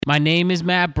My name is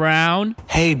Matt Brown.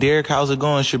 Hey, Derek, how's it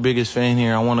going? It's your biggest fan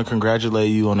here. I want to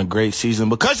congratulate you on a great season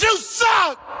because you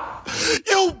suck!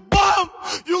 You bum!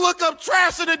 You look up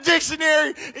trash in the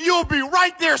dictionary and you'll be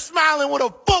right there smiling with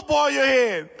a football in your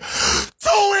hand.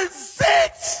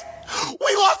 2-6!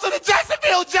 We lost to the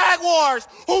Jacksonville Jaguars,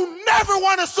 who never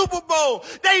won a Super Bowl.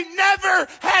 They never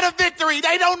had a victory.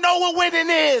 They don't know what winning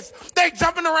is. They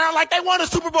jumping around like they won a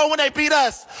Super Bowl when they beat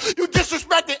us. You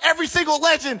disrespected every single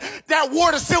legend that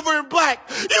wore the silver and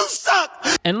black. You suck.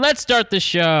 And let's start the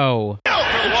show. What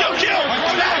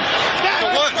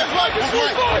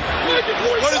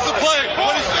is the play?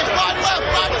 26, 5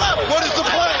 left. What is the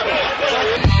play?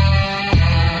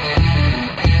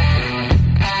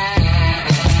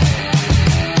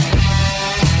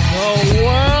 The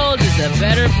world is a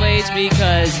better place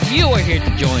because you are here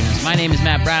to join us. My name is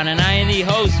Matt Brown, and I am the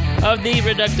host of the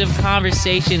Productive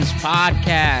Conversations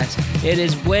podcast. It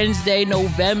is Wednesday,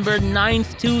 November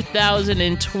 9th,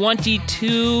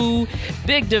 2022.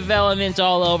 Big developments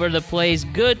all over the place.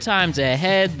 Good times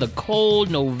ahead. The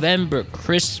cold November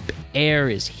crisp air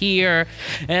is here,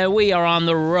 and we are on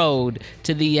the road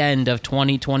to the end of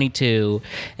 2022.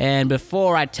 And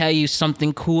before I tell you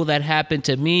something cool that happened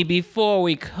to me, before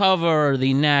we cover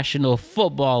the National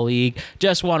Football League,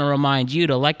 just want to remind you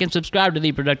to like and subscribe to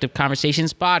the Productive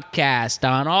Conversations podcast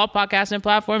on all podcasting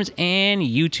platforms and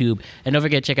YouTube. And don't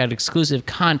forget to check out exclusive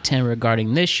content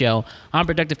regarding this show on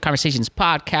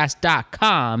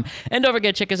productiveconversationspodcast.com. And don't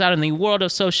forget to check us out in the world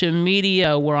of social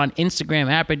media. We're on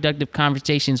Instagram at Productive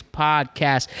Conversations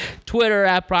Podcast, Twitter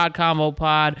at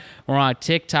ProdConvoPod. We're on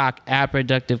TikTok at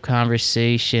Productive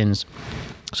Conversations.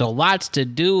 So lots to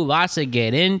do, lots to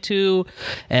get into,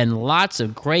 and lots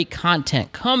of great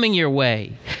content coming your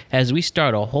way as we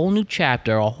start a whole new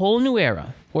chapter, a whole new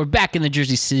era. We're back in the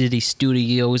Jersey City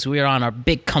studios. We're on our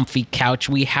big comfy couch.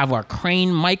 We have our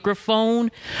Crane microphone,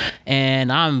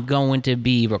 and I'm going to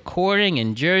be recording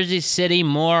in Jersey City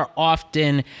more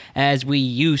often as we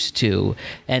used to.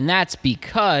 And that's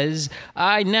because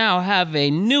I now have a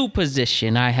new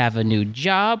position. I have a new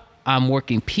job. I'm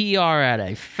working PR at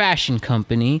a fashion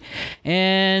company,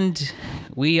 and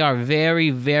we are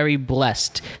very, very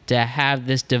blessed to have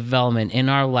this development in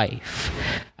our life.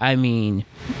 I mean,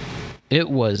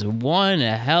 it was one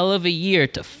hell of a year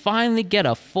to finally get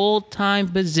a full-time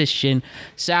position,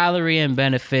 salary, and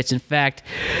benefits. In fact,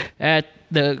 at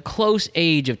the close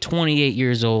age of 28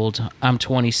 years old, I'm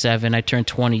 27, I turned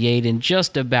 28 in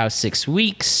just about 6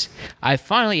 weeks. I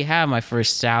finally have my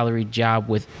first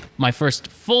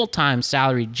full-time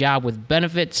salary job with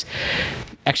benefits.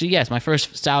 Actually, yes, my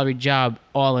first salary job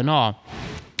all in all.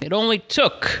 It only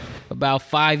took about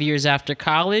 5 years after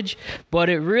college, but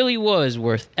it really was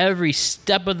worth every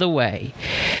step of the way.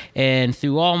 And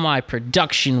through all my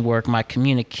production work, my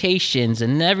communications,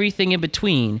 and everything in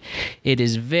between, it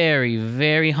is very,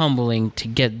 very humbling to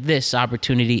get this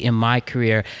opportunity in my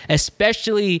career,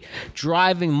 especially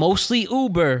driving mostly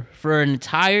Uber for an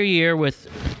entire year with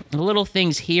little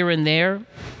things here and there.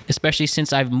 Especially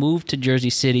since I've moved to Jersey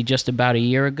City just about a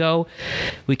year ago,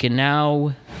 we can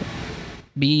now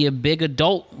be a big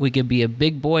adult. We could be a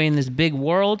big boy in this big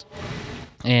world.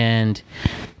 And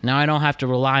now I don't have to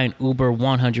rely on Uber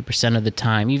 100% of the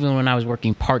time. Even when I was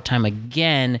working part-time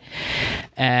again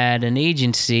at an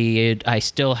agency, I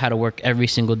still had to work every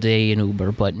single day in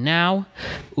Uber. But now,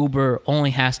 Uber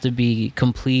only has to be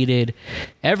completed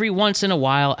every once in a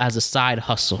while as a side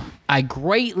hustle. I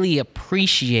greatly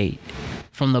appreciate,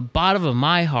 from the bottom of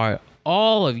my heart,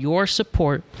 all of your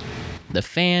support. The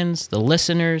fans, the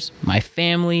listeners, my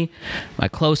family, my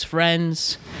close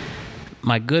friends,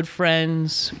 my good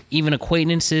friends, even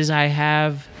acquaintances I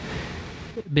have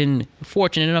been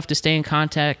fortunate enough to stay in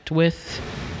contact with.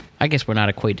 I guess we're not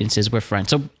acquaintances, we're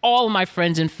friends. So all of my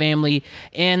friends and family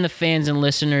and the fans and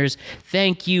listeners,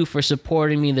 thank you for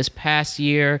supporting me this past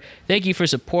year. Thank you for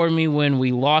supporting me when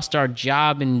we lost our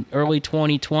job in early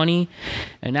 2020.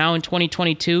 And now in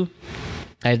 2022,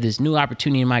 I have this new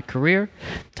opportunity in my career,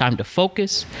 time to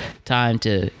focus, time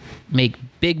to make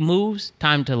big moves,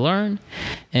 time to learn,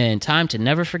 and time to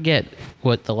never forget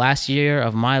what the last year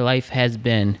of my life has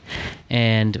been.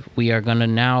 And we are going to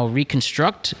now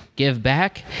reconstruct, give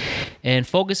back, and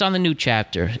focus on the new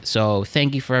chapter. So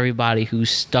thank you for everybody who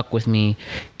stuck with me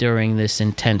during this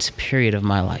intense period of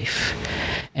my life.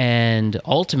 And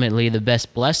ultimately, the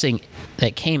best blessing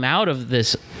that came out of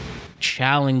this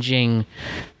challenging,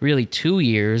 really 2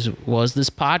 years, was this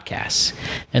podcast.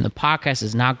 And the podcast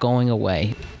is not going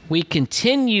away. We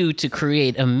continue to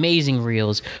create amazing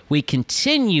reels. We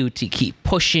continue to keep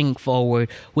pushing forward.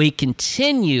 We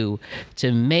continue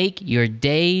to make your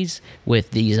days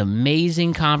with these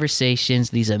amazing conversations,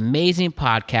 these amazing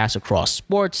podcasts across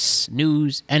sports,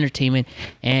 news, entertainment,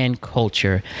 and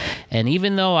culture. And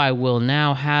even though I will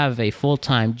now have a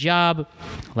full-time job,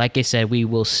 like I said, we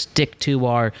will stick to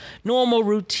our normal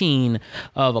routine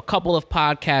of a couple of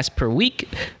podcasts per week,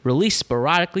 released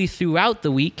sporadically throughout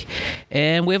the week.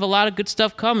 And we have a lot of good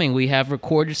stuff coming. We have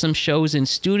recorded some shows in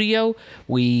studio.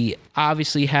 We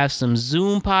obviously have some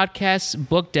Zoom podcasts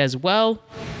booked as well.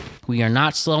 We are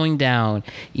not slowing down,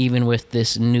 even with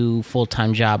this new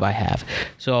full-time job I have.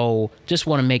 So just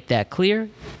want to make that clear.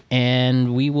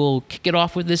 And we will kick it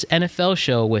off with this NFL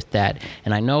show with that.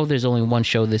 And I know there's only one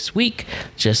show this week,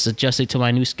 just adjusted to my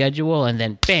new schedule, and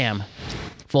then bam,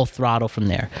 full throttle from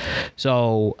there.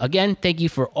 So again, thank you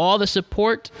for all the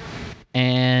support.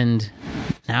 And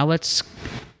now let's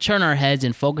turn our heads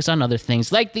and focus on other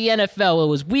things like the NFL. It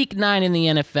was week 9 in the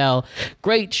NFL.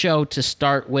 Great show to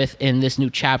start with in this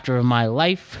new chapter of my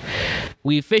life.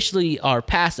 We officially are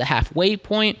past the halfway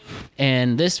point,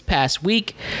 and this past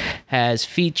week has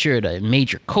featured a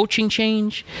major coaching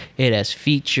change. It has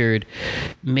featured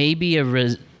maybe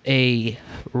a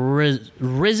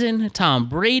risen Tom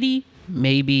Brady,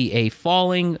 maybe a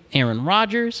falling Aaron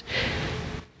Rodgers,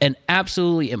 an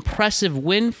absolutely impressive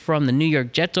win from the New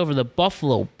York Jets over the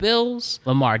Buffalo Bills.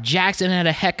 Lamar Jackson had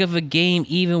a heck of a game,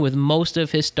 even with most of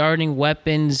his starting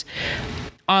weapons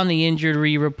on the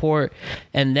injury report,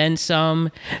 and then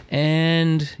some.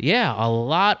 And yeah, a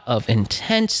lot of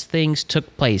intense things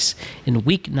took place in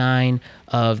week 9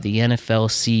 of the NFL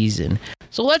season.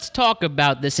 So let's talk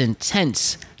about this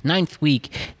intense 9th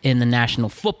week in the National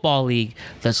Football League.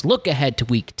 Let's look ahead to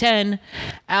week 10.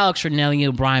 Alex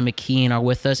Renelio, Brian McKeon are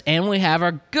with us, and we have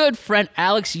our good friend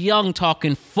Alex Young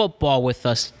talking football with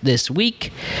us this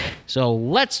week. So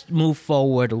let's move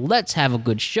forward. Let's have a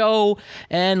good show,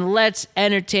 and let's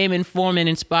entertain, inform, and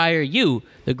inspire you,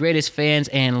 the greatest fans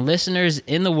and listeners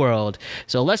in the world.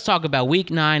 So let's talk about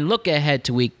week 9, look ahead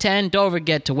to week 10. Don't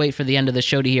forget to wait for the end of the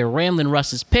show to hear Ramblin'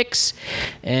 Russ's picks,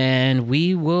 and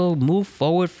we will move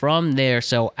forward from there.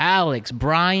 So Alex,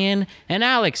 Brian, and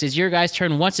Alex, it's your guys'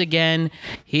 turn once again.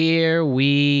 Here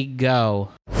we go.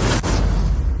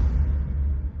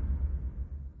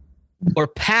 We're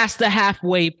past the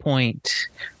halfway point.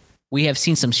 We have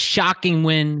seen some shocking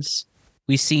wins.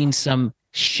 We've seen some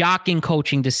shocking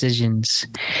coaching decisions,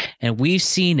 and we've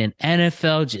seen an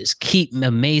NFL just keep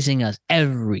amazing us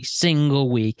every single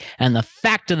week. And the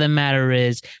fact of the matter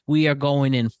is, we are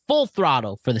going in full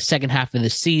throttle for the second half of the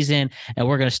season, and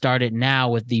we're going to start it now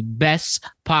with the best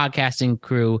podcasting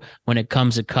crew when it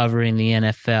comes to covering the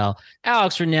NFL.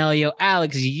 Alex Renelio,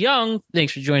 Alex Young,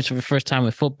 thanks for joining us for the first time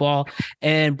with football,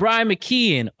 and Brian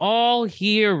McKeon, all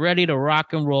here ready to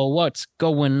rock and roll. What's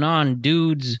going on,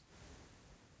 dudes?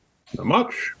 Not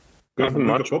much. Nothing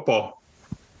much. Football.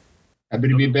 Happy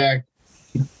to be back.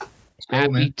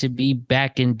 Happy to be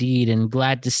back indeed, and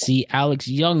glad to see Alex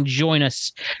Young join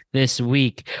us this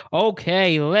week.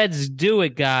 Okay, let's do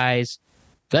it, guys.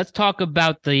 Let's talk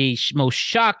about the most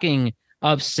shocking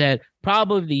upset,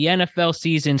 probably the NFL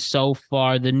season so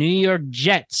far. The New York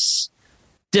Jets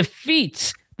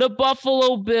defeat the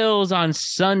Buffalo Bills on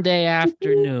Sunday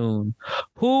afternoon.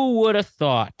 Who would have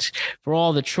thought? For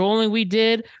all the trolling we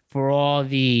did, for all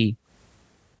the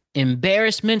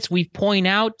embarrassments we point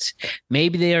out,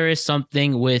 maybe there is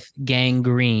something with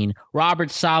gangrene.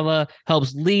 Robert Saleh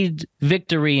helps lead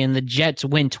victory, and the Jets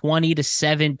win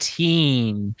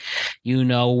 20-17. You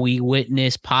know, we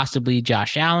witnessed possibly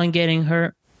Josh Allen getting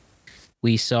hurt.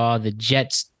 We saw the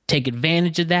Jets take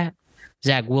advantage of that.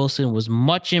 Zach Wilson was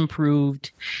much improved,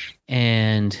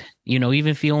 and, you know, even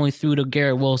if he only threw to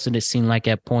Garrett Wilson, it seemed like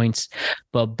at points.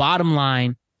 But bottom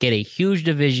line, get a huge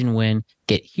division win,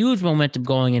 get huge momentum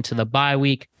going into the bye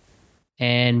week,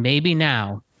 and maybe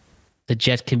now the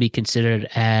Jets can be considered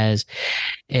as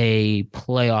a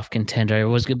playoff contender. I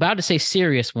was about to say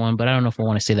serious one, but I don't know if I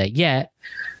want to say that yet.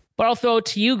 But I'll throw it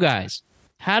to you guys.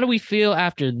 How do we feel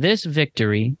after this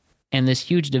victory and this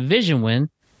huge division win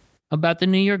about the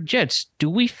New York Jets? Do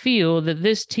we feel that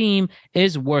this team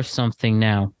is worth something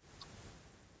now?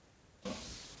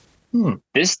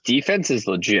 This defense is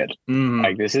legit.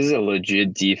 Like, this is a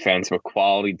legit defense with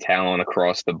quality talent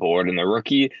across the board. And the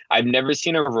rookie, I've never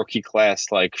seen a rookie class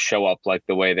like show up like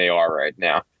the way they are right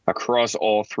now. Across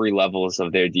all 3 levels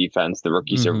of their defense, the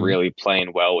rookies are really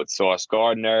playing well with Sauce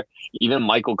Gardner. Even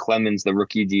Michael Clemens, the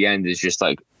rookie D-end, is just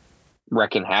like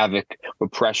wrecking havoc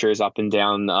with pressures up and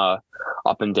down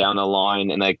up and down the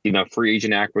line, and like, you know, free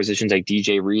agent acquisitions like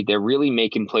DJ Reed, they're really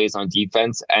making plays on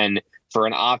defense. And for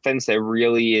an offense that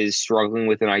really is struggling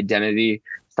with an identity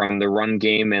from the run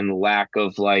game and lack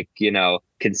of, like, you know,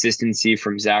 consistency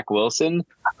from Zach Wilson,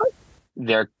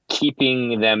 they're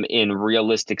keeping them in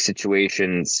realistic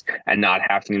situations and not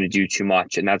having to do too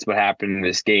much. And that's what happened in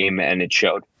this game, and it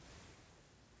showed.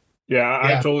 Yeah,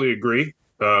 I totally agree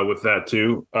with that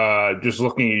too. Just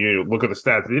look at the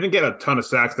stats. They didn't get a ton of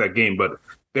sacks that game, but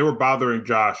they were bothering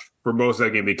Josh for most of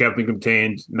that game. They kept him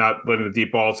contained, not letting the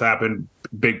deep balls happen,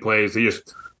 big plays.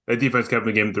 That defense kept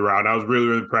the game throughout. I was really,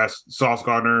 really impressed. Sauce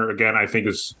Gardner, again, I think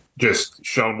is just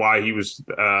shown why he was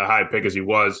high pick as he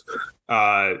was.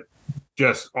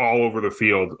 Just all over the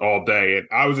field all day. And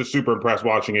I was just super impressed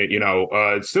watching it. You know,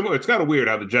 it's similar. It's kind of weird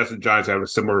how the Jets and Giants have a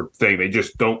similar thing. They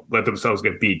just don't let themselves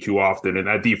get beat too often. And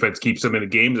that defense keeps them in the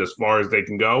games as far as they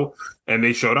can go. And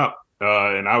they showed up.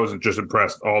 And I was just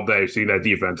impressed all day seeing that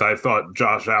defense. I thought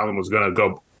Josh Allen was going to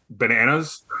go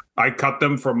bananas. I cut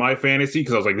them for my fantasy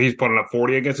because I was like, he's putting up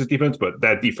 40 against his defense. But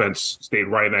that defense stayed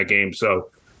right in that game. So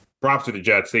props to the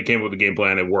Jets. They came up with a game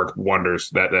plan and worked wonders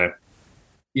that day.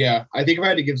 Yeah, I think if I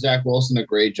had to give Zach Wilson a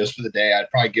grade just for the day, I'd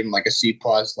probably give him like a C+.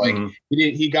 Like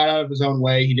he got out of his own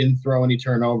way. He didn't throw any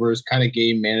turnovers, kind of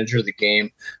game manager of the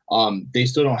game. They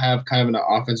still don't have kind of an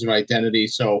offensive identity.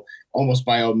 So almost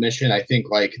by omission, I think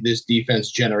like this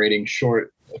defense generating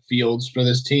short fields for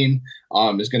this team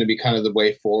is going to be kind of the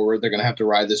way forward. They're going to have to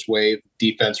ride this wave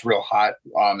defense real hot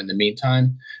in the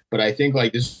meantime. But I think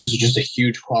like this is just a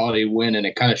huge quality win, and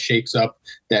it kind of shakes up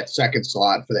that second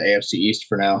slot for the AFC East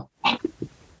for now.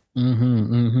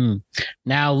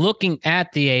 Now, looking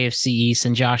at the AFC East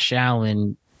and Josh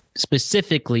Allen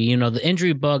specifically, you know, the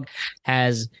injury bug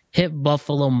has hit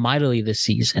Buffalo mightily this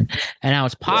season. And now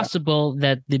it's possible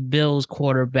that the Bills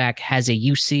quarterback has a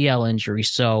UCL injury.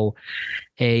 So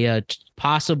a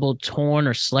possible torn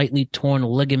or slightly torn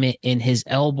ligament in his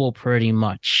elbow pretty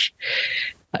much.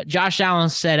 Josh Allen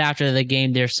said after the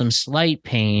game there's some slight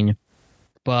pain,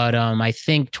 but I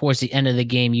think towards the end of the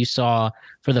game you saw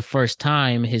for the first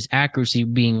time his accuracy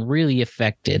being really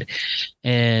affected.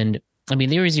 And I mean,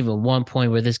 there was even one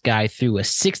point where this guy threw a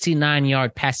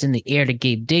 69-yard pass in the air to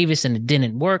Gabe Davis and it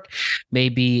didn't work.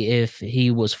 Maybe if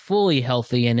he was fully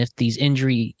healthy and if these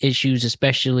injury issues,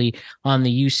 especially on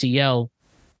the UCL,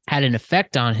 had an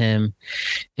effect on him,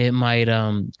 it might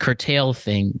curtail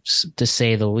things, to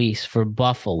say the least, for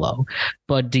Buffalo.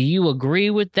 But do you agree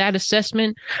with that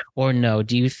assessment or no?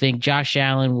 Do you think Josh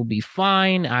Allen will be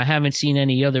fine? I haven't seen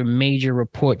any other major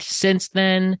reports since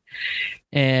then.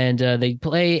 And they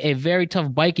play a very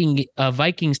tough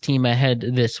Vikings team ahead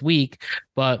this week.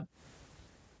 But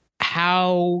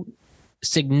how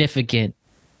significant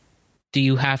do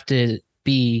you have to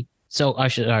be? So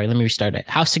let me restart it.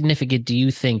 How significant do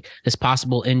you think this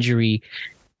possible injury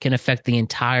can affect the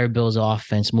entire Bills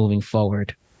offense moving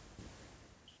forward?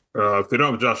 If they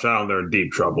don't have Josh Allen, they're in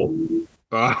deep trouble.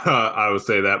 I would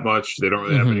say that much. They don't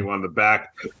really have anyone in the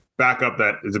backup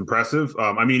that is impressive.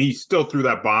 I mean, he still threw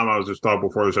that bomb. I was just talking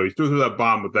before the show. He still threw that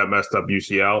bomb with that messed up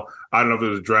UCL. I don't know if it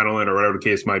was adrenaline or whatever the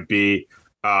case might be.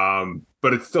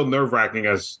 But it's still nerve-wracking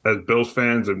as Bills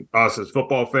fans and us as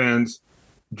football fans.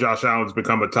 Josh Allen's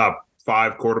become a top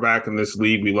 5 quarterback in this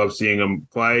league. We love seeing him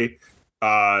play.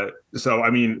 So, I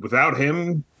mean, without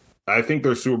him, I think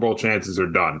their Super Bowl chances are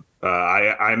done.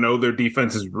 I know their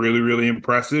defense is really, really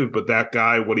impressive, but that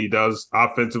guy, what he does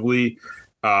offensively,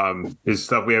 is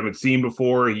stuff we haven't seen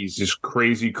before. He's just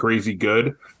crazy, crazy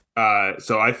good.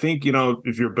 So I think, you know,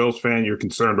 if you're a Bills fan, you're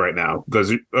concerned right now.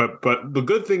 But the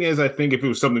good thing is, I think if it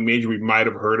was something major, we might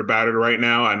have heard about it right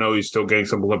now. I know he's still getting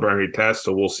some preliminary tests,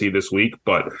 so we'll see this week.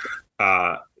 But,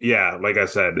 yeah, like I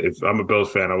said, if I'm a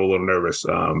Bills fan, I'm a little nervous.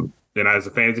 And as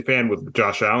a fantasy fan with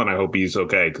Josh Allen, I hope he's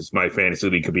okay because my fantasy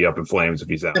league could be up in flames if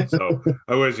he's out. So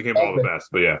I wish him all the best.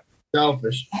 But, yeah.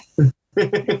 Selfish.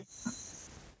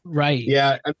 Right.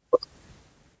 Yeah.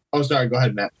 Oh, sorry. Go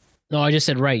ahead, Matt. No, I just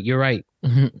said right. You're right.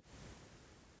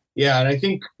 Yeah, and I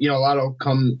think, you know, a lot will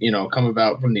come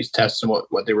about from these tests and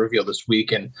what they reveal this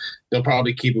week, and they'll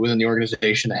probably keep it within the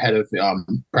organization ahead of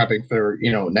prepping for,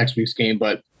 you know, next week's game.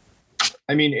 But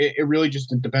I mean, it really just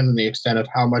depends on the extent of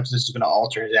how much this is going to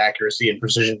alter his accuracy and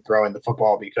precision throwing the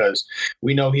football, because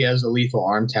we know he has a lethal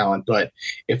arm talent, but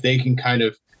if they can kind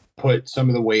of put some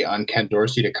of the weight on Ken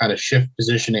Dorsey to kind of shift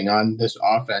positioning on this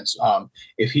offense.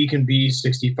 If he can be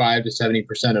 65 to 70%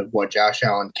 of what Josh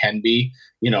Allen can be,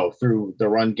 through the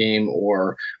run game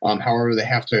or however they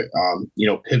have to,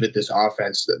 pivot this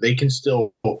offense, they can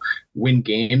still win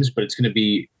games, but it's going to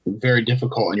be very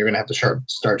difficult, and you're going to have to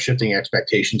start shifting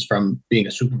expectations from being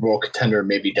a Super Bowl contender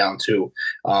maybe down to,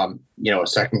 a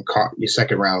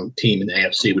second round team in the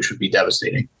AFC, which would be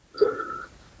devastating.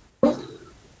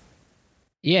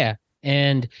 Yeah,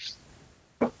 and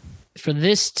for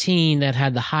this team that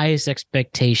had the highest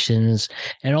expectations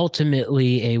and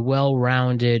ultimately a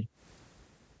well-rounded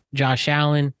Josh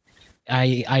Allen,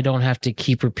 I don't have to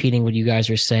keep repeating what you guys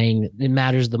are saying. It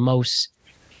matters the most,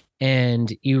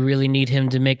 and you really need him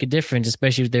to make a difference,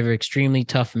 especially if they're an extremely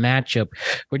tough matchup.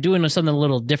 We're doing something a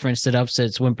little different instead of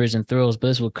upsets, whimpers, and thrills, but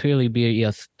this will clearly be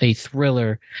a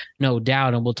thriller, no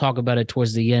doubt, and we'll talk about it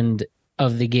towards the end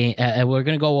of the game. We're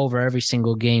going to go over every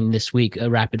single game this week, a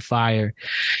rapid fire.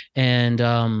 And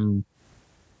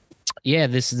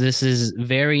this is a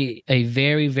very,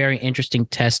 very interesting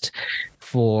test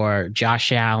for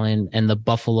Josh Allen and the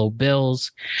Buffalo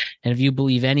Bills. And if you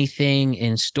believe anything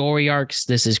in story arcs,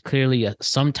 this is clearly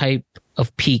some type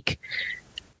of peak,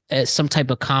 some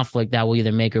type of conflict that will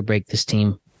either make or break this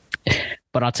team.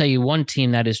 But I'll tell you one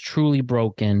team that is truly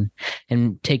broken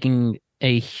and taking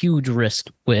a huge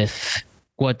risk with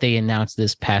what they announced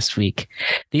this past week.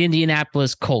 The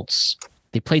Indianapolis Colts.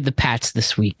 They played the Pats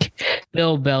this week.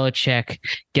 Bill Belichick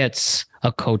gets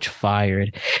a coach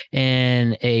fired.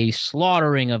 And a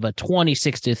slaughtering of a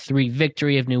 26-3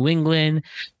 victory of New England.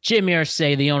 Jim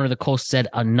Irsay, the owner of the Colts, said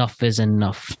enough is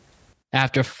enough.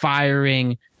 After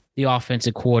firing the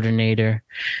offensive coordinator,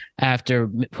 after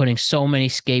putting so many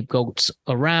scapegoats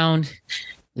around,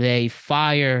 they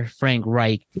fire Frank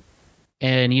Reich.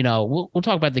 And, we'll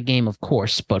talk about the game, of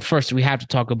course, but first we have to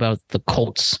talk about the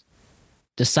Colts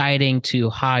deciding to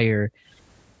hire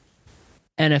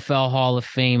NFL Hall of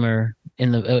Famer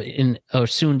or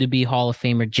soon-to-be Hall of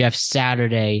Famer Jeff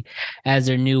Saturday as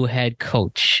their new head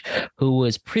coach, who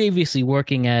was previously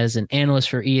working as an analyst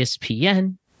for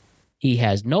ESPN. He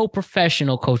has no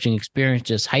professional coaching experience,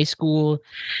 just high school.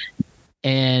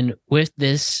 And with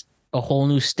this, a whole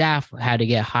new staff had to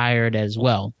get hired as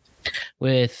well.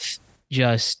 With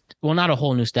not a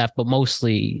whole new staff, but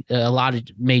mostly a lot of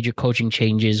major coaching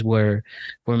changes were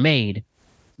made.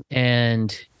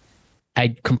 And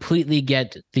I completely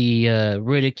get the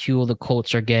ridicule the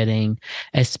Colts are getting,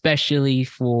 especially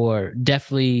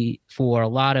definitely for a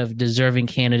lot of deserving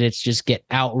candidates just get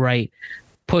outright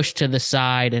pushed to the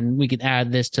side. And we could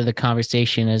add this to the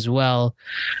conversation as well.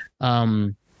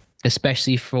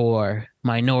 Especially for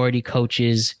minority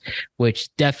coaches,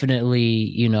 which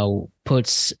definitely,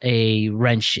 puts a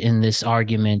wrench in this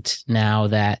argument now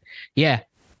that,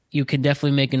 you can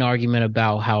definitely make an argument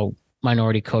about how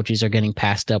minority coaches are getting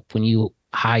passed up when you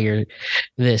hire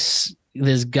this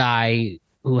guy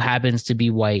who happens to be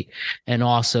white and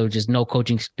also just no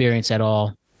coaching experience at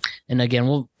all. And again,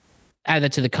 we'll add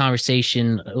that to the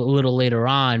conversation a little later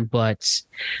on, but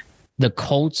the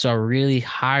Colts are really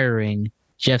hiring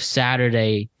Jeff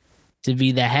Saturday to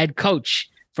be the head coach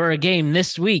for a game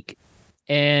this week.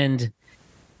 And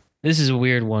this is a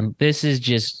weird one. This is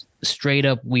just straight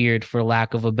up weird, for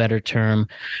lack of a better term.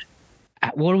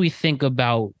 What do we think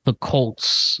about the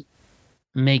Colts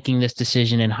making this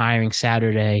decision and hiring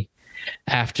Saturday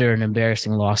after an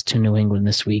embarrassing loss to New England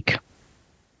this week?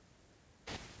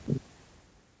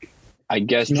 I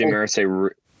guess Jim Irsay...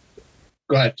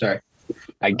 Go ahead, sorry.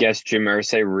 I guess Jim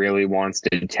Irsay really wants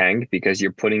to tank because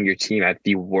you're putting your team at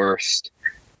the worst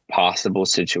possible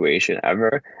situation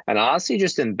ever. And honestly,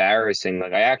 just embarrassing.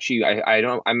 Like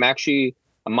I'm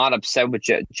not upset with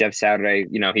Jeff Saturday.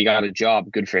 He got a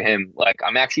job. Good for him. Like,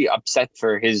 I'm actually upset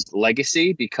for his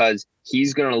legacy because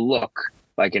he's going to look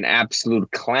like an absolute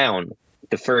clown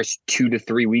the first 2 to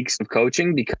 3 weeks of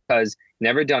coaching because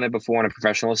never done it before on a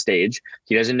professional stage.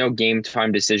 He doesn't know game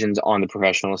time decisions on the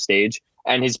professional stage.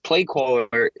 And his play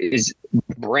caller is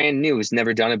brand new. He's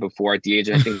never done it before at the age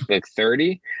of, I think, like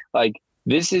 30. Like,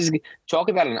 this is talk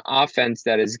about an offense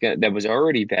that was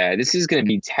already bad. This is going to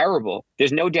be terrible.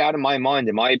 There's no doubt in my mind,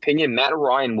 in my opinion, Matt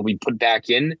Ryan will be put back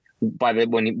in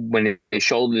when his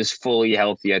shoulder is fully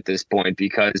healthy at this point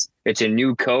because it's a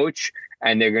new coach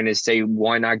and they're going to say,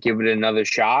 why not give it another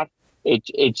shot?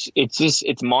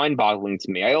 It's mind boggling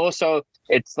to me.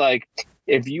 It's like,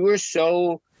 if you were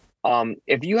so,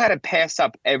 if you had to pass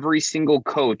up every single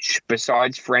coach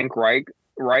besides Frank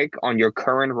Reich on your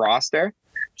current roster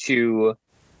to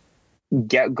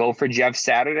go for Jeff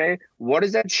Saturday, what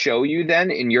does that show you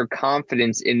then in your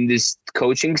confidence in this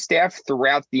coaching staff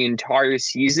throughout the entire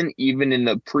season, even in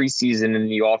the preseason and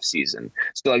the offseason?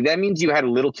 So like that means you had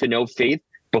little to no faith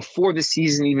before the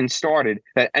season even started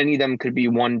that any of them could be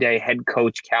one day head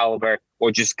coach caliber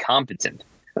or just competent.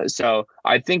 So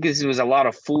I think this was a lot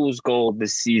of fool's gold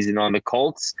this season on the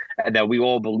Colts that we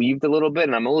all believed a little bit.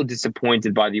 And I'm a little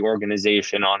disappointed by the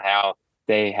organization on how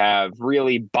they have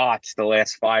really botched the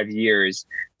last 5 years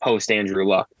post Andrew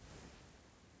Luck.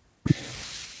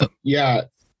 Yeah.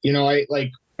 I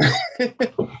like,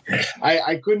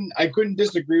 I couldn't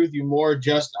disagree with you more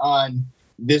just on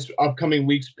this upcoming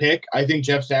week's pick. I think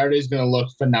Jeff Saturday is going to look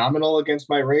phenomenal against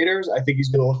my Raiders. I think he's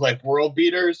going to look like world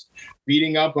beaters,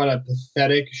 beating up on a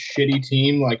pathetic, shitty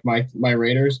team like my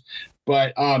Raiders.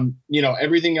 But,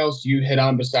 everything else you hit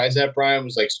on besides that, Brian,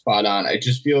 was like spot on. It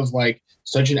just feels like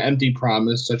such an empty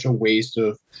promise, such a waste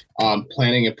of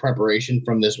planning and preparation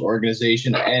from this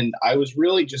organization. And I was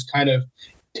really just kind of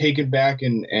taken back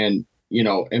and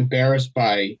embarrassed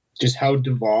by just how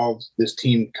devolved this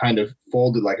team kind of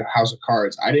folded like a house of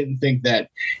cards. I didn't think that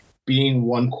being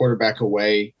one quarterback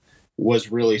away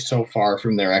was really so far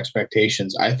from their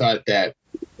expectations. I thought that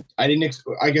I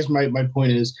guess my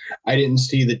point is I didn't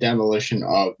see the demolition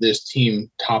of this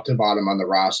team top to bottom on the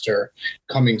roster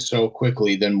coming so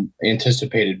quickly than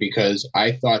anticipated, because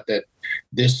I thought that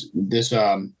this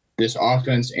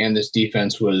offense and this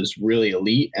defense was really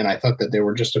elite, and I thought that they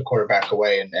were just a quarterback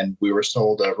away, and we were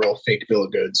sold a real fake bill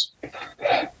of goods.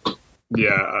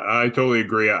 Yeah, I totally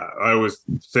agree. I was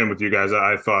same with you guys.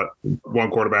 I thought one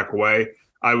quarterback away.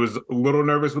 I was a little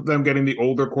nervous with them getting the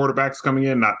older quarterbacks coming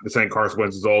in. Not saying Carson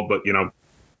Wentz is old, but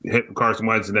hit Carson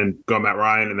Wentz and then go Matt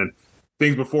Ryan, and then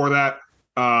things before that.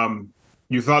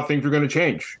 You thought things were going to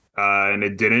change, and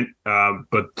it didn't.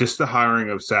 But just the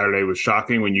hiring of Saturday was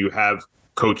shocking when you have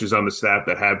coaches on the staff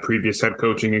that had previous head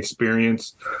coaching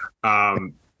experience.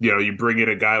 You bring in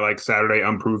a guy like Saturday,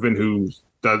 unproven, who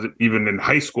doesn't even in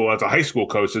high school as a high school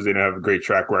coach doesn't have a great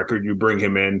track record. You bring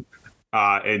him in,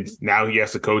 and now he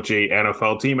has to coach a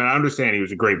NFL team. And I understand he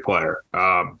was a great player,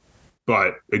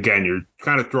 but again, you're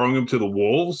kind of throwing him to the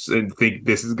wolves and think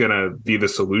this is going to be the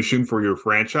solution for your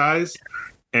franchise,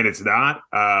 and it's not.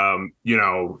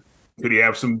 Could he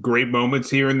have some great moments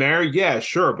here and there? Yeah,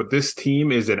 sure. But this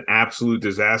team is an absolute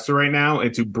disaster right now.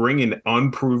 And to bring an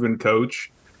unproven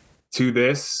coach to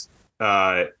this,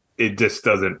 it just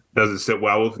doesn't sit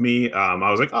well with me.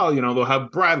 I was like, they'll have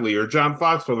Bradley or John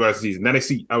Fox for the rest of the season. Then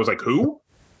I was like, who?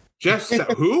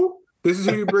 Who? This is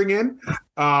who you bring in?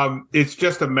 It's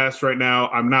just a mess right now.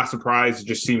 I'm not surprised. It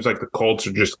just seems like the Colts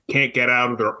just can't get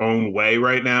out of their own way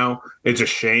right now. It's a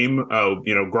shame.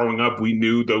 Growing up, we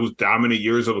knew those dominant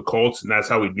years of the Colts, and that's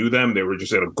how we knew them. They were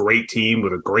just a great team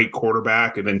with a great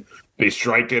quarterback, and then they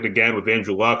strike it again with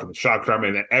Andrew Luck and the shock drama,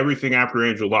 and then everything after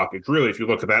Andrew Luck. It's really, if you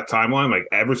look at that timeline, like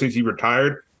ever since he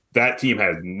retired, that team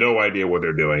has no idea what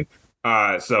they're doing.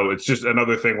 So it's just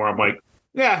another thing where I'm like,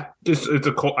 yeah, it's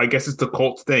a Colt. I guess it's the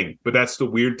Colts thing, but that's the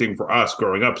weird thing for us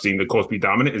growing up, seeing the Colts be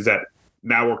dominant, is that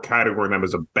now we're categorizing them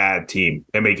as a bad team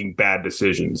and making bad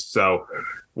decisions. So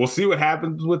we'll see what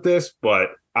happens with this, but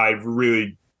I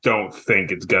really don't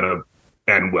think it's gonna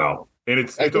end well, and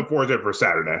it's unfortunate for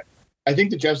Saturday. I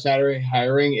think the Jeff Saturday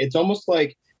hiring, it's almost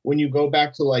like when you go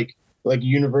back to like a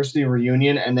university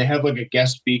reunion and they have like a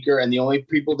guest speaker, and the only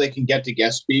people they can get to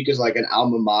guest speak is like an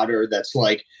alma mater that's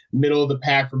like middle of the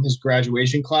pack from his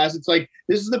graduation class. It's like,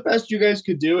 this is the best you guys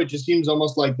could do. It just seems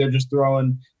almost like they're just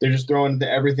throwing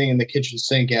everything in the kitchen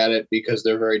sink at it because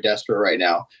they're very desperate right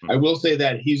now. I will say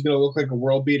that he's going to look like a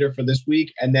world beater for this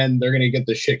week, and then they're going to get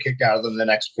the shit kicked out of them the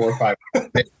next 4 or 5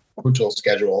 brutal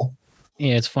schedule.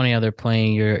 Yeah, it's funny how they're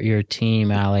playing your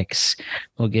team, Alex.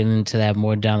 We'll get into that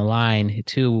more down the line,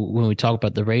 too, when we talk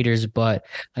about the Raiders. But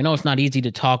I know it's not easy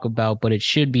to talk about, but it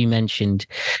should be mentioned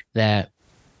that,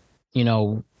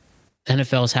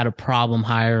 NFL's had a problem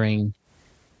hiring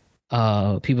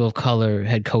people of color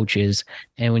head coaches.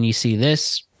 And when you see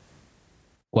this,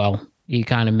 well, you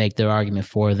kind of make their argument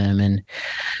for them. And,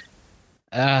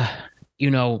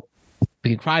 we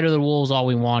can cry to the wolves all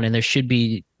we want, and there should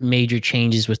be major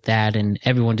changes with that, and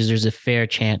everyone deserves a fair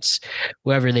chance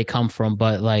wherever they come from.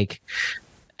 But like,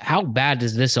 how bad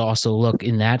does this also look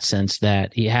in that sense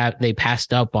that they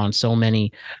passed up on so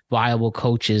many viable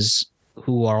coaches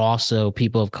who are also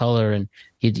people of color, and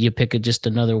you pick just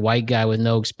another white guy with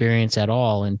no experience at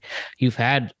all. And you've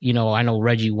had, I know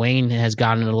Reggie Wayne has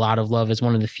gotten a lot of love as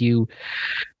one of the few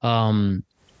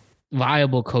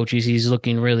viable coaches. He's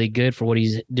looking really good for what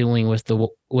he's doing with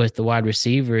the wide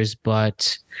receivers,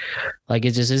 but like,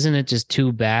 isn't it just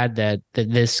too bad that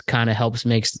this kind of helps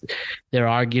makes their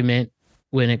argument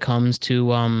when it comes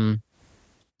to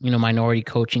minority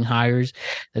coaching hires,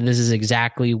 that this is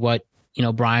exactly what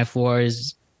Brian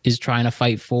Flores is trying to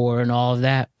fight for and all of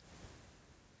that?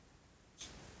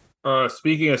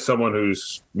 Speaking as someone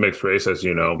who's mixed race, as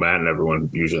you know, Matt, and everyone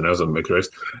usually knows I'm mixed race.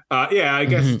 Yeah, I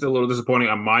guess it's a little disappointing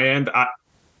on my end.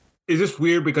 Is this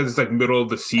weird because it's like middle of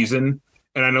the season,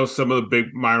 and I know some of the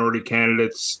big minority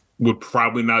candidates would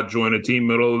probably not join a team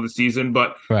middle of the season,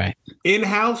 but right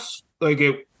in-house,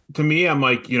 to me, I'm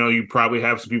like, you probably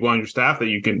have some people on your staff that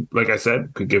you can, like I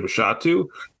said, could give a shot to,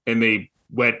 and they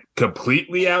went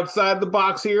completely outside the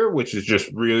box here, which is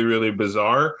just really, really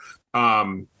bizarre.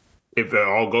 If it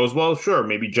all goes well, sure,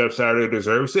 maybe Jeff Saturday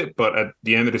deserves it, but at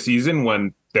the end of the season,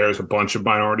 when there's a bunch of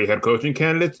minority head coaching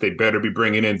candidates, they better be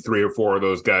bringing in 3 or 4 of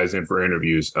those guys in for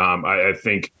interviews. I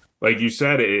think, like you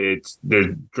said, there's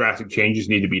drastic changes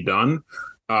need to be done,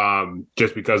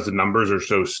 just because the numbers are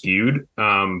so skewed.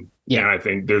 And I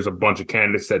think there's a bunch of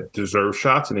candidates that deserve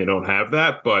shots and they don't have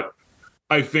that. But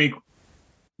I think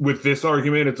with this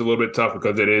argument, it's a little bit tough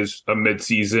because it is a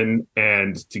mid-season,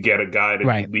 and to get a guy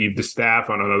to leave the staff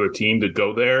on another team to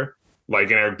go there, like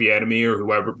an Eric Bieniemy or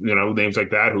whoever, names like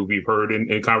that who we've heard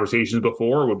in conversations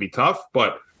before, would be tough.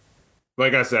 But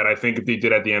like I said, I think if they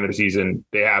did at the end of the season,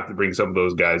 they have to bring some of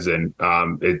those guys in.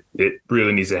 It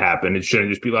really needs to happen. It shouldn't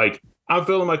just be like, I'm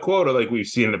filling my quota like we've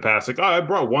seen in the past. Like, I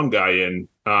brought one guy in.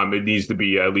 It needs to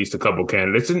be at least a couple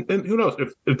candidates. And who knows?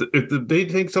 If they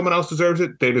think someone else deserves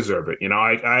it, they deserve it.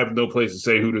 I have no place to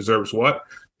say who deserves what,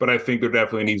 but I think there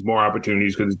definitely needs more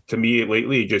opportunities, because to me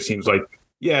lately, it just seems like,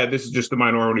 yeah, this is just the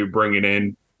minority bringing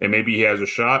in, and maybe he has a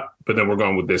shot, but then we're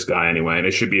going with this guy anyway. And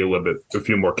it should be a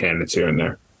few more candidates here and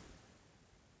there.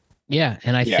 Yeah.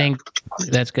 And I think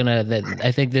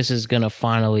I think this is going to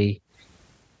finally,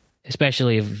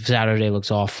 especially if Saturday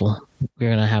looks awful, we're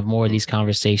going to have more of these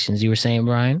conversations. You were saying,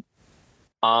 Brian?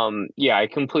 Yeah, I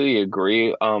completely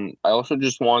agree. I also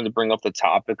just wanted to bring up the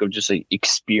topic of just like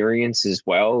experience as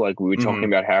well. Like we were talking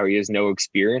about how he has no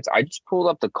experience. I just pulled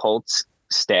up the Colts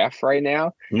staff right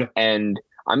now, and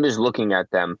I'm just looking at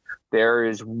them. There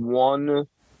is 1,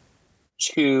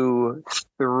 2,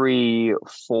 3,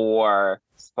 4,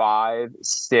 5,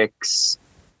 6,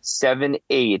 7,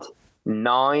 8,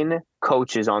 9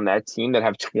 coaches on that team that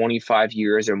have 25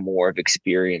 years or more of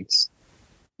experience.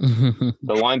 The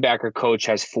linebacker coach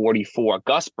has 44.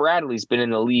 Gus Bradley's been in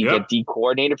the league at D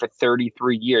coordinator for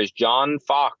 33 years. John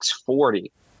Fox,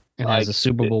 40. And has a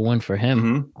Super Bowl win for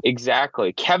him.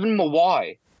 Exactly. Kevin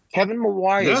Mawai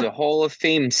is a Hall of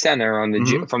Fame center on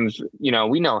the from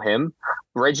we know him.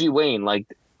 Reggie Wayne,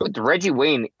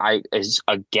 is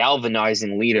a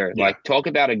galvanizing leader. Like, talk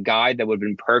about a guy that would have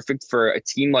been perfect for a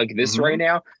team like this right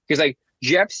now. Because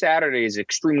Jeff Saturday is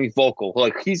extremely vocal.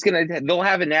 Like, they'll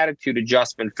have an attitude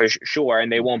adjustment for sure,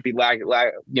 and they won't be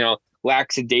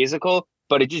lackadaisical.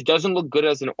 But it just doesn't look good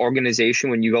as an organization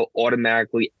when you go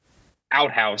automatically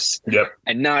outhouse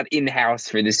and not in-house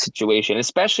for this situation.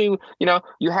 Especially,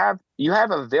 you have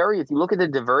if you look at the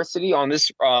diversity on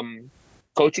this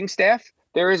coaching staff,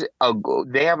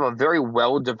 they have a very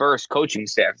well diverse coaching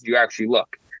staff. If you actually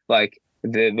look, like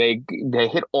they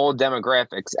hit all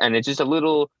demographics, and it's just a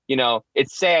little,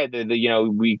 it's sad that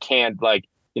we can't like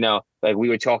we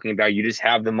were talking about, you just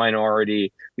have the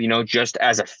minority, just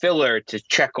as a filler to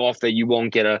check off that you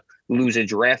won't lose a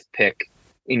draft pick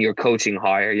in your coaching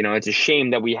hire. It's a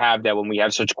shame that we have that when we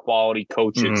have such quality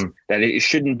coaches, that it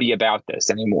shouldn't be about this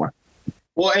anymore.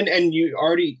 Well, and you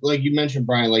already, like you mentioned,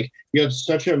 Brian, like you have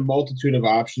such a multitude of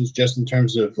options just in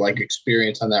terms of like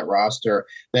experience on that roster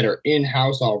that are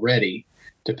in-house already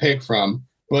to pick from.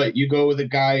 But you go with a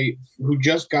guy who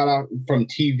just got out from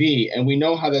TV, and we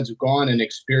know how that's gone in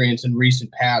experience in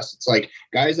recent past. It's like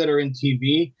guys that are in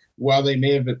TV, while they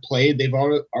may have played, they've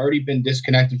already been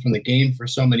disconnected from the game for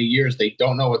so many years. They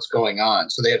don't know what's going on.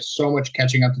 So they have so much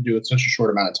catching up to do in such a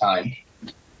short amount of time.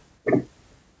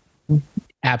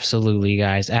 Absolutely,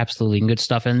 guys. Absolutely. Good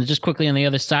stuff. And just quickly on the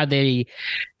other side, the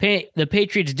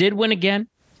Patriots did win again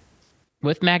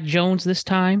with Mac Jones this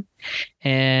time.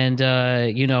 And,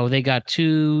 they got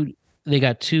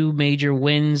two major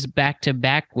wins back to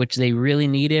back, which they really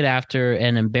needed after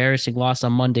an embarrassing loss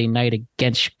on Monday night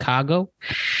against Chicago.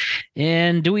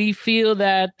 And do we feel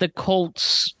that the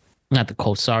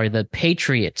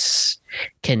Patriots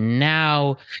can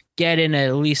now get in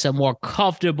at least a more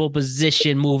comfortable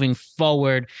position moving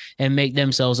forward and make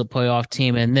themselves a playoff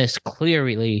team? And this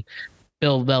clearly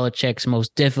Bill Belichick's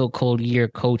most difficult year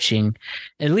coaching,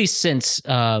 at least since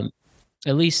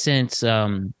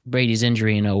Brady's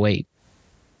injury in 2008.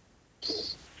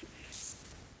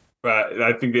 But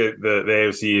I think that the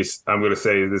AFC is, I'm going to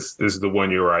say this is the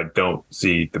one year where I don't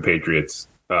see the Patriots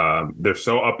They're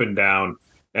so up and down,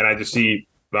 and I just see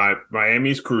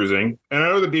Miami's cruising. And I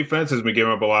know the defense has been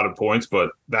giving up a lot of points,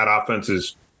 but that offense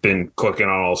has been clicking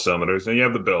on all cylinders. And you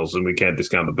have the Bills, and we can't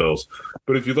discount the Bills.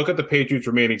 But if you look at the Patriots'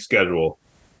 remaining schedule,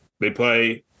 they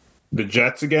play the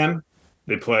Jets again.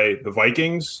 They play the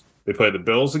Vikings. They play the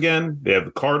Bills again. They have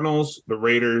the Cardinals, the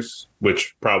Raiders,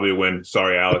 which probably win.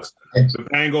 Sorry, Alex. The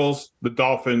Bengals, the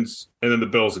Dolphins, and then the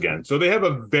Bills again. So they have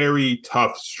a very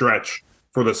tough stretch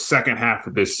for the second half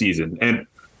of this season. And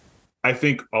I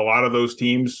think a lot of those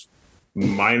teams,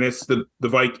 minus the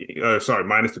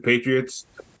minus the Patriots,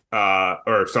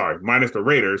 minus the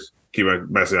Raiders, keep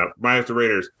messing up, minus the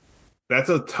Raiders, that's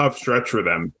a tough stretch for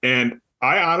them. And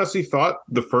I honestly thought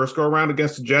the first go around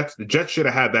against the Jets should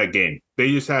have had that game.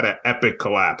 They just had an epic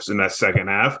collapse in that second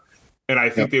half. And I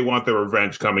think they want their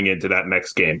revenge coming into that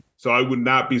next game. So I would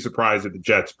not be surprised if the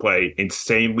Jets play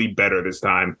insanely better this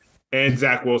time. And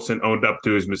Zach Wilson owned up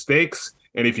to his mistakes.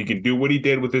 And if he can do what he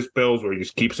did with his Bills, where he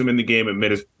just keeps them in the game and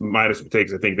minus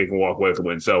mistakes, I think they can walk away with a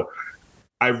win. So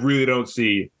I really don't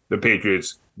see the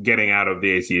Patriots getting out of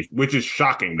the AFC, which is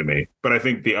shocking to me. But I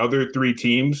think the other three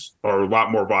teams are a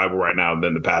lot more viable right now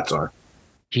than the Pats are.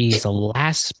 Geez, the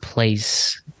last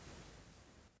place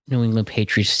New England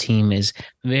Patriots team is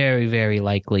very, very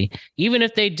likely. Even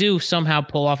if they do somehow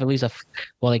pull off at least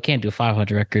they can't do a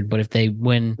 500 record, but if they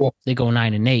win, they go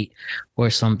 9-8 or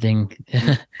something.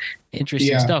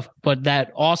 Interesting stuff. But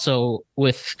that also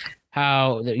with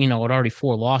how, with already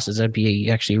 4 losses, that'd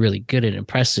be actually really good and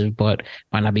impressive, but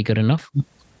might not be good enough.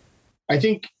 I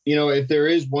think, if there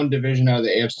is one division out of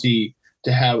the AFC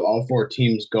to have all 4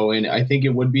 teams go in, I think it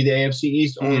would be the AFC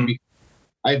East, only because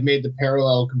I've made the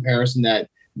parallel comparison that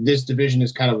this division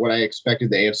is kind of what I expected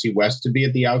the AFC West to be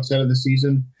at the outset of the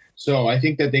season. So I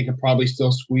think that they could probably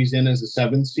still squeeze in as a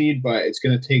 7th seed, but it's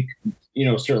going to take,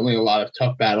 certainly a lot of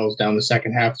tough battles down the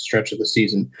second half stretch of the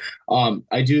season.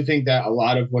 I do think that a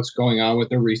lot of what's going on with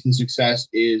their recent success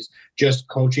is just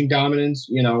coaching dominance,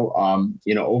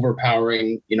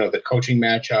 overpowering, the coaching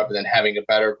matchup and then having a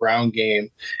better ground game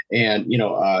and,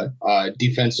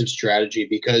 defensive strategy.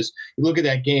 Because you look at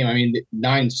that game,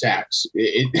 9 sacks,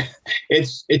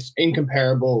 it's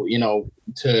incomparable,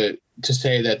 to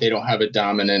say that they don't have a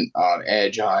dominant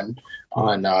edge on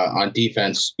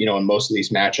defense, in most of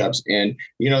these matchups. And,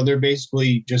 they're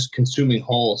basically just consuming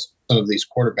wholes some of these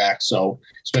quarterbacks. So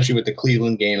especially with the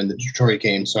Cleveland game and the Detroit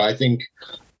game. So I think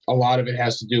a lot of it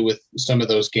has to do with some of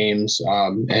those games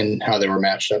and how they were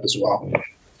matched up as well.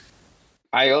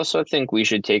 I also think we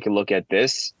should take a look at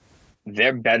this.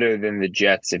 They're better than the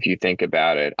Jets if you think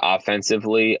about it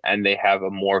offensively, and they have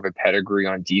a more of a pedigree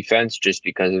on defense just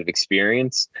because of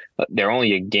experience. They're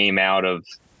only a game out of,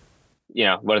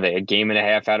 what are they, a game and a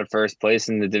half out of first place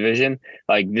in the division?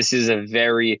 This is a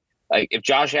very, if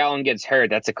Josh Allen gets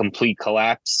hurt, that's a complete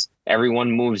collapse.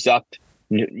 Everyone moves up.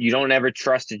 You don't ever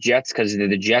trust the Jets because they're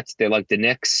the Jets. They're like the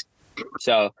Knicks.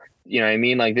 So,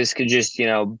 this could just,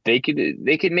 they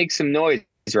could make some noise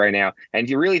right now. And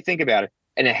if you really think about it,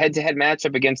 in a head-to-head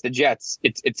matchup against the Jets,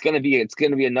 it's gonna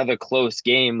be another close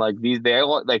game.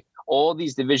 All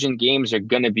these division games are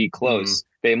gonna be close.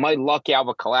 They might luck out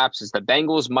with collapses. The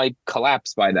Bengals might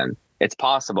collapse by then. It's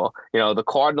possible. The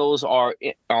Cardinals are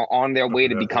on their way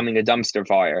to becoming a dumpster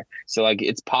fire. So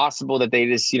it's possible that they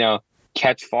just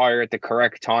catch fire at the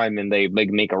correct time and they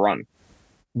make a run.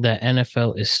 The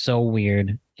NFL is so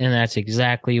weird. And that's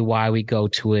exactly why we go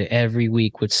to it every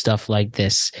week with stuff like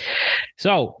this.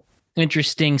 So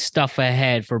interesting stuff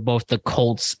ahead for both the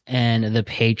Colts and the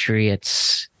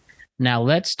Patriots. Now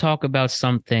let's talk about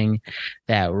something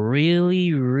that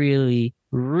really, really,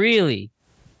 really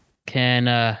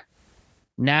can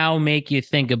now make you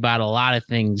think about a lot of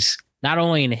things, not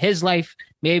only in his life,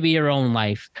 maybe your own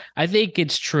life. I think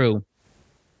it's true.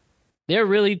 There are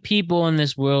really people in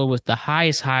this world with the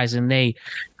highest highs, and they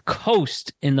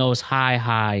coast in those high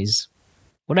highs,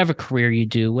 whatever career you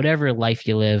do, whatever life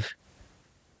you live.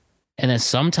 And then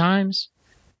sometimes,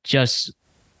 just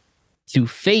through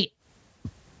fate,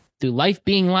 through life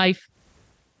being life,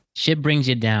 shit brings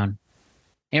you down.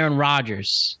 Aaron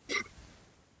Rodgers,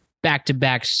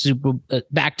 back-to-back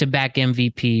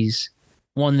MVPs,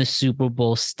 won the Super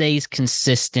Bowl, stays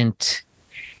consistent.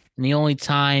 And the only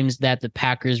times that the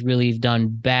Packers really have done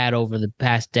bad over the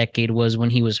past decade was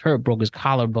when he was hurt, broke his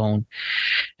collarbone.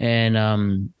 And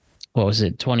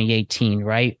 2018,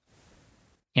 right?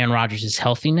 Aaron Rodgers is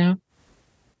healthy now.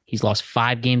 He's lost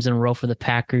 5 games in a row for the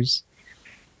Packers.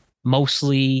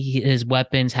 Mostly his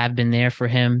weapons have been there for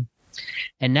him.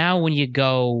 And now when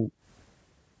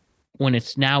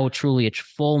it's now truly a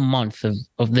full month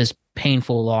of this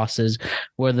painful losses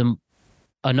where the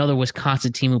another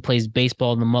Wisconsin team who plays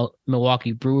baseball, the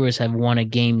Milwaukee Brewers, have won a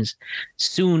games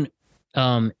sooner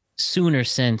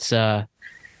since have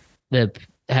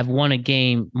won a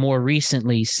game more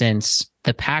recently since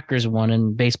the Packers won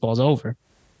and baseball's over.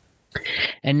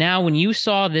 And now when you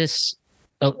saw this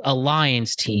a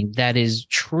Lions team that is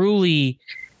truly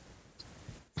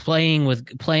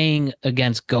playing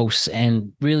against ghosts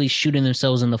and really shooting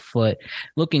themselves in the foot,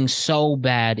 looking so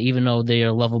bad, even though they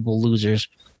are lovable losers.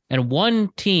 And one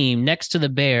team next to the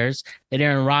Bears that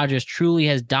Aaron Rodgers truly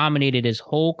has dominated his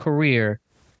whole career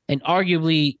and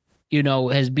arguably,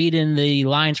 has beaten the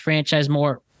Lions franchise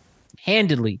more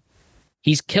handedly.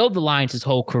 He's killed the Lions his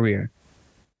whole career.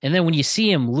 And then when you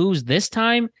see him lose this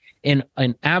time in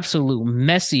an absolute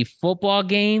messy football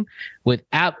game with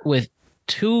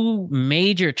two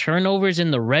major turnovers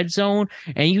in the red zone,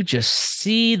 and you just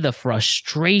see the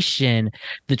frustration,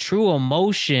 the true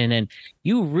emotion, and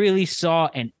you really saw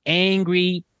an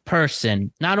angry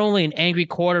person, not only an angry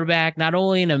quarterback, not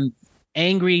only an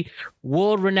angry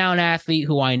world-renowned athlete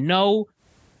who I know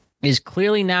is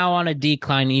clearly now on a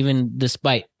decline, even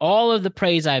despite all of the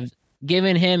praise I've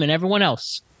given him and everyone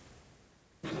else.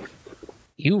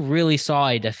 You really saw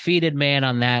a defeated man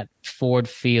on that Ford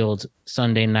Field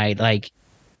Sunday night. Like,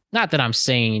 not that I'm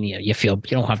saying you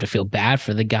don't have to feel bad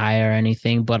for the guy or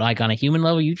anything, but like on a human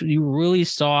level, you really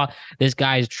saw this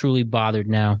guy is truly bothered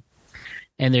now.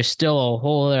 And there's still a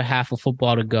whole other half of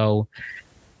football to go.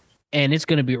 And it's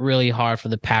going to be really hard for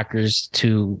the Packers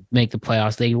to make the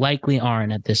playoffs. They likely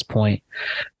aren't at this point.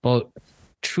 But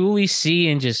truly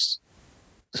seeing just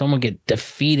someone get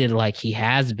defeated like he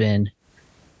has been,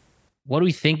 what do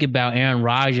we think about Aaron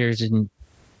Rodgers and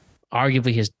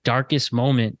arguably his darkest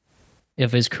moment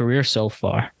of his career so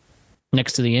far,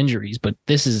 next to the injuries? But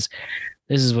this is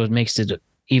what makes it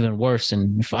even worse.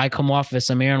 And if I come off as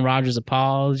some Aaron Rodgers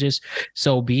apologist,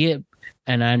 so be it.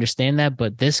 And I understand that.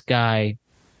 But this guy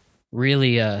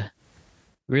really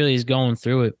is going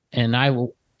through it. And I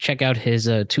will check out his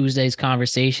Tuesday's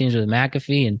conversations with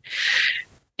McAfee. And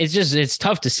it's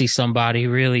tough to see somebody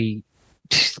really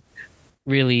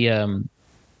go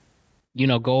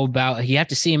about. You have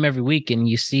to see him every week and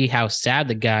you see how sad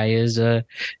the guy is.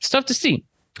 It's tough to see.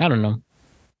 I don't know.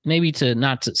 Maybe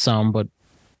not to some, but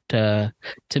to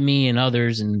me and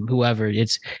others and whoever,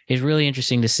 it's really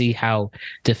interesting to see how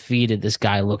defeated this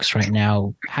guy looks right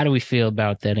now. How do we feel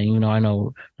about that? And I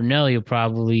know Ronelio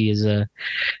probably is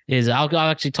I'll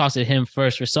actually toss it to him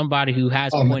first. For somebody who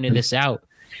has pointed this out,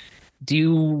 do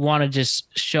you want to just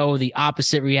show the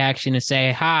opposite reaction and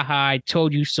say, "Ha ha, I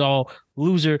told you so,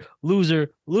 loser,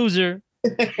 loser, loser"?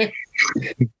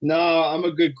 No, I'm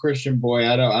a good Christian boy.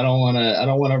 I don't want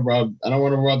to rub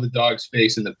the dog's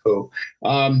face in the poo.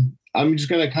 I'm just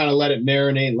gonna kind of let it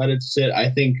marinate, let it sit. I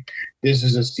think this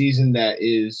is a season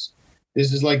this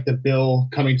is like the bill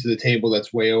coming to the table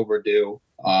that's way overdue.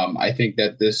 I think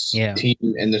that this team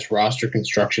and this roster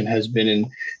construction has been in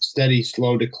steady,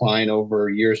 slow decline over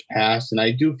years past, and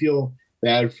I do feel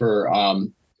bad for.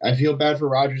 I feel bad for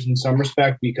Rodgers in some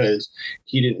respect because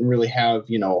he didn't really have,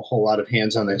 a whole lot of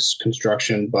hands on this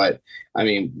construction. But I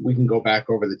mean, we can go back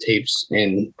over the tapes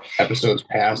in episodes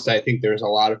past. I think there's a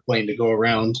lot of blame to go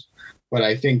around, but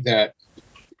I think that,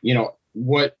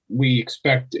 what we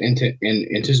expect and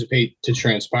anticipate to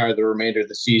transpire the remainder of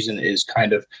the season is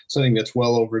kind of something that's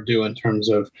well overdue in terms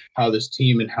of how this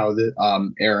team and how the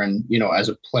Aaron, as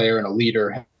a player and a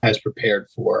leader has prepared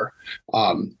for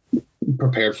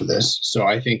this. So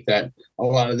I think that a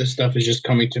lot of this stuff is just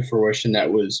coming to fruition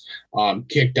that was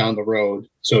kicked down the road,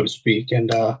 so to speak.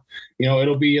 And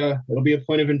it'll be a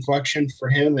point of inflection for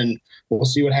him, and we'll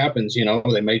see what happens.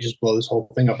 They may just blow this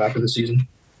whole thing up after the season.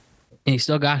 And you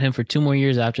still got him for 2 more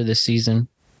years after this season.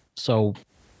 So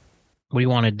what do you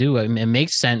want to do? I mean, it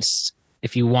makes sense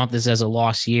if you want this as a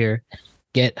lost year,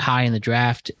 get high in the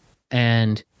draft.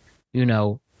 And,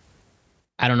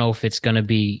 I don't know if it's going to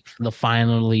be the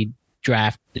finally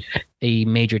draft a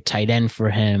major tight end for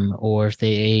him, or if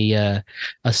they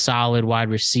a solid wide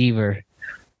receiver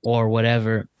or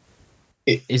whatever.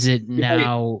 Is it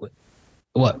now?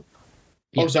 What?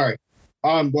 Yeah. Oh, sorry.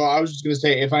 Well, I was just going to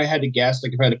say, if I had to guess,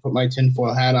 like if I had to put my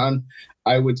tinfoil hat on,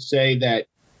 I would say that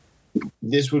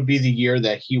this would be the year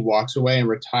that he walks away and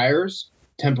retires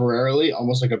temporarily,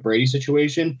 almost like a Brady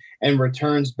situation, and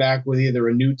returns back with either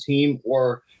a new team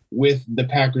or with the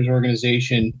Packers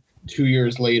organization 2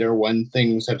 years later when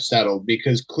things have settled,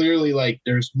 because clearly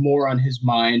there's more on his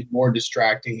mind, more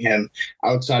distracting him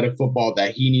outside of football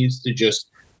that he needs to just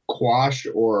quash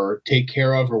or take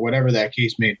care of, or whatever that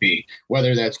case may be,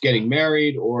 whether that's getting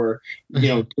married or,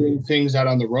 doing things out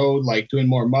on the road, like doing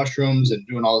more mushrooms and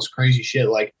doing all this crazy shit.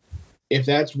 Like if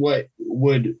that's what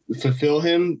would fulfill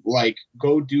him, like,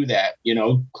 go do that,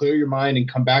 clear your mind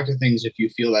and come back to things if you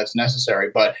feel that's necessary.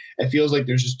 But it feels like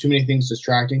there's just too many things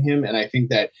distracting him. And I think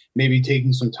that maybe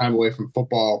taking some time away from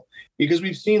football, because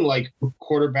we've seen like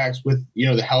quarterbacks with,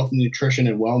 the health and nutrition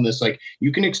and wellness, like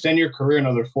you can extend your career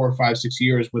another 4, 5, 6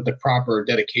 years with the proper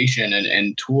dedication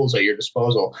and tools at your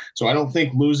disposal. So I don't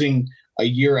think losing a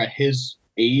year at his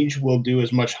age will do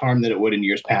as much harm than it would in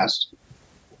years past.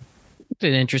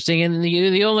 Been interesting. And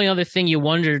the only other thing you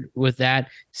wondered with that,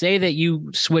 say that you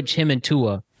switch him and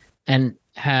Tua and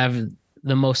have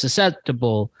the most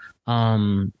susceptible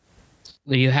weapons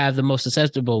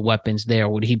there,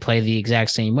 would he play the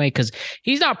exact same way? Because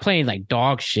he's not playing like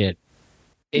dog shit.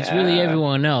 It's really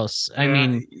everyone else. I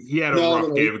mean, he had a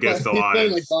rough game against the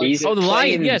Lions. The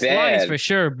Lions, yes, the Lions for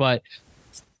sure. But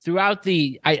throughout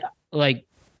put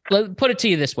it to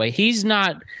you this way, he's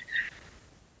not.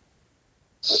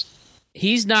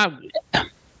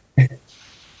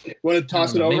 Want to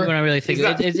toss it over? Maybe when I really think he's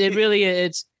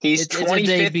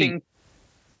 25th.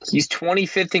 He's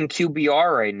 25th in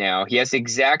QBR right now. He has the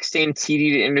exact same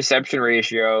TD to interception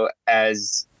ratio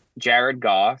as Jared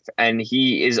Goff, and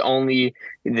he is only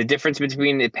the difference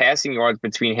between the passing yards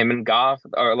between him and Goff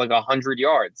are like 100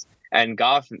 yards. And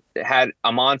Goff had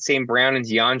Amon St. Brown and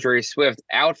DeAndre Swift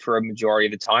out for a majority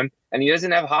of the time, and he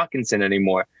doesn't have Hawkinson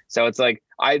anymore. So it's like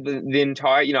I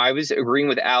was agreeing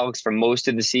with Alex for most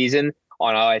of the season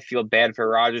on how I feel bad for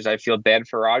Rodgers.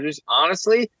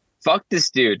 Honestly, fuck this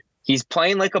dude. He's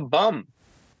playing like a bum.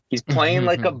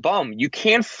 Like a bum. You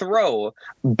can't throw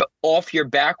off your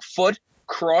back foot,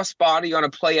 crossbody on a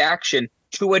play action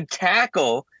to a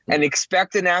tackle and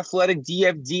expect an athletic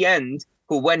DFD end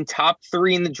who went top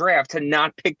 3 in the draft to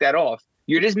not pick that off.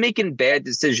 You're just making bad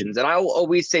decisions. And I will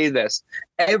always say this.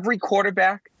 Every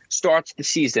quarterback starts the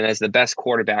season as the best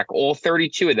quarterback, all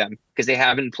 32 of them, because they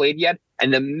haven't played yet.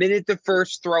 And the minute the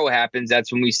first throw happens,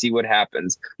 that's when we see what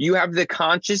happens. You have the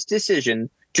conscious decision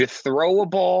to throw a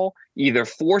ball, either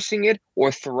forcing it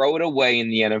or throw it away in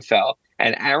the NFL.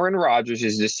 And Aaron Rodgers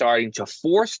is deciding to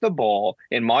force the ball,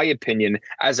 in my opinion,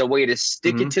 as a way to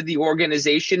stick it to the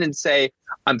organization and say,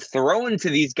 I'm throwing to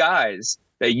these guys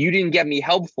that you didn't get me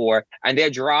help for, and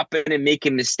they're dropping and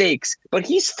making mistakes. But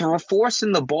he's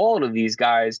forcing the ball to these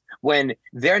guys when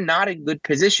they're not in good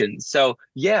positions. So,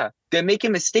 yeah, they're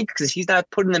making mistakes because he's not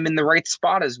putting them in the right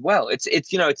spot as well. It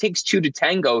takes 2 to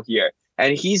tango here.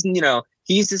 And he's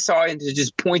deciding to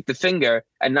just point the finger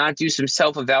and not do some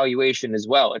self-evaluation as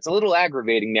well. It's a little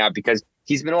aggravating now because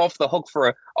he's been off the hook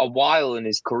for a while in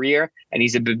his career, and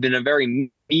he's been a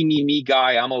very me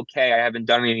guy. I'm okay. I haven't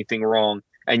done anything wrong.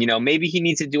 And, maybe he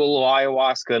needs to do a little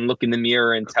ayahuasca and look in the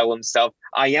mirror and tell himself,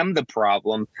 I am the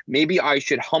problem. Maybe I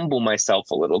should humble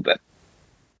myself a little bit.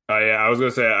 Yeah, I was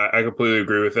going to say, I completely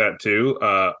agree with that, too.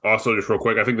 Also, just real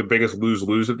quick, I think the biggest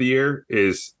lose-lose of the year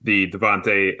is the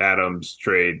Davante Adams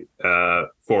trade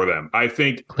for them. I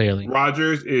think clearly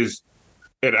Rodgers is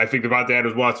 – and I think Davante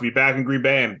Adams wants to be back in Green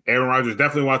Bay, and Aaron Rodgers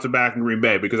definitely wants him back in Green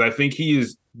Bay because I think he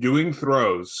is doing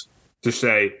throws to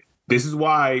say, this is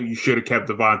why you should have kept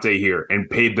Davante here and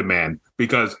paid the man,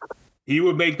 because he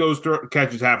would make those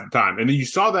catches half the time. And then you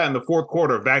saw that in the fourth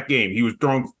quarter of that game. He was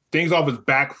throwing things off his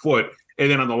back foot. And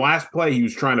then on the last play, he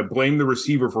was trying to blame the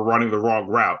receiver for running the wrong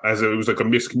route, as it was like a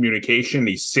miscommunication.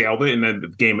 He sailed it, and then the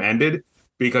game ended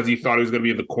because he thought he was going to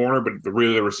be in the corner, but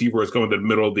really the receiver was going to the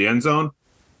middle of the end zone.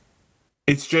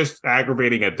 It's just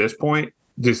aggravating at this point,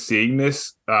 just seeing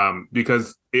this,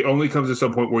 because it only comes to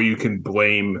some point where you can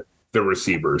blame the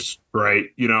receivers, right?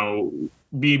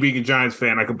 Being a Giants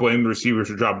fan, I could blame the receivers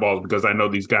for drop balls because I know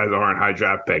these guys aren't high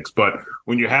draft picks. But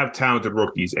when you have talented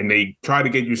rookies and they try to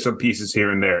get you some pieces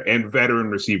here and there and veteran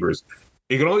receivers,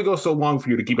 it can only go so long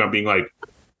for you to keep on being like,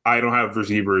 I don't have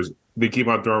receivers. They keep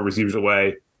on throwing receivers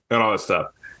away and all that stuff.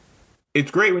 It's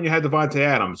great when you had Davante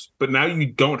Adams, but now you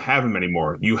don't have him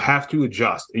anymore. You have to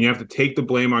adjust, and you have to take the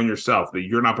blame on yourself that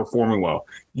you're not performing well.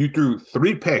 You threw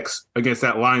 3 picks against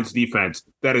that Lions defense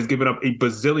that has given up a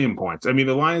bazillion points. I mean,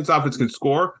 the Lions offense can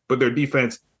score, but their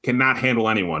defense cannot handle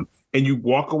anyone. And you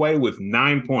walk away with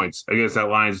 9 points against that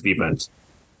Lions defense.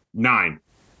 9.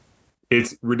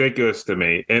 It's ridiculous to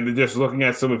me. And just looking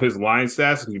at some of his Lions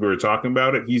stats, because we were talking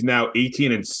about it, he's now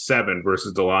 18-7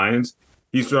 versus the Lions.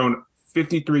 He's thrown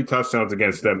 53 touchdowns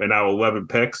against them and now 11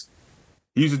 picks.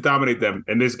 He used to dominate them.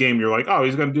 In this game, you're like, oh,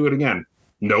 he's going to do it again.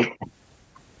 Nope.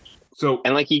 So,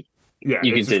 and you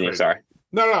continue. Sorry.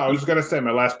 No. I was just going to say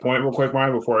my last point real quick,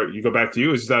 Ryan, before you go back to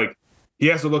you. Is like he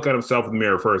has to look at himself in the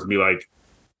mirror first and be like,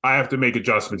 I have to make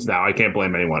adjustments now. I can't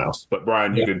blame anyone else. But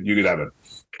Brian, you could have it.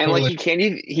 And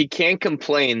he can't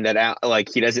complain that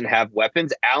he doesn't have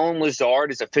weapons. Allen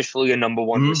Lazard is officially a number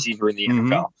 1 receiver in the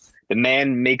NFL. The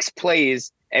man makes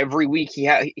plays every week.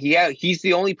 He's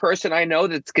the only person I know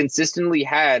that's consistently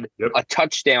had a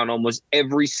touchdown almost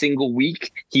every single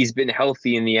week. He's been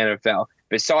healthy in the NFL.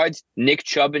 Besides Nick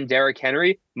Chubb and Derrick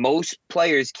Henry, most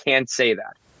players can't say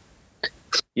that.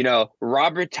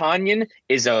 Robert Tonyan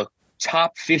is a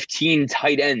top 15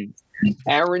 tight end.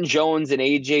 Aaron Jones and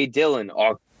A.J. Dillon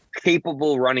are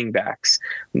capable running backs.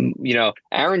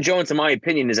 Aaron Jones, in my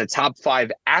opinion, is a top 5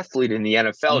 athlete in the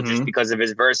NFL just because of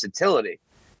his versatility.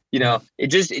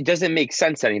 It doesn't make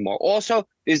sense anymore. Also,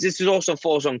 this is also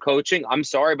falls on coaching. I'm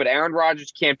sorry, but Aaron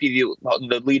Rodgers can't be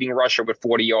the leading rusher with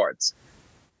 40 yards.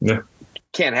 Yeah.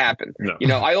 Can't happen.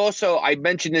 No. I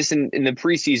mentioned this in the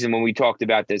preseason when we talked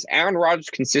about this. Aaron Rodgers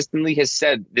consistently has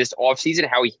said this offseason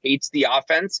how he hates the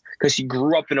offense because he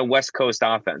grew up in a West Coast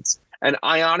offense. And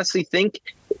I honestly think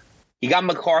he got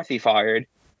McCarthy fired.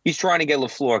 He's trying to get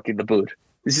LaFleur the boot.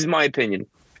 This is my opinion.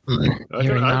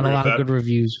 Hearing not a lot of good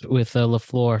reviews with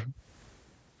LaFleur.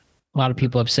 A lot of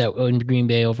people upset in Green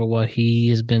Bay over what he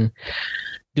has been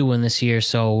doing this year.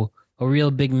 So a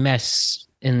real big mess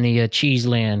in the cheese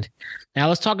land. Now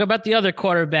let's talk about the other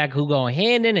quarterback who go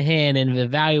hand in hand in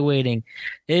evaluating,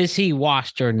 is he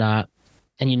washed or not?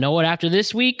 And you know what? After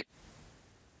this week,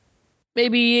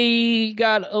 maybe he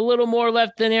got a little more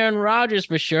left than Aaron Rodgers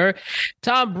for sure.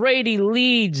 Tom Brady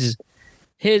leads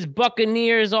his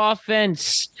Buccaneers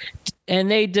offense, and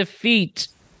they defeat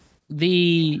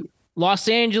the Los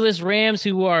Angeles Rams,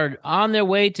 who are on their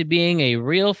way to being a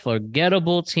real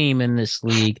forgettable team in this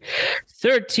league.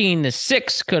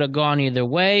 13-6 could have gone either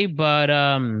way, but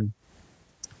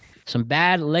some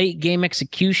bad late game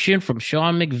execution from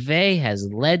Sean McVay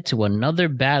has led to another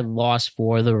bad loss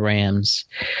for the Rams.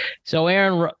 So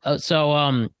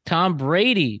Tom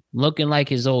Brady looking like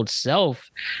his old self,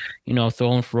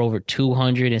 throwing for over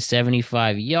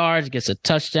 275 yards, gets a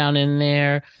touchdown in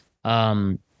there.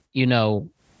 Even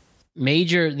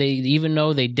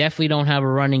though they definitely don't have a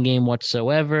running game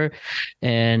whatsoever,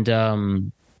 and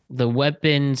the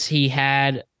weapons he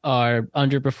had are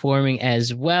underperforming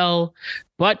as well.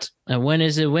 But a win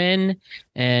is a win,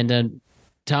 and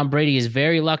Tom Brady is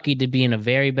very lucky to be in a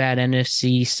very bad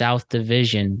NFC South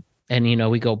division. And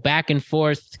we go back and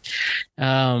forth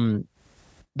with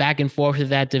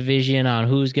that division on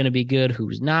who's going to be good,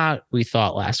 who's not. We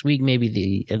thought last week maybe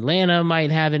the Atlanta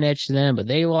might have an edge to them, but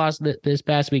they lost this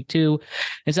past week too.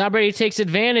 And Tom Brady takes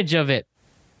advantage of it.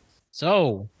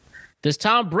 So does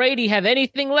Tom Brady have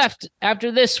anything left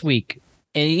after this week?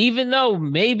 And even though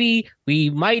maybe we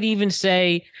might even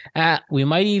say, we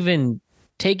might even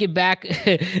take it back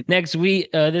next week,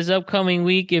 this upcoming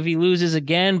week, if he loses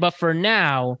again. But for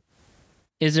now,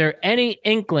 is there any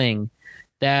inkling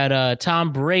that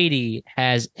Tom Brady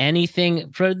has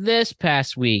anything for this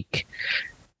past week?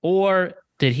 Or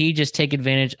did he just take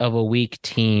advantage of a weak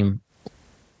team?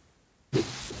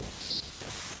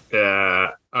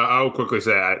 I'll quickly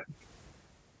say that.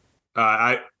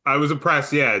 I was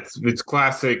impressed. Yeah, it's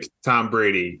classic Tom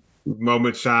Brady.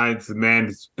 Moment shines. The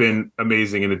man's been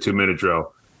amazing in the 2-minute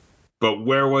drill. But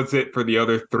where was it for the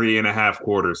other 3.5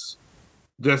 quarters?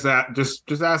 Just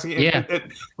asking. Yeah.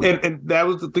 And that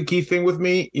was the key thing with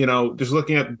me. Just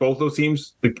looking at both those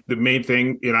teams, the main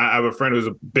thing. I have a friend who's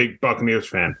a big Buccaneers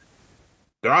fan.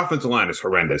 Their offensive line is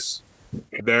horrendous.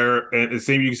 And the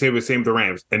same you can say the same with the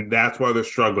Rams, and that's why they're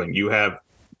struggling. You have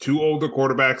 2 older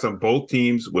quarterbacks on both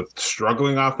teams with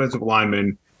struggling offensive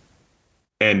linemen,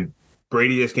 and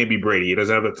Brady just can't be Brady. He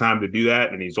doesn't have the time to do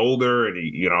that, and he's older, and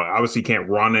he, obviously can't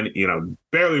run, and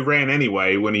barely ran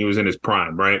anyway when he was in his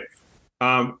prime, right?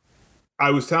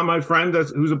 I was telling my friend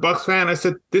who's a Bucs fan, I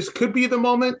said this could be the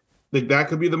moment. Like that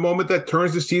could be the moment that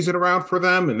turns the season around for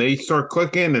them, and they start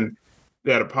clicking, and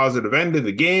they had a positive end of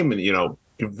the game, and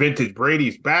vintage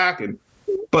Brady's back,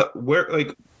 but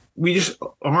we just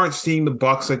aren't seeing the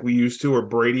Bucs like we used to, or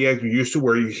Brady as we used to,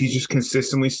 where he's just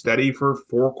consistently steady for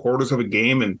 4 quarters of a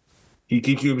game, and he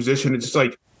keeps you in position. It's just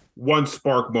like one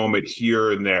spark moment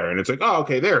here and there, and it's like, oh,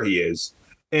 okay, there he is,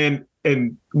 and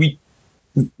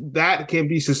that can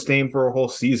be sustained for a whole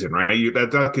season, right?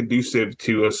 That's not conducive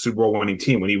to a Super Bowl winning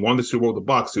team. When he won the Super Bowl with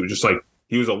the Bucs, it was just like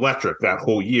he was electric that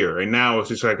whole year, and now it's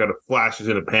just like a flashes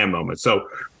in a pan moment. So,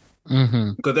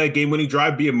 could that game-winning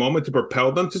drive be a moment to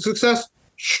propel them to success?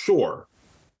 Sure,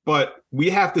 but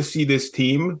we have to see this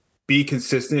team be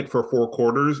consistent for 4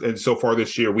 quarters, and so far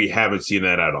this year, we haven't seen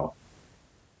that at all.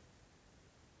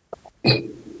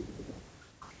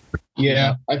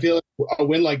 Yeah, I feel like a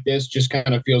win like this just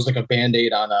kind of feels like a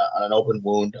Band-Aid on an open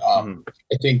wound.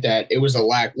 I think that it was a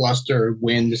lackluster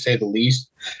win, to say the least.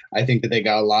 I think that they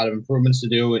got a lot of improvements to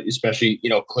do, especially,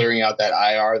 clearing out that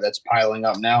IR that's piling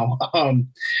up now.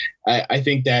 I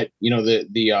think that,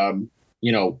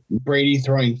 Brady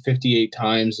throwing 58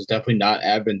 times is definitely not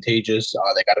advantageous.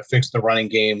 They got to fix the running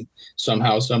game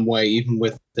somehow, some way, even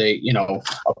with a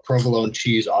provolone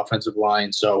cheese offensive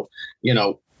line. So,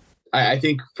 I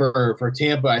think for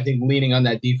Tampa, I think leaning on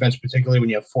that defense, particularly when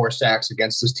you have 4 sacks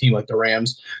against this team like the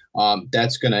Rams,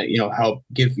 that's gonna help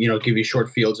give you short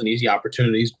fields and easy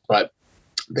opportunities. But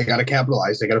they got to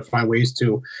capitalize. They got to find ways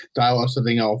to dial up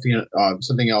something else.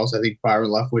 I think Byron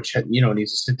Leftwich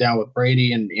needs to sit down with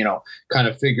Brady and kind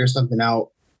of figure something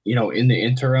out in the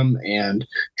interim and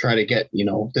try to get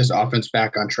this offense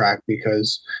back on track,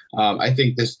 because I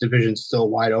think this division's still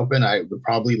wide open. I would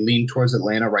probably lean towards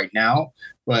Atlanta right now,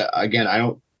 but again, I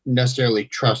don't necessarily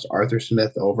trust Arthur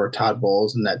Smith over Todd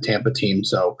Bowles and that Tampa team,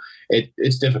 so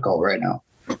it's difficult right now.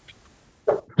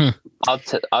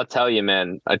 I'll tell you,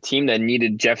 man, a team that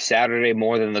needed Jeff Saturday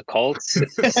more than the Colts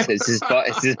is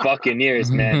his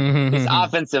Buccaneers, man. His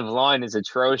offensive line is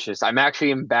atrocious. I'm actually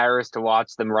embarrassed to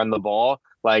watch them run the ball.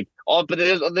 But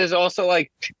there's also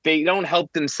they don't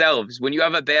help themselves. When you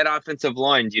have a bad offensive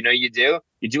line, you do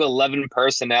 11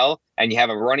 personnel and you have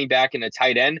a running back and a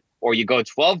tight end, or you go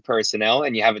 12 personnel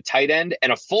and you have a tight end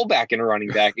and a fullback and a running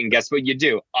back. And guess what you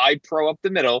do? I pro up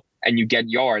the middle and you get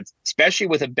yards, especially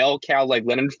with a bell cow like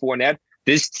Leonard Fournette.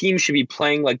 This team should be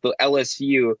playing like the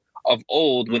LSU of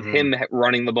old with him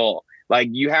running the ball.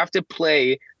 You have to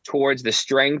play towards the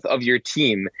strength of your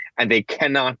team, and they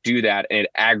cannot do that, and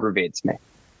it aggravates me.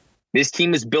 This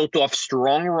team is built off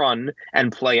strong run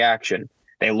and play action.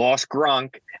 They lost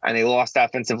Gronk and they lost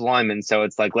offensive linemen. So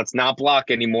it's let's not block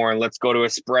anymore and let's go to a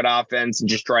spread offense and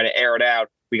just try to air it out.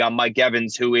 We got Mike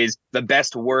Evans, who is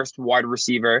the worst wide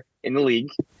receiver in the league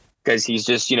because he's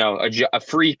just, a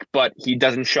freak, but he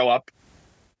doesn't show up.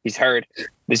 He's hurt.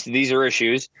 These are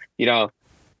issues.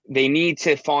 They need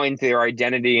to find their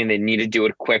identity and they need to do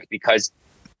it quick, because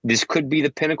this could be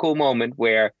the pinnacle moment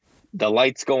where the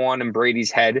lights go on in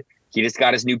Brady's head. He just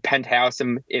got his new penthouse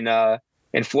in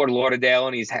Fort Lauderdale,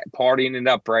 and he's partying it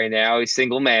up right now. He's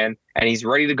single man, and he's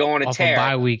ready to go on a tear. Off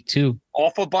a bye week, too.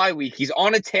 Off a bye week. He's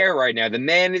on a tear right now. The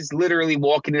man is literally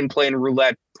walking in playing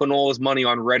roulette, putting all his money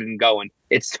on red and going.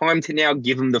 It's time to now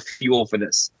give him the fuel for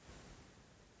this.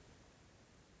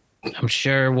 I'm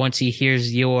sure once he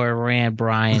hears your rant,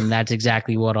 Brian, that's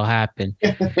exactly what'll happen.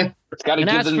 It's got to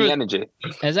give them the energy.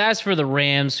 As for the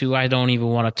Rams, who I don't even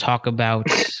want to talk about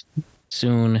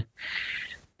soon,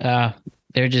 they're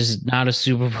just not a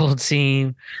Super Bowl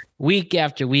team. Week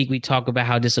after week, we talk about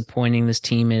how disappointing this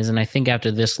team is, and I think after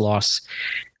this loss,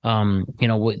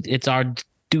 it's our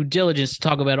due diligence to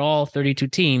talk about all 32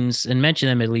 teams and mention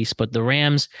them at least. But the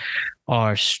Rams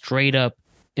are straight up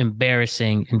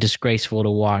embarrassing and disgraceful to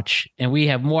watch, and we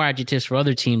have more adjectives for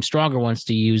other teams, stronger ones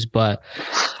to use. But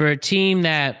for a team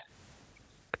that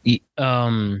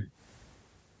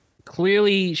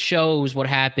clearly shows what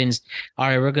happens. All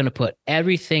right, we're going to put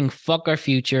everything, fuck our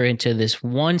future, into this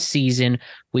one season.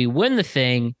 We win the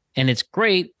thing, and it's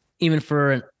great, even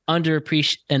for an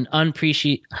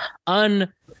unappreciative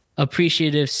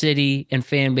city and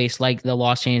fan base like the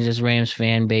Los Angeles Rams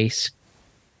fan base.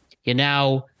 You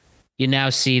now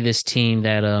see this team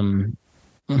that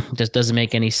just doesn't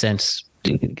make any sense.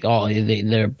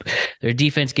 Their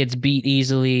defense gets beat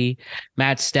easily.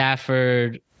 Matt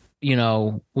Stafford,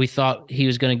 we thought he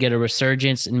was going to get a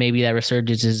resurgence, and maybe that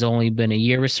resurgence has only been a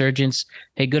year resurgence.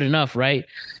 Hey, good enough, right?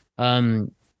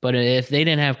 But if they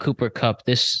didn't have Cooper Kupp,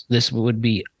 this would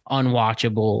be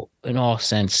unwatchable in all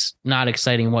sense. Not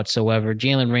exciting whatsoever.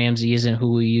 Jalen Ramsey isn't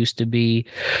who he used to be.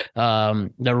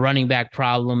 The running back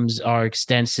problems are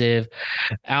extensive.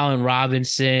 Allen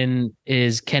Robinson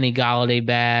is Kenny Golladay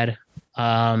bad.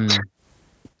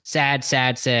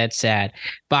 Sad.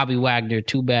 Bobby Wagner,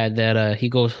 too bad that he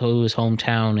goes to his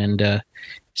hometown and it's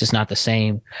just not the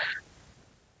same.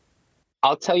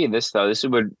 I'll tell you this, though. This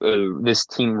is what this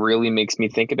team really makes me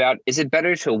think about. Is it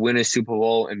better to win a Super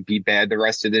Bowl and be bad the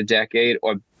rest of the decade,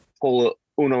 or pull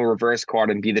Uno reverse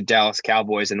card and be the Dallas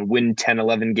Cowboys and win 10,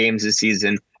 11 games this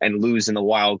season and lose in the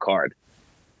wild card?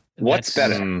 What's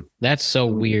better? That's so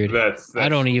weird. I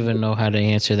don't even know how to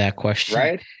answer that question.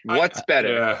 Right? What's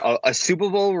better? A Super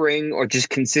Bowl ring or just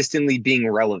consistently being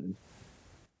relevant?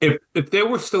 If they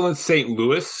were still in St.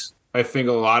 Louis, I think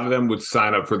a lot of them would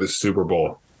sign up for the Super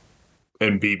Bowl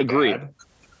and be bad.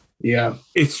 Yeah.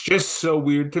 It's just so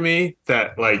weird to me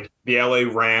that the LA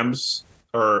Rams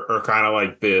are kind of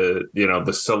like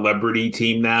the celebrity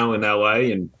team now in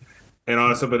LA, and and all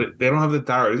that stuff, but they don't have the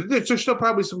dire. There's still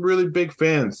probably some really big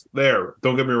fans there.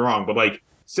 Don't get me wrong, but like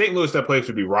St. Louis, that place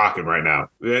would be rocking right now,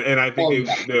 and I think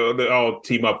they all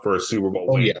team up for a Super Bowl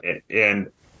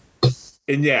win.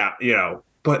 And yeah,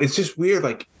 but it's just weird.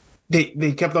 Like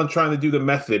they kept on trying to do the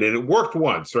method, and it worked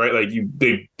once, right? Like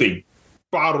they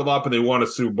bottled up and they won a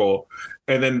Super Bowl,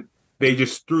 and then they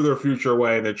just threw their future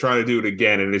away, and they're trying to do it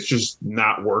again, and it's just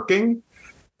not working,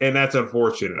 and that's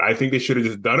unfortunate. I think they should have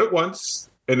just done it once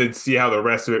and then see how the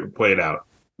rest of it played out.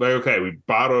 Like, okay, we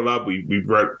bottled it up, we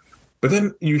but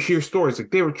then you hear stories like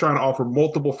they were trying to offer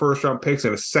multiple first-round picks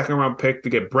and a second-round pick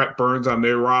to get Brett Burns on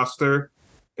their roster.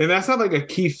 And that's not like a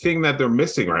key thing that they're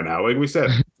missing right now. Like we said,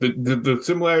 the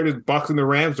similarities, Bucs and the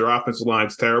Rams, their offensive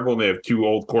line's terrible, and they have two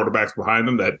old quarterbacks behind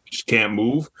them that just can't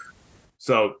move.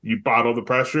 So you bottle the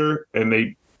pressure, and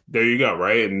there you go,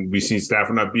 right? And we see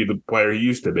Stafford not be the player he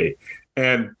used to be.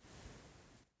 And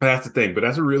that's the thing. But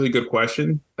that's a really good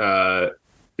question. But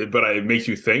it makes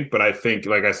you think. But I think,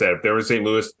 like I said, if they were in St.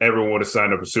 Louis, everyone would have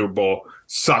signed up for Super Bowl,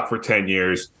 suck for 10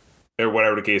 years, or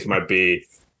whatever the case might be,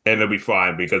 and they'll be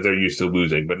fine because they're used to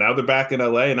losing. But now they're back in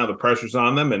LA, and now the pressure's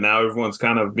on them, and now everyone's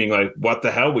kind of being like, what the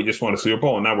hell? We just won a Super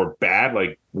Bowl, and now we're bad?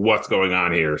 Like, what's going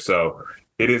on here? So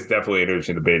it is definitely an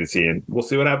interesting debate to see, and we'll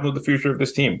see what happens with the future of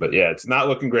this team. But, yeah, it's not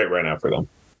looking great right now for them.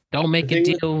 Don't make a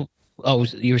deal. Oh,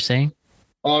 you were saying?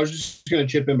 I was just going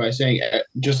to chip in by saying,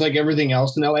 just like everything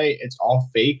else in LA, it's all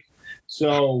fake.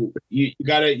 So you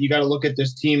gotta look at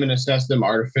this team and assess them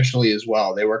artificially as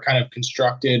well. They were kind of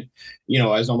constructed,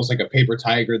 as almost like a paper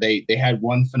tiger. They had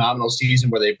one phenomenal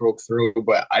season where they broke through,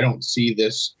 but I don't see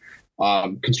this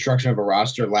construction of a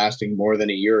roster lasting more than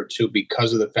a year or two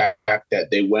because of the fact that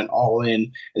they went all in.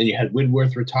 And then you had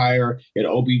Whitworth retire, you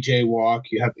had OBJ walk,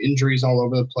 you have injuries all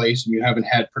over the place, and you haven't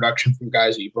had production from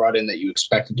guys that you brought in that you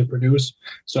expected to produce.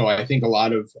 So I think a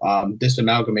lot of this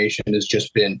amalgamation has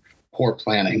just been poor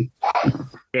planning.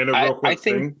 And a real quick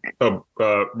thing. Real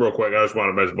quick, I just want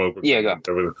to mention one quick thing.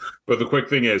 Go. But the quick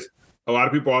thing is, a lot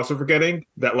of people also forgetting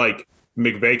that like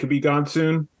McVay could be gone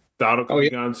soon, Donald could be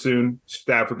gone soon,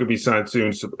 Stafford could be signed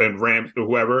soon, and Rams or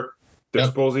whoever. They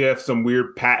supposedly have some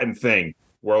weird patent thing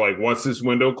where like once this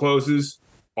window closes,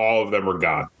 all of them are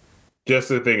gone.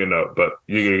 Just a thing to note, but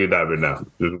you're going to dive in now.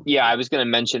 Yeah, I was going to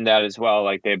mention that as well.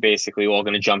 Like, they're basically all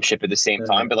going to jump ship at the same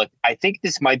time. But, like, I think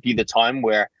this might be the time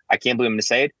where, I can't believe I'm going to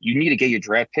say it, you need to get your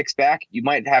draft picks back. You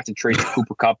might have to trade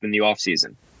Cooper Kupp in the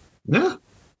offseason. Yeah.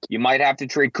 You might have to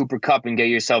trade Cooper Kupp and get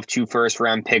yourself 2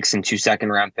 first-round picks and 2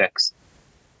 second-round picks.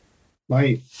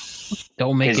 Right.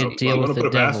 Don't make a deal with the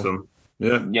devil.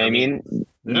 Yeah. You know what I mean?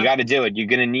 Yeah. You got to do it. You're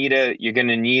gonna need to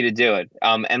do it.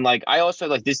 And like I also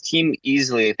like this team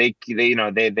easily. If they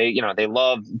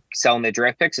love selling their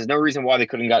draft picks. There's no reason why they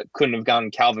couldn't have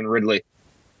gotten Calvin Ridley.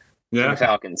 Yeah. From the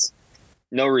Falcons.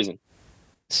 No reason.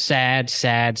 Sad.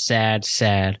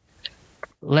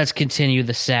 Let's continue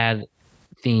the sad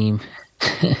theme.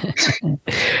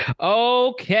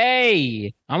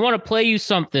 Okay, I want to play you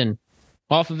something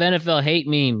off of NFL hate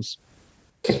memes.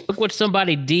 Look what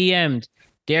somebody DM'd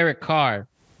Derek Carr.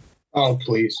 Oh,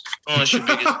 please. Oh, it's your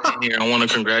biggest thing here. I want to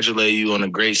congratulate you on a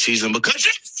great season because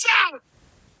you suck.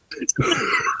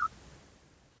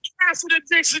 Pass in the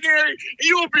dictionary, and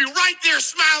you will be right there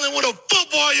smiling with a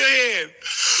football in your hand.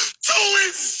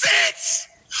 2-6.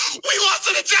 We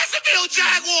lost to the Jacksonville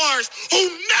Jaguars, who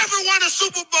never won a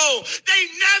Super Bowl. They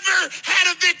never had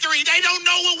a victory. They don't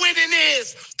know what winning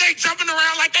is. They jumping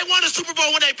around like they won a Super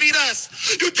Bowl when they beat us.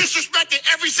 You disrespected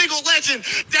every single legend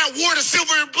that wore the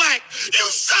silver and black. You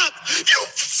suck. You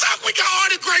suck. We got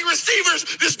all the great receivers,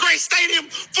 this great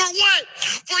stadium. For what?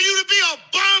 For you to be a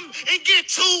bum and get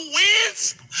 2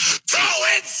 wins?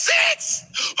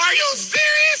 2-6? Are you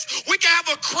serious? We can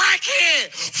have a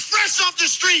crackhead fresh off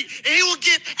the street, and he will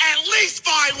get at least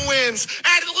 5 wins.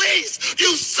 At least.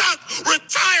 You suck.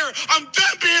 Retire. I'm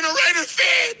done being a Raider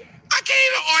fan. I can't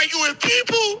even argue with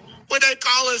people when they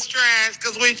call us trash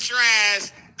because we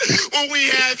trash. When we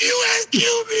have you as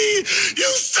QB,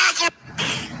 you suck.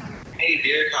 Hey,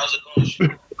 Derek, how's it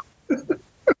going?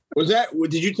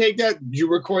 Did you take that? Did you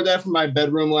record that from my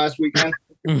bedroom last weekend?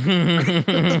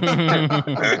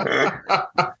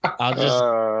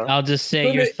 I'll just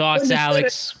say your thoughts,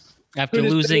 Alex. After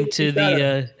losing to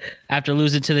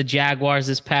the Jaguars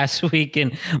this past week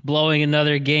and blowing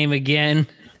another game again.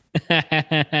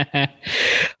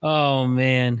 Oh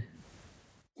man.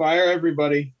 Fire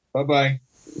everybody. Bye-bye.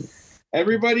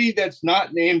 Everybody that's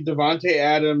not named Devontae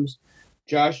Adams,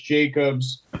 Josh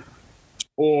Jacobs,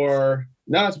 or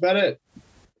no, that's about it.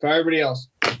 Fire everybody else.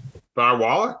 Fire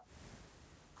Waller?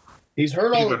 He's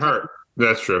hurt all the time.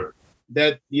 That's true.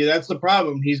 That's the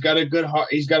problem. He's got a good heart.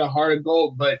 He's got a heart of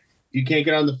gold, but If you can't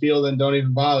get on the field, then don't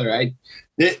even bother.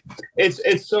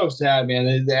 It's so sad,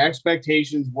 man. The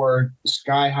expectations were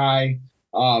sky high.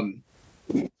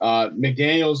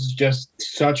 McDaniels is just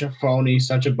such a phony,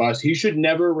 such a bust. He should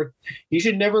never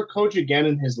coach again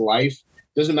in his life.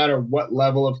 Doesn't matter what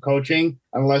level of coaching,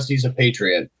 unless he's a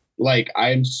Patriot. Like,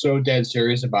 I'm so dead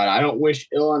serious about it. I don't wish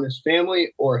ill on his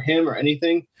family or him or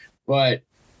anything, but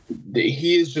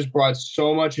he has just brought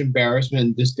so much embarrassment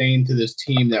and disdain to this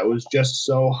team that was just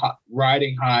so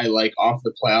riding high, like off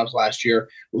the playoffs last year,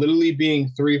 literally being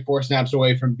 3 or 4 snaps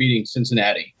away from beating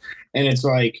Cincinnati. And it's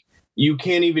like, you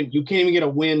can't even get a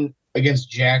win against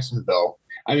Jacksonville.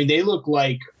 I mean, they look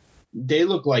like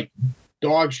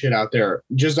dog shit out there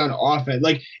just on offense.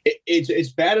 Like,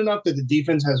 it's bad enough that the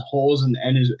defense has holes and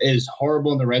is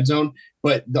horrible in the red zone,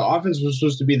 but the offense was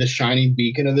supposed to be the shining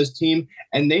beacon of this team,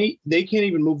 and they can't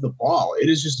even move the ball. It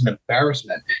is just an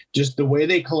embarrassment. Just the way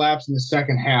they collapse in the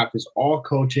second half is all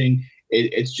coaching.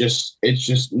 It's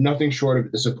just nothing short of a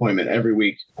disappointment every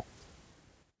week.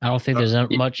 I don't think there's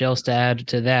much else to add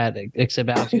to that, except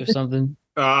Alex, you have something?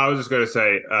 I was just going to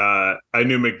say, I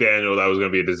knew McDaniel that was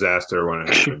going to be a disaster when it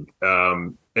happened.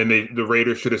 And the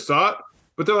Raiders should have saw it,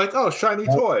 but they're like, oh, shiny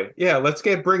toy. Yeah, let's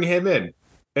bring him in.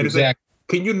 And it's like,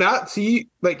 can you not see,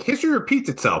 like, history repeats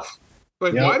itself?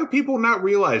 Like, why do people not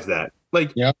realize that?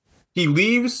 Like, he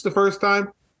leaves the first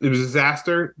time, it was a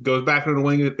disaster, goes back into the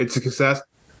wing, it's a success.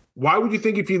 Why would you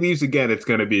think if he leaves again, it's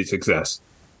going to be a success?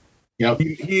 Yep.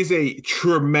 He is a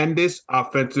tremendous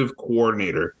offensive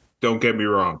coordinator. Don't get me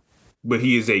wrong. But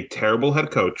he is a terrible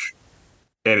head coach,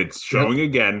 and it's showing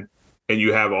again, and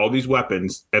you have all these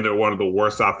weapons, and they're one of the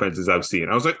worst offenses I've seen.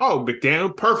 I was like, oh,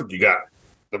 McDaniel, perfect. You got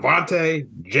Devontae,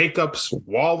 Jacobs,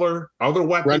 Waller, other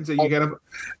weapons that you got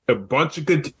a bunch of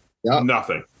good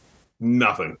nothing.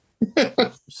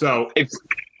 So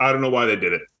I don't know why they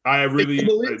did it.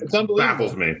 It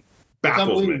baffles me.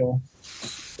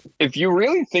 If you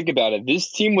really think about it,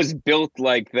 this team was built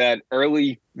like that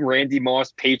early Randy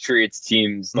Moss Patriots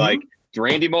teams, like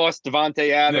Randy Moss,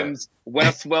 Devontae Adams,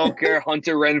 Wes Welker,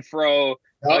 Hunter Renfrow,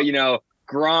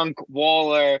 Gronk,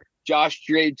 Waller, Josh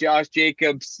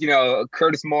Jacobs,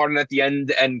 Curtis Martin at the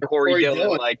end, and Corey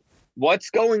Dillon. Like,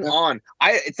 what's going on?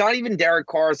 It's not even Derek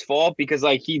Carr's fault because,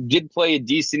 like, he did play a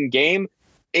decent game.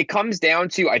 It comes down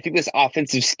to, I think this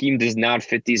offensive scheme does not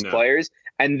fit these players.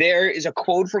 And there is a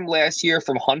quote from last year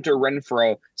from Hunter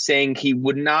Renfrow saying he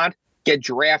would not get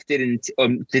drafted into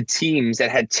the teams that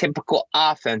had typical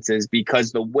offenses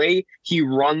because the way he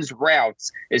runs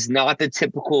routes is not the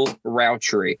typical route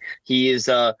tree. He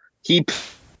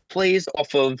plays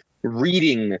off of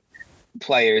reading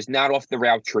players, not off the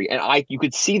route tree. And you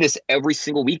could see this every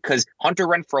single week because Hunter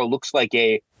Renfrow looks like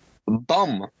a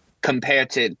bum compared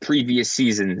to previous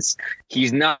seasons.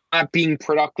 He's not being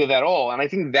productive at all. And I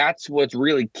think that's what's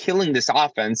really killing this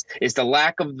offense is the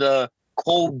lack of the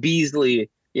Cole Beasley,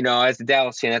 as the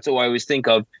Dallas fan, that's what I always think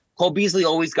of. Cole Beasley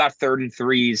always got 3rd and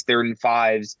 3s, 3rd and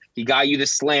 5s. He got you the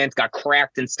slant, got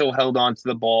cracked and still held on to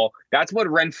the ball. That's what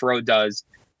Renfrow does.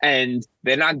 And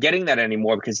they're not getting that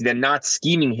anymore because they're not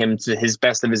scheming him to his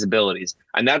best of his abilities.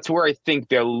 And that's where I think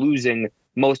they're losing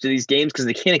most of these games because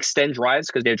they can't extend drives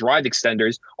because their drive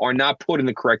extenders are not put in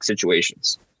the correct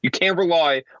situations. You can't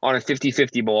rely on a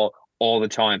 50-50 ball all the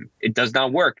time. It does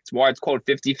not work. It's why it's called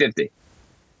 50-50.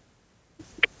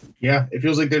 Yeah, it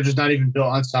feels like they're just not even built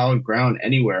on solid ground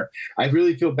anywhere. I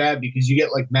really feel bad because you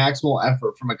get like maximal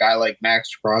effort from a guy like Max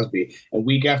Crosby, and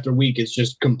week after week, it's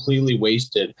just completely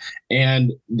wasted.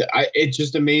 And it's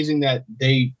just amazing that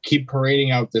they keep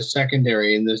parading out the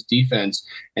secondary in this defense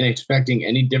and expecting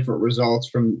any different results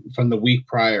from the week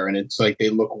prior. And it's like they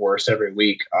look worse every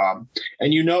week. And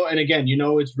again,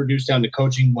 it's reduced down to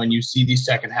coaching when you see these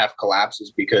second half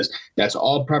collapses because that's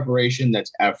all preparation,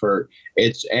 that's effort.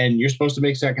 And you're supposed to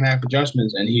make second half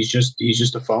adjustments, and he's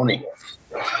just a phony.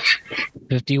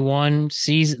 51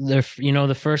 season,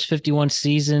 the first 51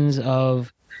 seasons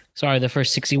of, the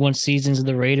first 61 seasons of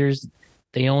the Raiders,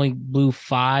 they only blew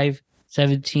 5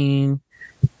 17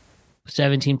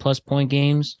 plus point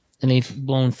games, and they've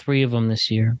blown 3 of them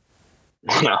this year.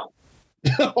 Wow.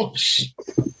 Oh, shit.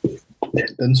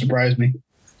 Doesn't surprise me.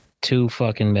 Too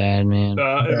fucking bad, man.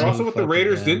 And also with the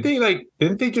Raiders, bad.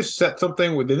 Didn't they just set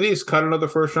something? Didn't they just cut another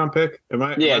first round pick?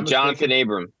 Jonathan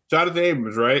Abram. Jonathan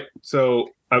Abrams, right?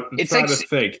 So I'm trying to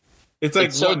think. It's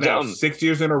like so what now? 6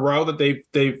 years in a row that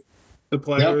the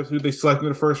players who they selected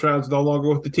in the first round is no longer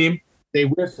with the team. They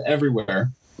whiff everywhere.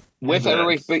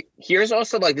 But here's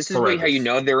also this is really how you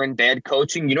know they're in bad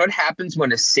coaching. You know what happens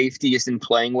when a safety isn't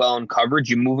playing well in coverage?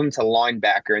 You move him to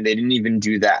linebacker, and they didn't even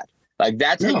do that.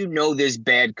 That's how you know there's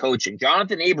bad coaching.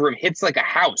 Jonathan Abram hits like a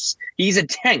house. He's a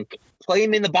tank. play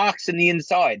him in the box and the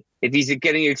inside if he's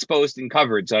getting exposed in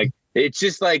coverage. Like, it's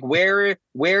just like,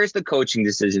 where's the coaching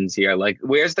decisions here? Like,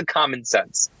 where's the common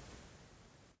sense?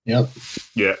 Yep.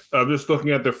 Yeah, I'm just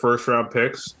looking at their first round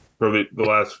picks for the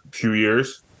last few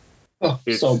years. Oh,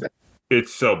 so bad.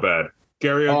 It's so bad.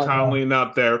 Gary Conley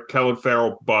not there. Kellen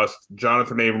Farrell bust.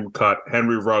 Jonathan Abram cut.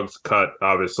 Henry Ruggs cut,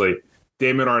 obviously.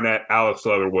 Damon Arnett, Alex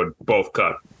Leatherwood, both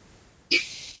cut.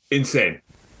 Insane.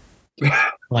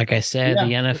 Like I said,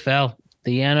 the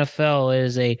NFL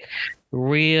is a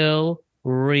real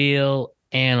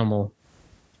animal.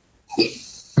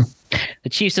 The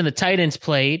Chiefs and the Titans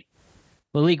played.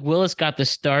 Malik Willis got the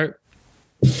start,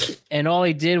 and all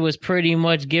he did was pretty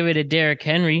much give it to Derrick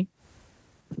Henry.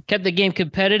 Kept the game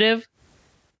competitive,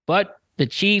 but the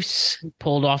Chiefs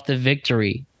pulled off the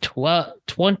victory,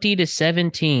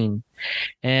 20-17.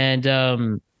 And,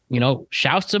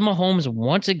 shouts to Mahomes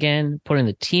once again, putting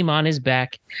the team on his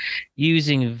back,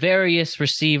 using various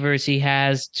receivers he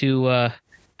has to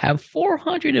have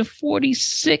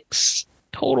 446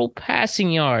 total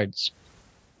passing yards.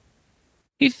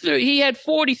 He had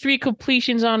 43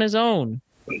 completions on his own.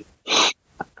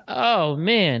 Oh,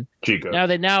 man. Chico.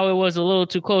 Now it was a little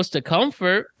too close to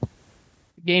comfort.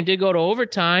 The game did go to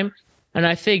overtime, and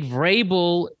I think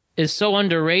Vrabel is so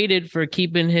underrated for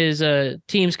keeping his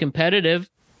teams competitive,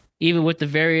 even with the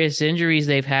various injuries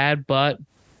they've had. But,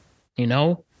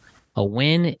 a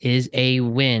win is a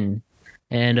win,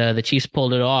 and the Chiefs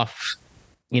pulled it off.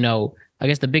 I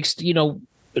guess the big,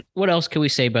 what else can we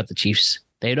say about the Chiefs?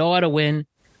 They know how to win.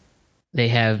 They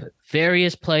have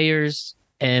various players,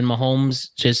 and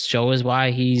Mahomes just shows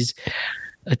why he's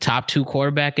a top 2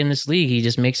 quarterback in this league. He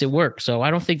just makes it work. So I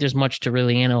don't think there's much to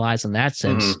really analyze in that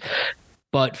sense. Mm-hmm.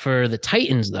 But for the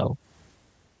Titans, though,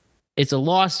 it's a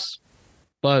loss,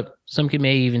 but some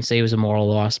may even say it was a moral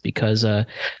loss, because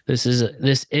this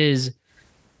is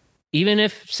even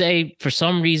if, say, for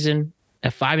some reason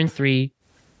at 5-3,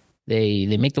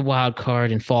 they make the wild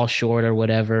card and fall short or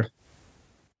whatever,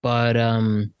 but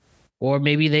or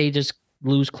maybe they just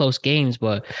lose close games.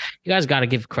 But you guys got to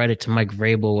give credit to Mike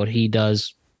Vrabel, what he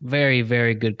does. Very,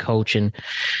 very good coach. And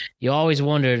you always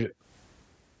wondered,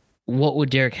 what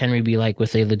would Derrick Henry be like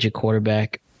with a legit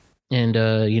quarterback? And,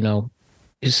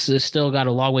 he's still got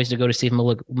a long ways to go to see if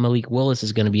Malik Willis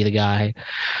is going to be the guy.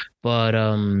 But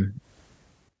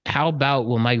how about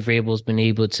what Mike Vrabel's been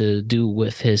able to do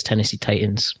with his Tennessee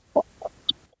Titans?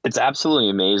 It's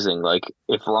absolutely amazing. Like,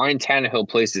 if Ryan Tannehill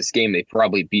plays this game, they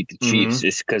probably beat the Chiefs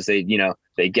just because they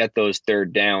get those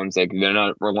third downs. Like, they're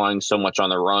not relying so much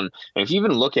on the run. And if you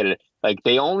even look at it, like,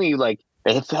 they only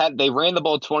they ran the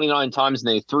ball 29 times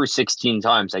and they threw 16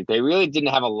 times. Like, they really didn't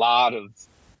have a lot of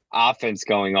offense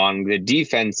going on. The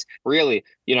defense really,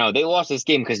 they lost this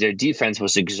game because their defense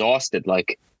was exhausted.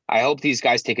 Like, I hope these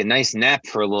guys take a nice nap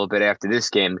for a little bit after this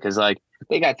game, because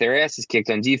they got their asses kicked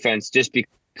on defense just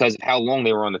because of how long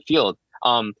they were on the field.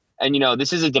 And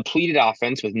this is a depleted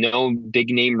offense with no big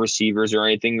name receivers or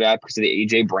anything because of the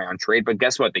AJ Brown trade. But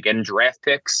guess what? They're getting draft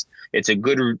picks. It's a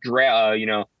good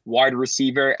wide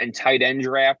receiver and tight end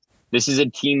draft. This is a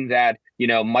team that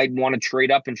might want to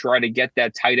trade up and try to get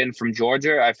that tight end from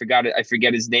Georgia. I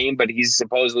forget his name, but he's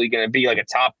supposedly going to be like a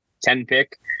top 10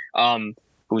 pick,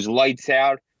 who's lights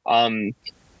out.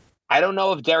 I don't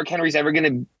know if Derrick Henry's ever going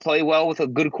to play well with a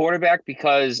good quarterback,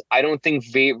 because I don't think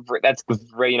that's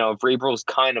Vrabel's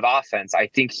kind of offense. I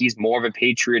think he's more of a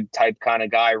Patriot type kind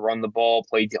of guy, run the ball,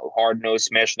 play hard-nosed,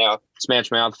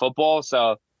 smash mouth football.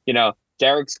 So,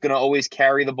 Derrick's going to always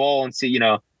carry the ball and see, he's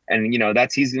going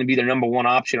to be the number one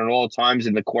option at all times,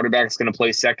 and the quarterback's going to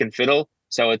play second fiddle.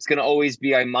 So it's going to always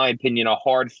be, in my opinion, a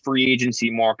hard free agency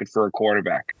market for a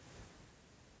quarterback.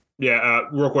 Yeah,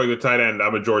 real quick, the tight end.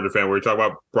 I'm a Georgia fan. Were you talking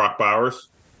about Brock Bowers?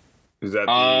 Is that the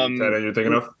tight end you're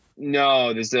thinking of? No,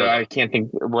 I can't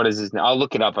think. What is his name? I'll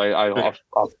look it up.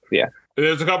 Yeah.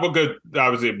 There's a couple good,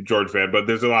 obviously a Georgia fan, but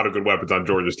there's a lot of good weapons on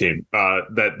Georgia's team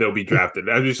that they'll be drafted.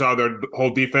 As you saw, their whole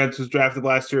defense was drafted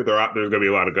last year. There's going to be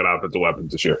a lot of good offensive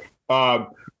weapons this year. But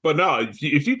no,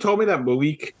 if you told me that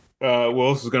Malik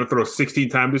Willis is going to throw 16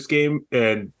 times this game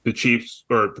and the Chiefs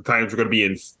or the Titans are going to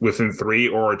be within 3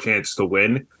 or a chance to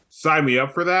win, sign me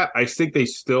up for that. I think they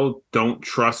still don't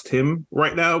trust him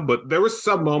right now, but there was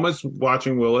some moments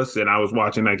watching Willis, and I was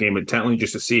watching that game intently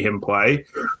just to see him play.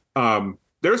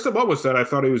 There were some moments that I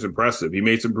thought he was impressive. He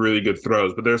made some really good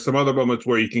throws, but there's some other moments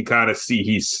where you can kind of see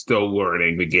he's still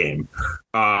learning the game.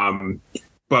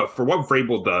 But for what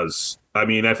Vrabel does, I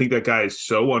think that guy is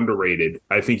so underrated.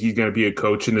 I think he's going to be a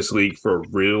coach in this league for a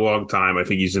really long time. I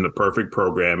think he's in the perfect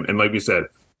program. And like we said,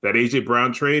 that AJ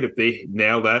Brown trade, if they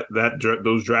nail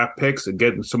those draft picks and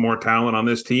get some more talent on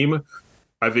this team,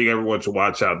 I think everyone should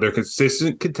watch out. They're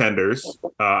consistent contenders.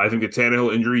 I think the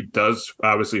Tannehill injury does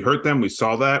obviously hurt them. We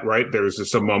saw that, right? There was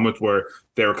just some moments where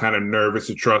they were kind of nervous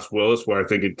to trust Willis, where I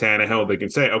think in Tannehill they can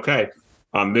say, okay,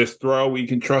 on this throw, we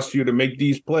can trust you to make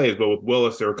these plays. But with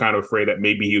Willis, they were kind of afraid that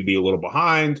maybe he would be a little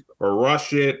behind or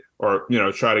rush it or,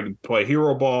 try to play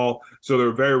hero ball. So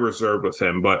they're very reserved with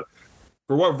him. But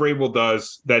for what Vrabel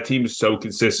does, that team is so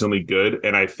consistently good.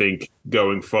 And I think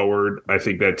going forward, I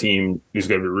think that team is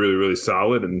going to be really, really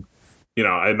solid. And,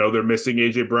 I know they're missing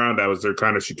A.J. Brown. That was their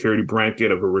kind of security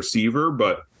blanket of a receiver,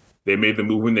 but they made the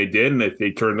move when they did. And if they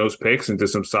turn those picks into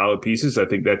some solid pieces, I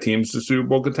think that team's the Super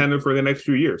Bowl contender for the next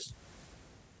few years.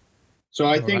 So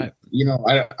I think, I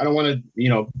don't want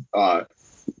to,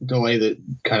 delay the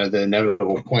kind of the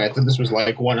inevitable point. I think this was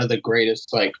like one of the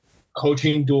greatest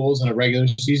coaching duels in a regular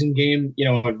season game,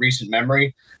 in recent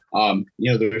memory.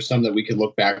 There's some that we could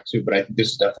look back to, but I think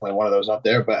this is definitely one of those up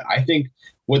there. But I think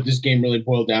what this game really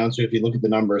boiled down to, if you look at the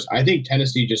numbers, I think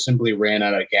Tennessee just simply ran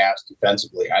out of gas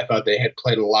defensively. I thought they had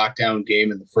played a lockdown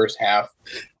game in the first half.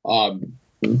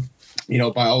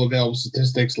 By all available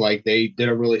statistics, they did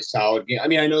a really solid game. I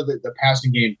mean, I know that the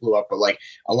passing game blew up, but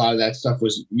a lot of that stuff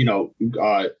was,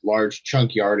 large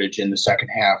chunk yardage in the second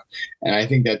half. And I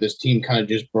think that this team kind of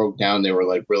just broke down. They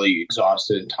were really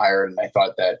exhausted and tired. And I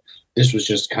thought that this was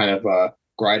just kind of a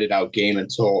grinded out game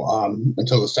until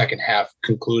the second half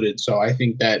concluded. So I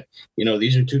think that,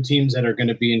 these are two teams that are going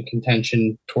to be in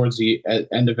contention towards the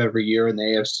end of every year in the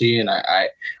AFC. And I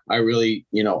really,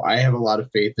 I have a lot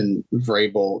of faith in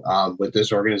Vrabel with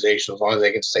this organization as long as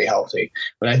they can stay healthy.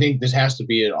 But I think this has to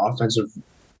be an offensive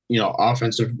the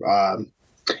offense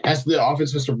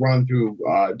has to run through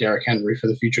Derrick Henry for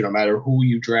the future, no matter who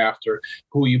you draft or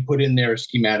who you put in there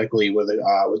schematically with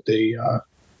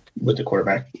the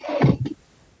quarterback.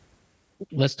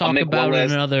 Let's talk about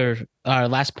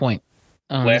last point.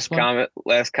 Last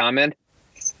comment.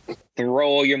 Throw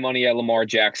all your money at Lamar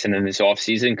Jackson in this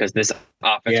offseason because this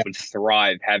offense would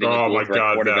thrive having a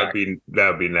quarterback.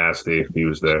 That'd be nasty if he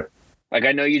was there.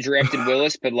 I know you drafted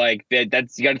Willis, but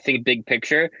that's you got to think big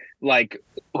picture. You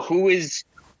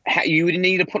would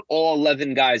need to put all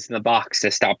 11 guys in the box to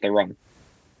stop the run.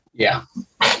 Yeah,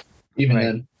 even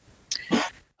then.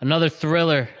 Another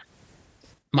thriller.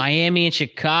 Miami and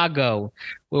Chicago,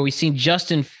 where we've seen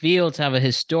Justin Fields have a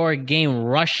historic game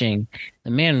rushing. The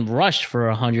man rushed for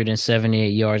 178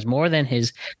 yards, more than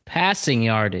his passing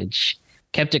yardage.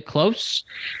 Kept it close.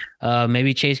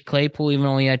 Maybe Chase Claypool even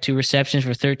only had 2 receptions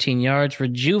for 13 yards.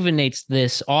 Rejuvenates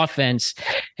this offense.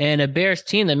 And a Bears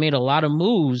team that made a lot of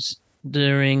moves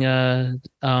during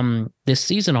this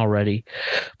season already.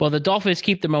 Well, the Dolphins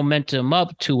keep the momentum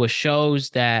up. Tua shows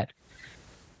that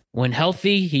when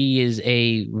healthy, he is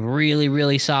a really,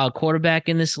 really solid quarterback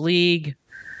in this league.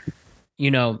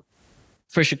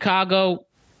 For Chicago,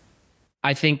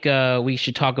 I think we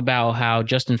should talk about how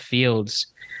Justin Fields,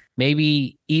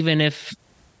 maybe even if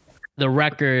the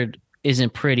record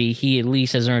isn't pretty, he at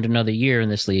least has earned another year in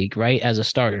this league, right, as a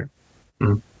starter.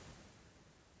 Mm-hmm.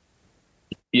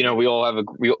 We all have a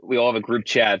group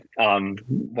chat.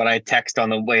 What I text on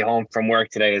the way home from work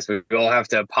today is we all have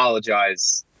to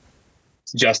apologize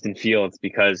Justin Fields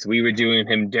because we were doing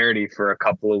him dirty for a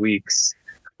couple of weeks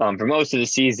for most of the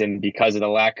season because of the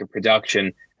lack of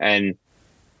production. And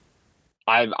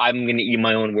I'm going to eat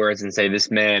my own words and say this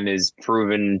man is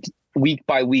proven week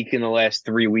by week in the last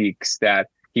 3 weeks that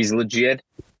he's legit.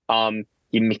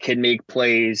 He can make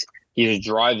plays. He's a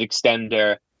drive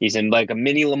extender. He's in a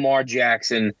mini Lamar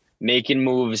Jackson, making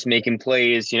moves, making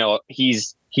plays.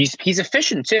 He's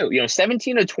efficient too.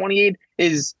 17 of 28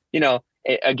 is,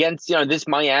 against this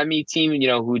Miami team,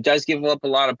 who does give up a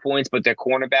lot of points, but their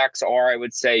cornerbacks are, I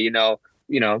would say,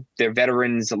 their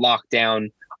veterans locked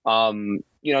down.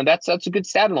 That's a good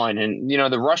stat line. And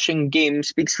the rushing game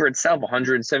speaks for itself.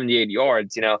 178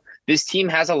 yards. This team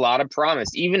has a lot of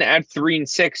promise, even at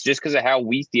 3-6, just because of how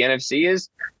weak the NFC is.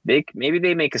 Maybe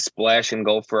they make a splash and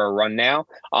go for a run now.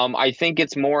 I think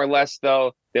it's more or less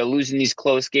though they're losing these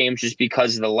close games just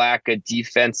because of the lack of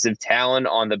defensive talent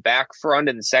on the back front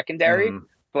and the secondary. Mm.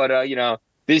 But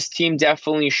this team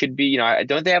definitely should be.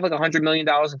 Don't they have $100 million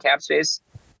in cap space?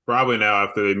 Probably now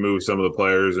after they move some of the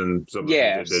players and some of the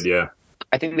things they did. Yeah.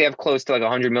 I think they have close to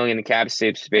 $100 million in cap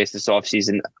space this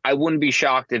offseason. I wouldn't be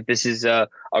shocked if this is a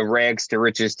rags to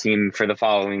riches team for the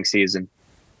following season.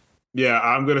 Yeah,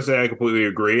 I'm going to say I completely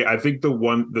agree. I think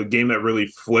the game that really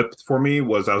flipped for me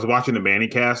was I was watching the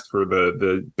Mannycast for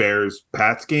the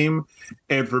Bears-Pats game.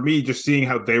 And for me, just seeing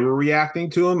how they were reacting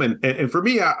to him. And for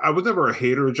me, I was never a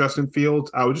hater of Justin Fields.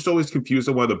 I was just always confused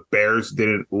on why the Bears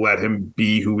didn't let him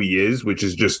be who he is, which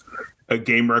is just a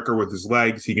game wrecker with his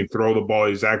legs. He can throw the ball.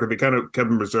 He's accurate. They kind of kept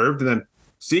him reserved. And then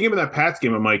seeing him in that Pats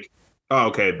game, I'm like, oh,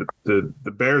 okay, the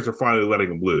Bears are finally letting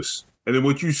him loose. And then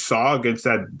what you saw against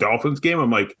that Dolphins game,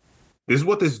 I'm like, this is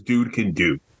what this dude can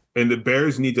do. And the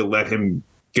Bears need to let him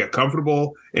get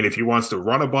comfortable. And if he wants to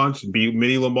run a bunch and be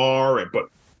mini Lamar, but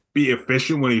be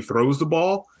efficient when he throws the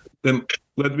ball, then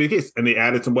let it be the case. And they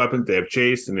added some weapons. They have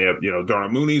Chase, and they have, Darnell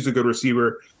Mooney's a good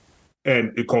receiver,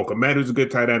 and Cole Kmet is a good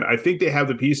tight end. I think they have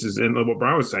the pieces. And what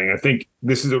Brian was saying, I think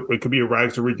it could be a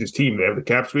rags to riches team. They have the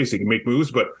cap space. They can make moves.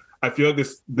 But I feel like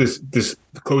this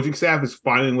coaching staff is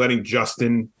finally letting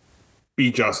Justin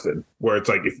be Justin, where it's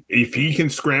like if he can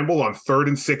scramble on 3rd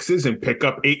and 6s and pick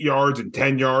up 8 yards and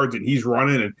 10 yards and he's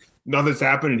running and nothing's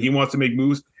happened and he wants to make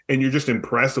moves and you're just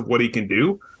impressed of what he can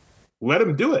do, let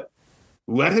him do it.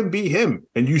 Let him be him.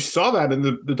 And you saw that in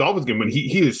the Dolphins game when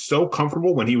he is so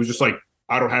comfortable when he was just like,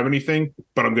 I don't have anything,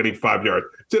 but I'm getting 5 yards.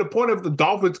 To the point of the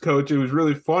Dolphins coach, it was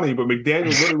really funny, but McDaniel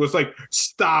literally was like,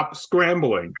 stop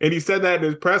scrambling. And he said that in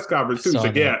his press conference too. He's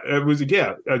like,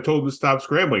 I told him to stop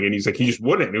scrambling. And he's like, he just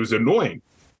wouldn't. It was annoying.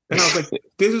 And I was like,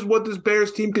 this is what this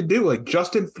Bears team could do. Like,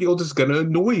 Justin Fields is going to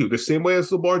annoy you the same way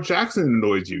as Lamar Jackson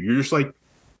annoys you. You're just like,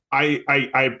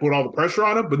 I put all the pressure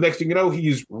on him, but next thing you know,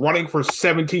 he's running for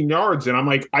 17 yards. And I'm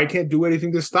like, I can't do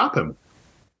anything to stop him.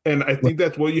 And I think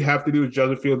that's what you have to do with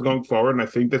Justin Fields going forward. And I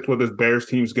think that's what this Bears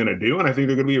team is going to do. And I think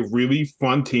they're going to be a really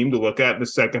fun team to look at in the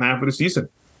second half of the season.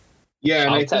 Yeah.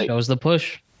 And I think that was the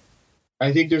push.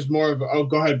 I think there's more of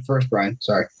go ahead first, Brian.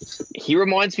 Sorry. He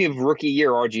reminds me of rookie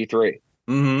year RG3.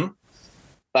 Mm-hmm.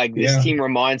 Like this team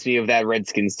reminds me of that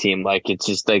Redskins team. Like it's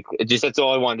just that's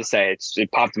all I wanted to say.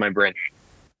 It popped in my brain.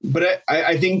 But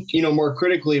I think, more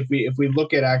critically, if we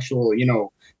look at actual,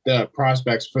 the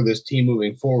prospects for this team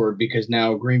moving forward, because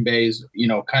now Green Bay's,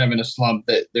 kind of in a slump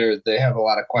that they have a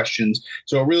lot of questions.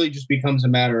 So it really just becomes a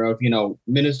matter of,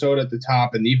 Minnesota at the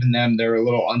top, and even them, they're a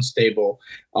little unstable.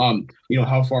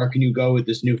 How far can you go with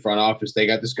this new front office? They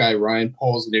got this guy, Ryan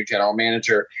Poles, the new general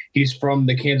manager. He's from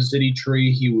the Kansas City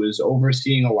tree. He was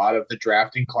overseeing a lot of the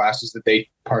drafting classes that they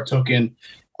partook in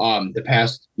the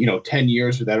past, 10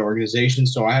 years with that organization.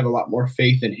 So I have a lot more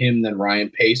faith in him than Ryan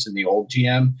Pace and the old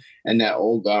GM and that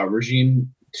old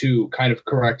regime to kind of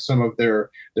correct some of their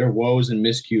woes and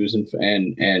miscues and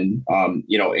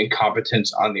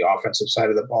incompetence on the offensive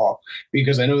side of the ball,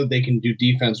 because I know that they can do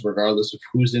defense regardless of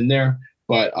who's in there.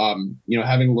 But,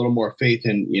 having a little more faith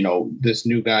in, this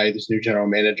new guy, this new general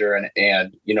manager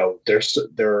and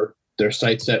their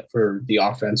sight set for the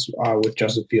offense with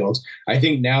Justin Fields. I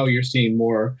think now you're seeing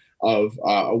more of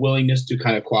a willingness to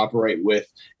kind of cooperate with,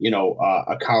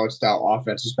 a college style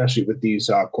offense, especially with these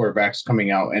quarterbacks coming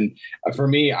out. And for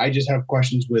me, I just have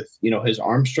questions with, his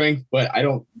arm strength, but I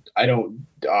don't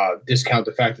discount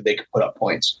the fact that they could put up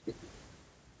points.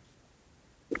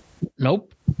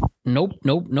 Nope. No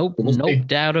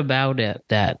doubt about it.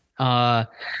 That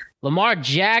Lamar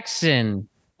Jackson,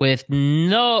 with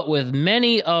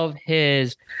many of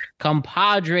his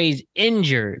compadres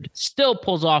injured, still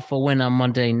pulls off a win on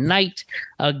Monday night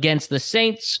against the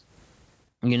Saints.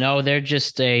 They're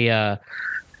just they're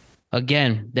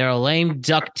a lame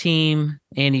duck team.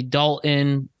 Andy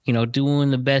Dalton,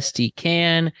 doing the best he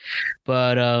can.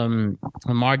 But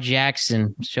Lamar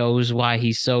Jackson shows why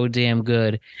he's so damn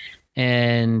good.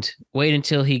 And wait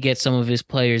until he gets some of his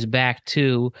players back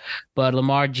too. But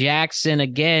Lamar Jackson,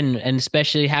 again, and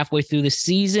especially halfway through the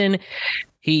season,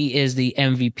 he is the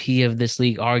MVP of this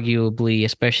league, arguably,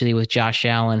 especially with Josh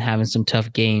Allen having some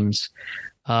tough games.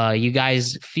 You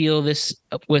guys feel this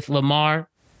with Lamar?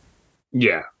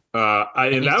 Yeah.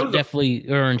 And that was definitely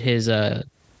earned his a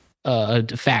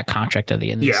fat contract at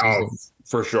the end of the season.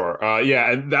 For sure.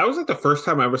 And that was like the first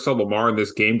time I ever saw Lamar in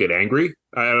this game get angry.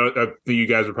 I think you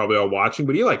guys are probably all watching,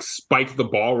 but he spiked the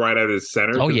ball right at his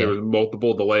center. Oh, yeah. There was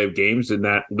multiple delay of games in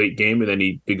that late game, and then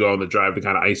he did go on the drive to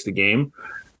kind of ice the game.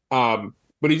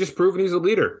 But he just proven he's a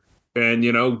leader. And,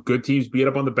 good teams beat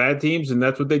up on the bad teams, and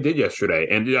that's what they did yesterday.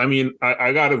 And,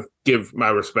 I got to give my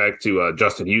respect to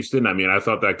Justin Houston. I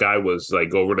thought that guy was,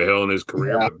 over the hill in his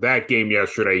career. Yeah. But that game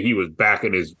yesterday, he was back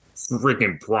in his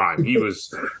freaking prime. He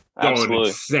was going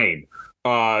insane.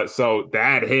 So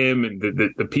that him and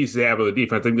the pieces they have of the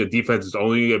defense, I think the defense is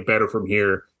only going to get better from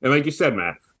here. And like you said,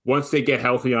 Matt, once they get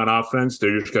healthy on offense,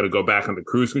 they're just going to go back into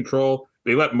cruise control.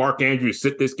 They let Mark Andrews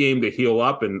sit this game to heal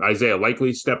up, and Isaiah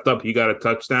Likely stepped up. He got a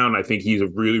touchdown. I think he's a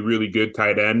really, really good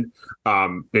tight end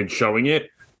and showing it.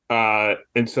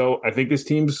 And so I think this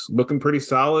team's looking pretty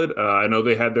solid. I know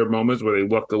they had their moments where they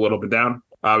looked a little bit down.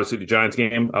 Obviously, the Giants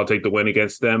game, I'll take the win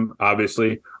against them,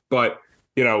 obviously. But,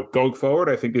 going forward,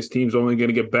 I think this team's only going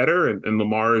to get better, and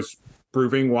Lamar is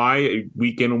proving why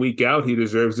week in and week out he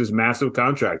deserves this massive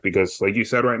contract. Because, like you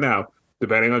said right now,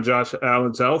 depending on Josh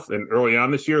Allen's health, and early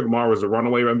on this year, Lamar was a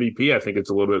runaway MVP. I think it's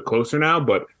a little bit closer now,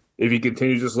 but if he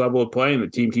continues this level of play and the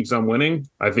team keeps on winning,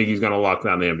 I think he's going to lock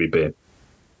down the MVP.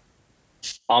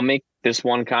 I'll make this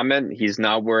one comment. He's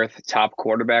not worth top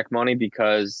quarterback money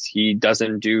because he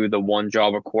doesn't do the one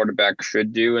job a quarterback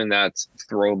should do, and that's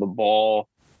throw the ball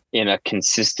in a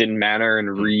consistent manner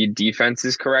and read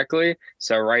defenses correctly.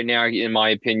 So right now, in my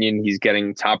opinion, he's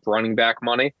getting top running back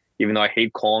money, even though I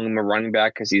hate calling him a running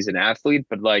back because he's an athlete.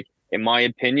 But like, in my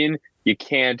opinion, I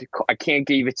can't give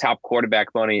you top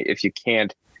quarterback money if you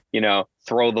can't,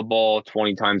 throw the ball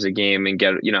 20 times a game and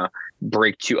get,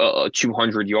 break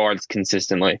 200 yards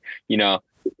consistently.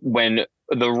 When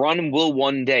the run will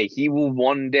one day, he will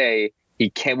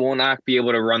not be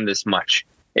able to run this much.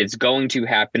 It's going to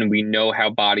happen. We know how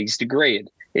bodies degrade.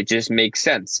 It just makes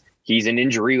sense. He's an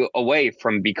injury away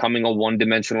from becoming a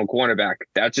one-dimensional cornerback.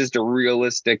 That's just a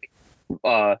realistic,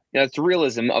 that's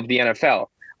realism of the NFL.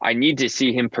 I need to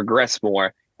see him progress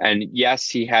more. And yes,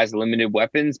 he has limited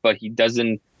weapons, but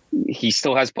he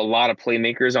still has a lot of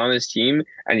playmakers on his team,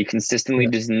 and he consistently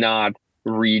does not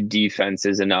read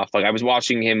defenses enough. Like, I was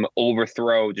watching him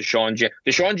overthrow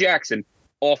Deshaun Jackson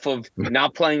off of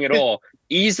not playing at all.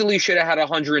 Easily should have had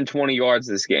 120 yards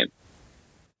this game.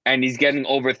 And he's getting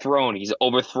overthrown. He's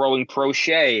overthrowing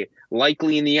Prochet,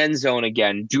 likely in the end zone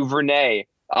again. Duvernay,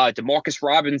 Demarcus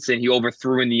Robinson, he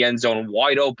overthrew in the end zone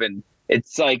wide open.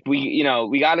 It's like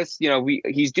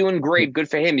he's doing great. Good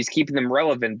for him. He's keeping them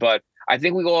relevant. But I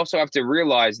think we also have to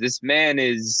realize this man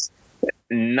is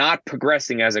not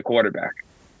progressing as a quarterback.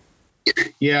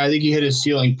 Yeah, I think he hit his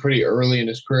ceiling pretty early in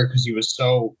his career because he was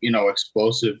so,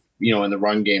 explosive, in the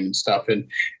run game and stuff. And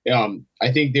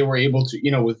I think they were able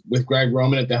to, with Greg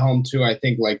Roman at the helm too, I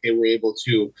think like they were able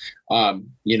to,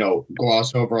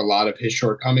 gloss over a lot of his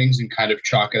shortcomings and kind of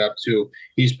chalk it up to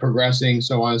he's progressing,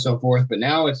 so on and so forth. But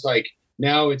now it's like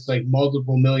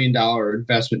multiple $1 million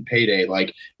investment payday.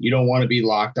 Like, you don't want to be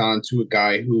locked on to a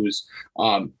guy who's,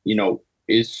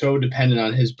 is so dependent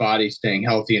on his body staying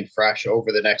healthy and fresh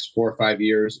over the next 4 or 5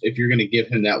 years if you're going to give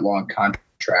him that long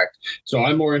contract. So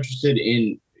I'm more interested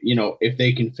in, if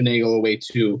they can finagle a way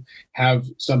to have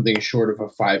something short of a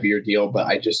 5-year deal, but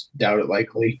I just doubt it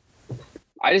likely.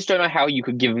 I just don't know how you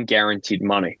could give him guaranteed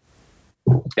money.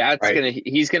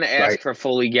 He's gonna ask for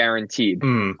fully guaranteed.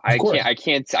 I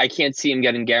can't see him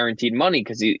getting guaranteed money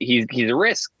because he's a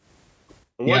risk.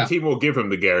 One team will give him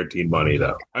the guaranteed money,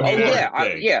 though.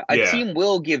 A team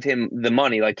will give him the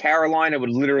money. Like Carolina would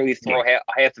literally throw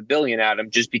 $500 million at him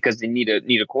just because they need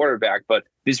a quarterback. But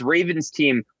this Ravens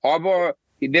team, Harbaugh,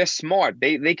 they're smart.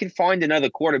 They can find another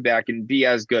quarterback and be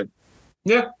as good.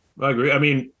 Yeah, I agree. I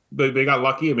mean, they got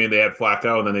lucky. I mean, they had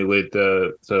Flacco, and then they led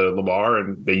to Lamar,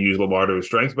 and they used Lamar to his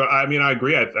strengths. But I mean, I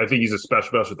agree. I think he's a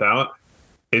special talent.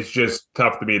 It's just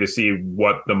tough to me to see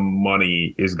what the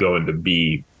money is going to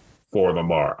be for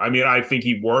Lamar. I mean, I think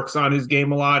he works on his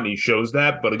game a lot, and he shows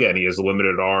that. But again, he has a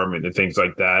limited arm and things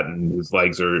like that, and his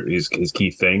legs are his key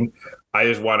thing. I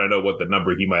just want to know what the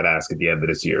number he might ask at the end of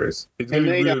this year is. It's going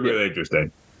to be really, really interesting.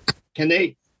 Can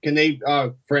they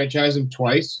franchise him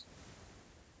twice?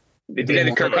 They did that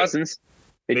to Kirk Cousins.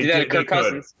 They did that to Kirk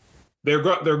Cousins. They're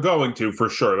going to, for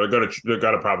sure. They're going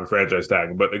to probably franchise tag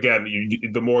him. But again,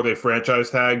 the more they franchise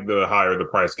tag, the higher the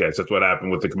price gets. That's what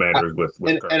happened with the Commanders with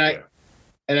Kirk.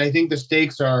 And I think the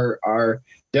stakes are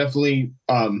definitely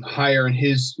higher in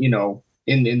his, in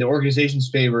the organization's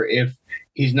favor if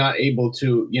he's not able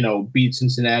to, beat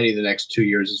Cincinnati the next 2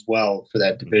 years as well for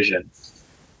that division.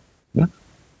 Yeah.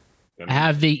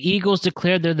 Have the Eagles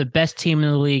declared they're the best team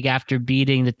in the league after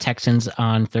beating the Texans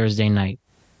on Thursday night?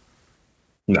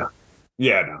 No.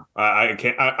 Yeah, no. I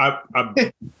can't.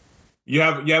 I'm you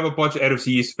have a bunch of NFC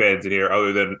East fans in here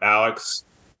other than Alex.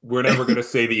 We're never going to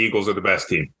say the Eagles are the best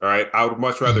team. All right. I would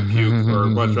much rather puke or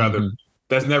much rather.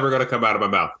 That's never going to come out of my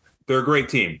mouth. They're a great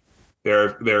team. They're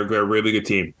a really good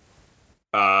team.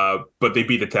 But they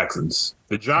beat the Texans.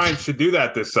 The Giants should do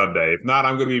that this Sunday. If not,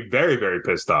 I'm going to be very, very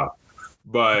pissed off.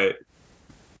 But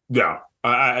yeah,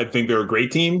 I think they're a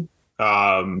great team.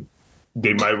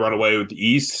 They might run away with the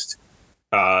East.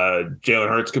 Jalen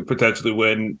Hurts could potentially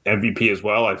win MVP as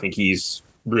well. I think he's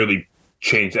really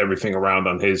changed everything around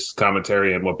on his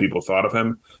commentary and what people thought of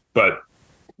him. But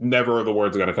never are the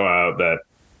words going to come out that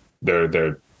they're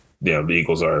the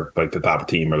Eagles are like the top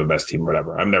team or the best team or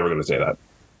whatever. I'm never going to say that.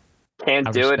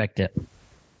 Can't do it.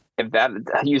 If that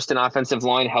Houston offensive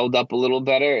line held up a little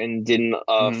better and didn't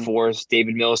force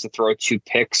David Mills to throw 2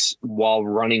 picks while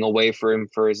running away for him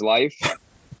for his life,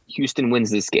 Houston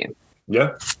wins this game.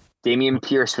 Yeah. Damian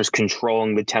Pierce was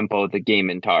controlling the tempo of the game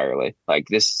entirely. Like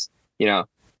this, if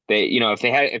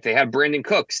they had Brandon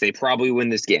Cooks, they probably win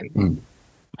this game.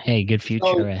 Hey, good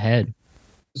future ahead.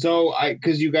 So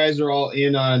because you guys are all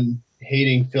in on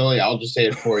hating Philly, I'll just say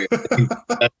it for you. I think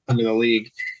that's in the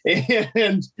league.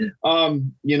 And,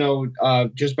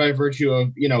 just by virtue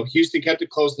of, Houston kept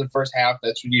it close in the first half.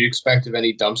 That's what you'd expect of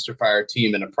any dumpster fire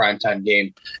team in a primetime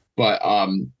game. But,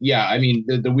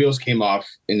 the wheels came off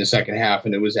in the second half,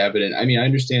 and it was evident. I mean, I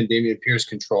understand Damian Pierce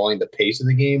controlling the pace of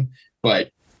the game,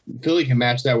 but Philly can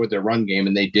match that with their run game,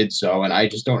 and they did so. And I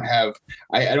just don't have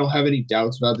I don't have any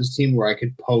doubts about this team where I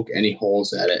could poke any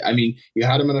holes at it. I mean, you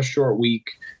had them in a short week.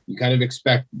 You kind of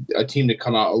expect a team to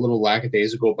come out a little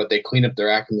lackadaisical, but they clean up their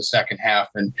act in the second half,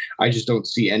 and I just don't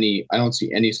see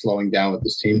any slowing down with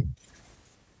this team.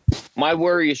 My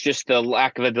worry is just the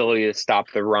lack of ability to stop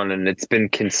the run, and it's been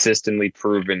consistently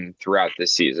proven throughout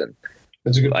this season.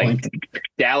 That's a good point.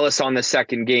 Dallas on the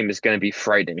second game is going to be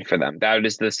frightening for them. That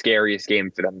is the scariest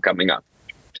game for them coming up,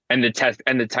 and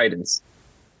the Titans.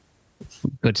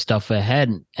 Good stuff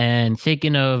ahead. And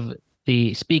speaking of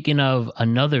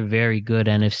another very good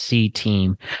NFC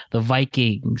team, the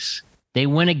Vikings. They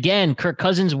win again. Kirk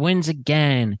Cousins wins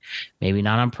again. Maybe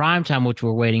not on primetime, which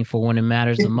we're waiting for when it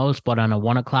matters the most, but on a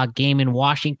 1:00 game in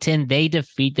Washington, they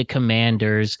defeat the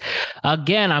Commanders.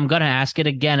 Again, I'm going to ask it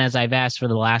again, as I've asked for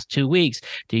the last 2 weeks.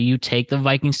 Do you take the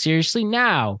Vikings seriously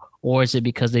now? Or is it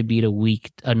because they beat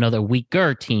another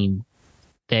weaker team?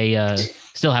 They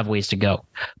still have ways to go.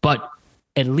 But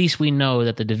at least we know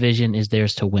that the division is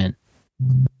theirs to win.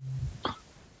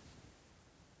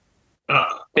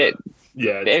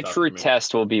 Their true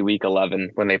test will be week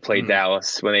 11 when they play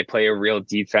Dallas, when they play a real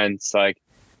defense. Like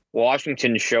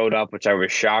Washington showed up, which I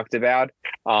was shocked about.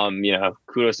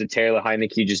 Kudos to Taylor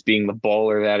Heineke just being the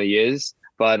bowler that he is.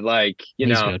 But he's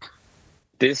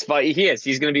going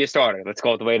to be a starter. Let's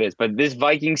call it the way it is. But this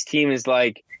Vikings team is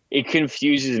it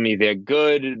confuses me. They're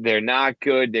good. They're not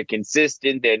good. They're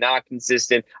consistent. They're not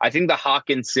consistent. I think the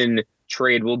Hawkinson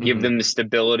trade will give them the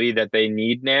stability that they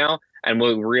need now. And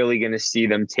we're really going to see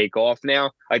them take off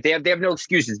now. They have no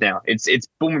excuses now. It's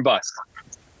boom or bust.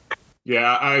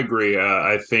 Yeah, I agree.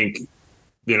 I think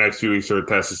the next few weeks are a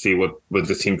test to see what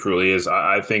this team truly is.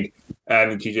 I think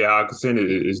adding TJ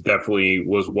Hawkinson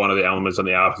was one of the elements on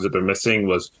the offense that they're missing.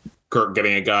 Was Kirk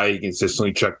getting a guy he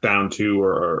consistently check down to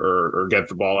or get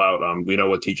the ball out? We know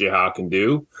what TJ Hawk can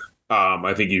do.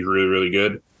 I think he's really, really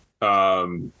good.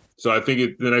 So I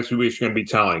think the next few weeks are going to be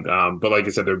telling. But like I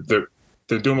said,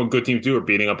 they're doing what good teams do, or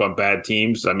beating up on bad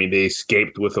teams. I mean, they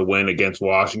escaped with a win against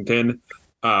Washington.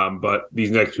 But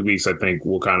these next 2 weeks, I think,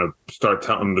 will kind of start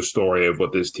telling the story of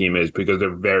what this team is, because they're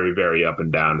very, very up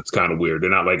and down. It's kind of weird. They're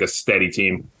not like a steady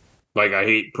team. I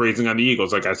hate praising on the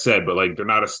Eagles, like I said, but they're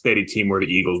not a steady team where the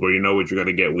Eagles, where you know what you're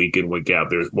going to get week in, week out.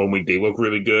 There's 1 week they look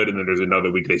really good, and then there's another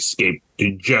week they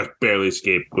just barely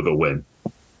escape with a win.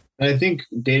 And I think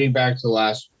dating back to the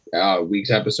last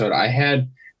week's episode, I had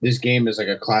this game as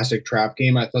a classic trap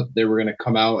game. I thought they were going to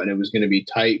come out and it was going to be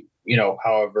tight,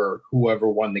 whoever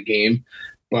won the game.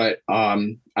 But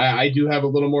I do have a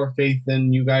little more faith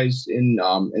than you guys in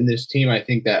this team. I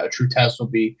think that a true test will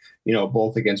be,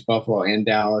 both against Buffalo and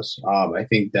Dallas. I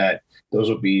think that those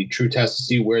will be true tests to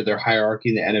see where their hierarchy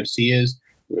in the NFC is.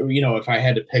 If I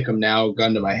had to pick them now,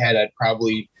 gun to my head, I'd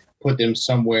probably put them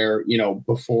somewhere,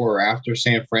 before or after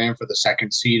San Fran for the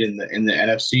second seed in the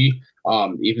NFC.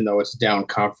 Even though it's a down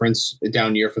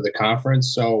year for the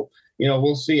conference. So,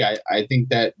 we'll see. I think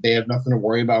that they have nothing to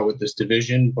worry about with this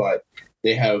division, but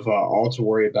they have all to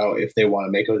worry about if they want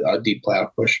to make a deep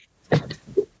playoff push.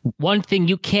 One thing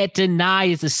you can't deny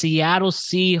is the Seattle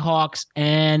Seahawks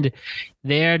and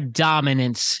their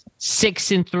dominance.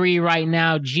 6-3 right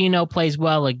now. Geno plays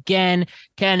well again.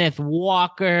 Kenneth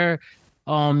Walker.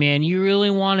 Oh, man, you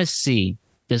really want to see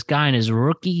this guy in his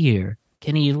rookie year.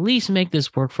 Can he at least make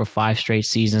this work for 5 straight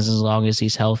seasons as long as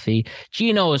he's healthy?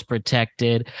 Geno is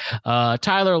protected.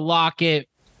 Tyler Lockett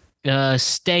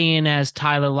staying as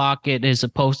Tyler Lockett is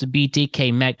supposed to be.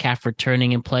 DK Metcalf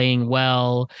returning and playing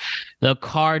well. The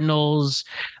Cardinals,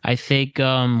 I think,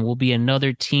 will be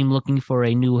another team looking for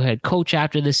a new head coach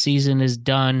after the season is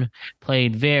done.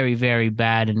 Played very, very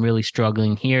bad and really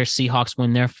struggling here. Seahawks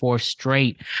win their 4th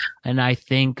straight. And I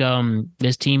think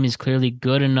this team is clearly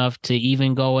good enough to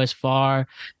even go as far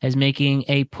as making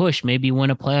a push, maybe win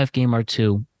a playoff game or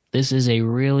 2. This is a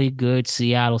really good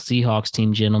Seattle Seahawks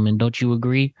team, gentlemen. Don't you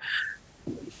agree?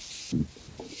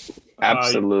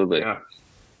 Absolutely.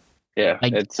 Yeah.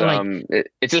 It's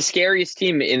the scariest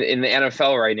team in the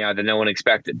NFL right now that no one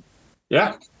expected.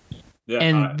 Yeah. Yeah,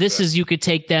 and you could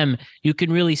take them. You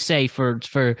can really say for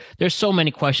there's so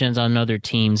many questions on other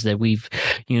teams that we've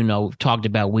talked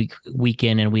about week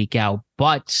in and week out.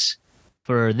 But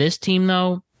for this team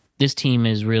though, this team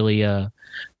is really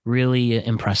really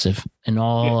impressive. In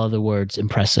all other words,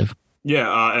 impressive.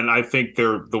 Yeah, and I think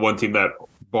they're the one team that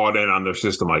bought in on their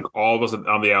system. Like all of us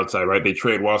on the outside, right? They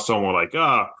trade while someone like,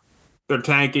 they're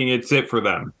tanking. It's it for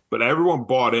them. But everyone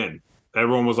bought in.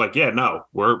 Everyone was like, yeah, no,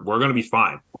 we're going to be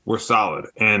fine. We're solid.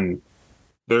 And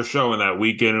they're showing that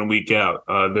week in and week out.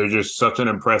 They're just such an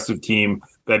impressive team.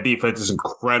 That defense is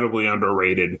incredibly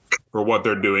underrated for what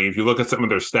they're doing. If you look at some of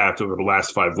their stats over the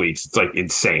last 5 weeks, it's like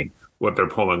insane what they're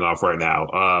pulling off right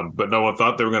now. But no one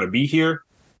thought they were going to be here.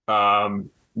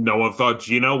 No one thought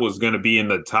Geno was going to be in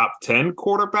the top 10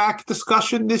 quarterback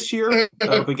discussion this year. I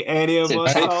don't think any of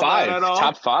us top saw five, that at all.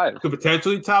 top five. Could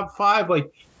potentially top 5.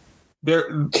 Like,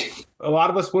 a lot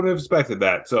of us wouldn't have expected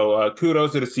that. So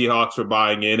kudos to the Seahawks for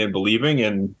buying in and believing.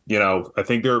 And, I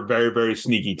think they're a very, very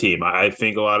sneaky team. I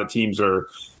think a lot of teams are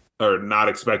not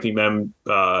expecting them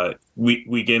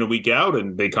week in and week out,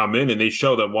 and they come in and they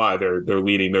show them why they're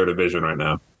leading their division right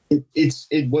now.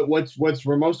 What's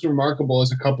most remarkable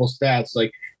is a couple stats,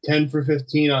 like 10 for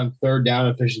 15 on third down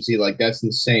efficiency. Like that's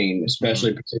insane,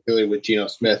 especially particularly with Geno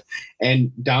Smith,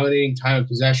 and dominating time of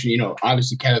possession.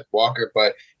 Obviously Kenneth Walker,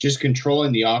 but just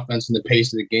controlling the offense and the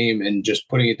pace of the game and just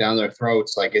putting it down their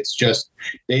throats. Like it's just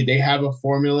they have a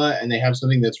formula and they have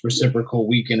something that's reciprocal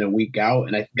week in and week out.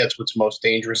 And I think that's what's most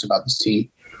dangerous about this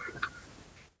team.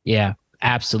 Yeah.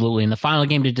 Absolutely. In the final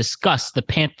game to discuss, the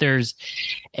Panthers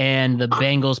and the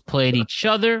Bengals played each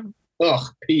other. Ugh,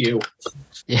 PU.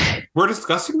 We're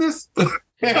discussing this?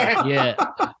 Yeah.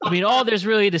 I mean, all there's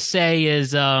really to say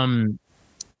is not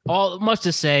much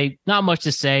to say.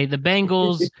 The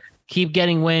Bengals keep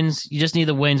getting wins. You just need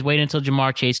the wins. Wait until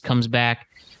Jamar Chase comes back.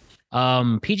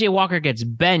 PJ Walker gets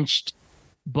benched,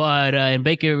 but and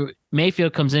Baker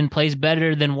Mayfield comes in, plays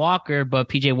better than Walker, but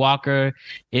PJ Walker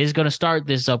is going to start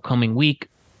this upcoming week.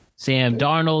 Sam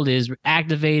Darnold is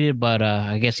activated, but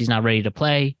I guess he's not ready to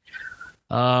play.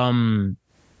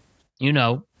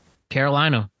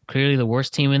 Carolina, clearly the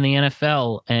worst team in the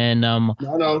NFL. And no,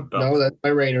 that's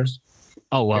my Raiders.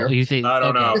 Oh, well, you think? I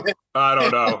don't know,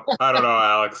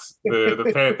 Alex.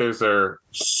 The Panthers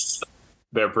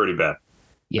they're pretty bad.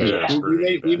 Yeah.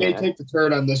 We may take the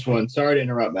turn on this one. Sorry to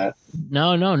interrupt, Matt.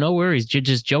 No worries.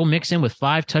 Just Joe Mixon with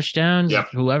 5 touchdowns. Yep.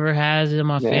 Whoever has him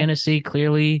on fantasy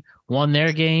clearly won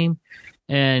their game.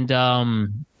 And kudos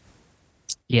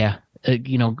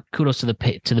to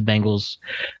the Bengals.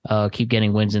 Keep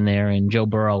getting wins in there, and Joe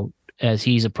Burrow, as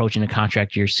he's approaching a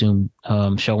contract year soon,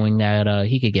 showing that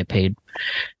he could get paid.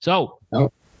 So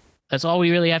that's all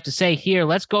we really have to say here.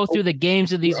 Let's go through the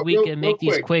games of these week and make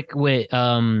these quick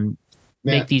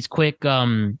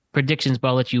predictions, but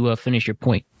I'll let you finish your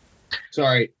point.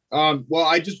 Sorry. Well,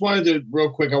 I just wanted to I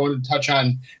wanted to touch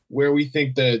on where we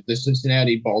think the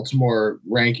Cincinnati-Baltimore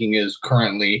ranking is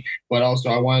currently, but also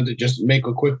I wanted to just make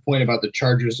a quick point about the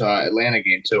Chargers-Atlanta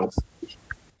game too.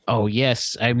 Oh,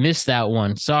 yes. I missed that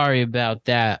one. Sorry about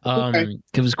that. Okay.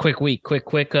 It was a quick week.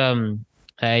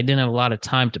 I didn't have a lot of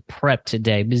time to prep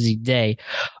today. Busy day.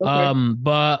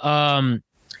 Okay.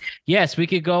 Yes, we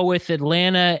could go with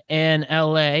Atlanta and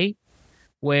LA,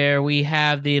 where we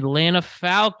have the Atlanta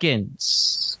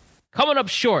Falcons coming up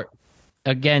short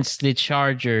against the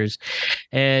Chargers.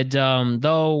 And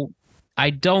though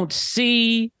I don't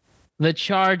see the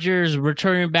Chargers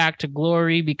returning back to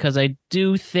glory, because I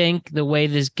do think the way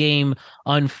this game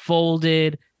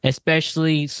unfolded,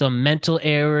 especially some mental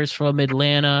errors from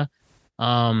Atlanta,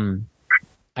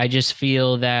 I just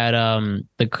feel that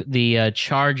the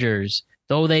Chargers,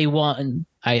 though they won,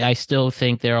 I still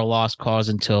think they're a lost cause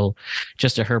until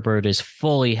Justin Herbert is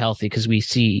fully healthy, because we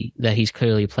see that he's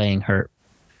clearly playing hurt.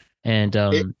 And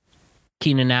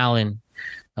Keenan Allen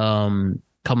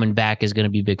coming back is going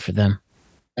to be big for them.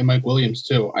 And Mike Williams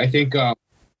too. I think the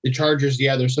Chargers,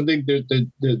 there's something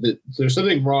there's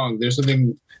something wrong. There's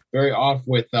something very off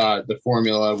with the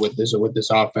formula with this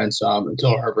offense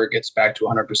until Herbert gets back to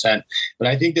 100%. But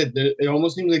I think that it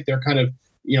almost seems like they're kind of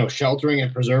sheltering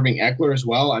and preserving Eckler as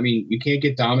well. I mean, you can't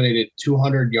get dominated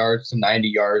 200 yards to 90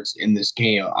 yards in this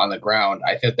game on the ground.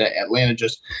 I think that Atlanta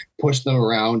just pushed them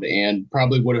around and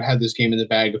probably would have had this game in the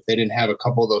bag if they didn't have a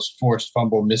couple of those forced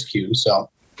fumble miscues. So.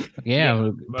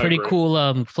 Yeah, pretty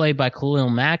cool play by Khalil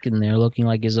Mack in there, looking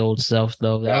like his old self,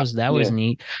 though. That was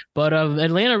neat. But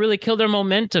Atlanta really killed their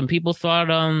momentum. People thought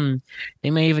they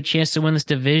may have a chance to win this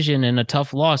division, and a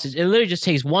tough loss. It literally just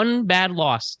takes one bad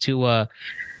loss to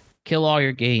kill all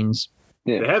your gains.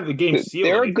 Yeah. They have the game sealed.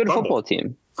 They're a good football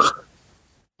team.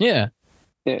 Yeah.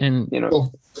 And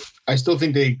I still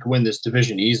think they could win this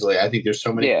division easily. I think there's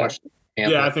so many questions.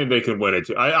 Yeah, I think they can win it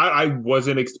too. I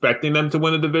wasn't expecting them to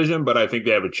win the division, but I think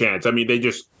they have a chance. I mean, they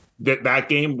just that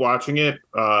game, watching it,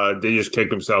 they just kicked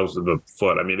themselves in the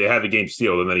foot. I mean, they had the game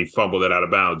sealed, and then he fumbled it out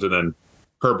of bounds, and then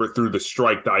Herbert threw the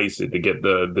strike to ice it to get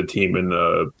the team in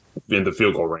the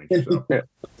field goal range. So.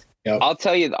 Yep. I'll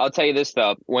tell you this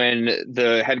though. When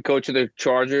the head coach of the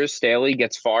Chargers, Staley,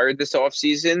 gets fired this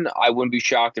offseason, I wouldn't be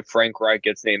shocked if Frank Reich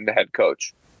gets named the head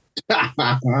coach. That's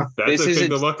a thing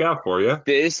to look out for, yeah.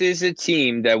 This is a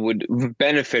team that would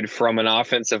benefit from an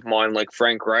offensive mind like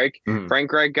Frank Reich. Mm-hmm.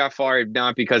 Frank Reich got fired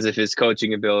not because of his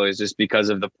coaching abilities, just because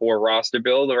of the poor roster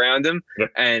build around him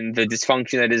and the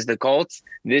dysfunction that is the Colts.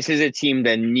 This is a team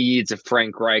that needs a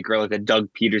Frank Reich or like a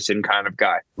Doug Peterson kind of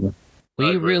guy.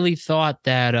 We really thought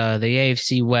that the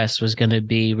AFC West was going to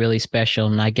be really special,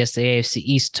 and I guess the AFC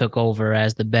East took over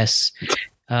as the best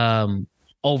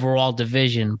overall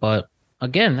division. But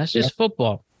again, that's just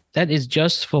football. That is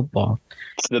just football.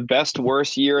 It's the best,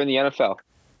 worst year in the NFL.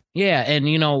 Yeah,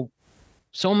 and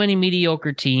so many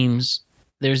mediocre teams.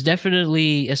 There's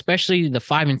definitely, especially the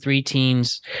 5-3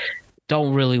 teams,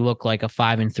 don't really look like a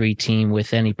 5-3 team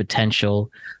with any potential.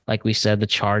 Like we said, the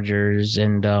Chargers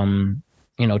and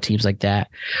teams like that.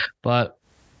 But,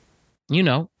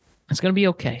 it's going to be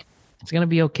okay. It's going to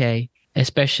be okay,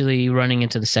 especially running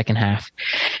into the second half.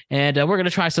 And we're going to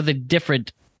try something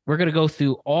different. We're going to go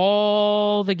through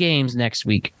all the games next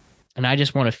week. And I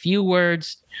just want a few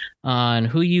words on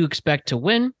who you expect to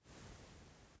win,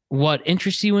 what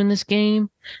interests you in this game,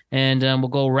 and we'll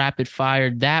go rapid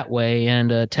fire that way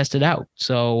and test it out.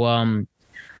 So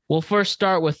we'll first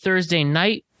start with Thursday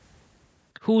night.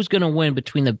 Who's going to win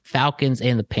between the Falcons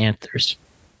and the Panthers?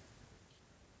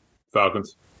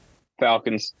 Falcons.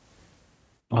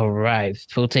 All right.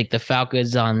 We'll take the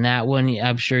Falcons on that one.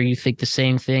 I'm sure you think the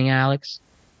same thing, Alex.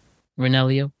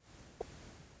 Renelio?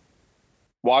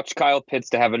 Watch Kyle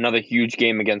Pitts to have another huge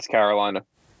game against Carolina.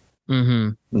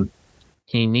 Mm-hmm.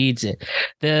 He needs it.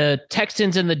 The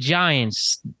Texans and the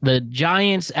Giants. The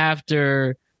Giants,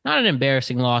 after not an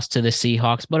embarrassing loss to the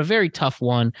Seahawks, but a very tough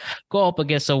one, go up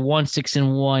against a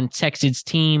 1-6-1 Texans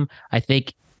team. I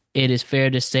think it is fair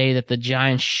to say that the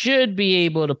Giants should be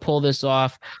able to pull this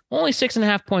off. Only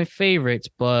 6.5-point favorites,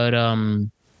 but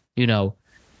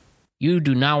you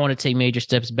do not want to take major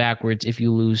steps backwards if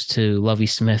you lose to Lovie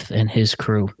Smith and his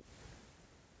crew.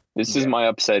 This is my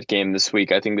upset game this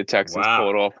week. I think the Texans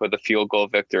pulled off with a field goal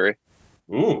victory.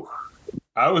 Ooh.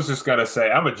 I was just going to say,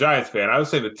 I'm a Giants fan. I would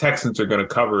say the Texans are going to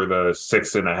cover the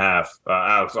 6.5.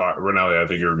 Alex, Renelli, I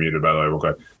think you're muted, by the way, real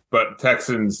quick. But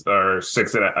Texans are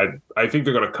 6.5. I think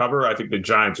they're going to cover. I think the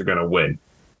Giants are going to win.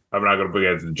 I'm not going to put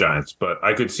against the Giants, but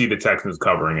I could see the Texans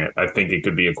covering it. I think it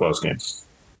could be a close game.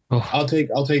 Oh. I'll take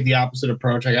the opposite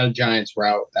approach. I got a Giants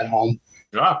route at home.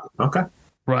 Ah, okay.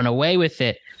 Run away with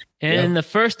it. And the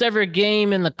first ever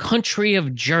game in the country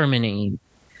of Germany,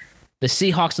 the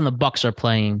Seahawks and the Bucks are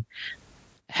playing.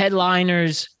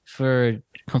 Headliners for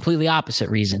completely opposite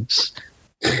reasons.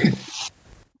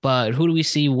 But who do we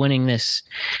see winning this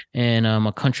in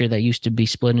a country that used to be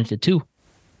split into two?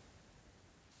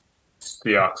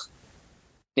 Seahawks.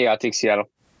 Yeah, I'll take Seattle.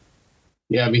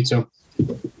 Yeah, me too.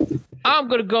 I'm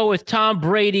going to go with Tom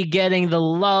Brady getting the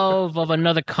love of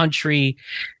another country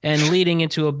and leading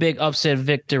into a big upset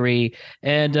victory.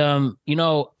 And,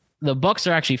 the Bucks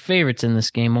are actually favorites in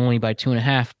this game, only by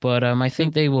 2.5, but I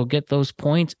think they will get those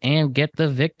points and get the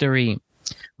victory.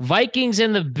 Vikings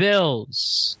and the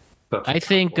Bills. I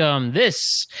think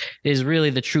this is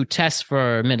really the true test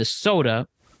for Minnesota.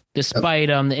 Despite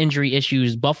the injury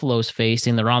issues Buffalo's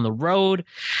facing, they're on the road.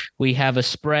 We have a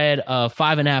spread of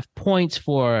 5.5 points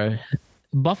for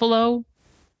Buffalo.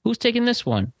 Who's taking this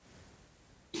one?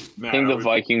 Matt, I think the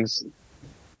Vikings.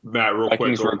 Matt, real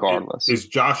Vikings quick. Regardless. Is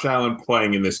Josh Allen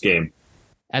playing in this game?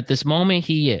 At this moment,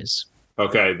 he is.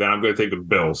 Okay, then I'm going to take the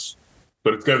Bills,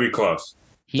 but it's going to be close.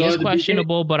 He is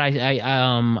questionable, but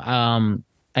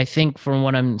I think from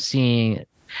what I'm seeing,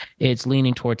 it's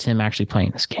leaning towards him actually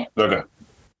playing this game. Okay.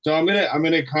 So I'm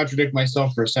gonna contradict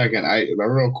myself for a second.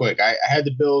 Real quick. I had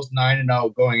the Bills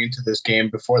 9-0 going into this game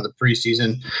before the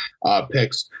preseason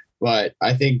picks, but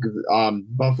I think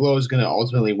Buffalo is going to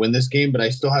ultimately win this game. But I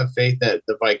still have faith that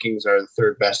the Vikings are the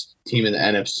third best team in the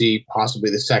NFC, possibly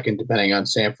the second, depending on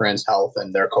San Fran's health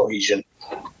and their cohesion.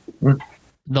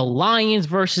 The Lions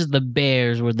versus the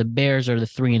Bears, where the Bears are the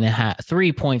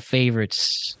 3.5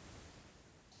 favorites.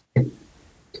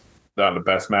 Not the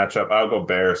best matchup. I'll go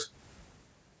Bears.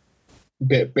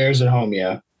 Bears at home,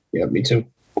 yeah, me too.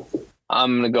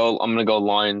 I'm gonna go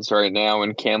Lions right now,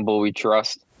 and Campbell we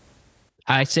trust.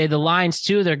 I say the Lions,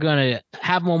 too. They're going to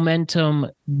have momentum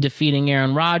defeating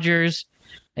Aaron Rodgers.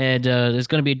 And there's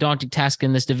going to be a daunting task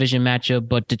in this division matchup.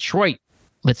 But Detroit,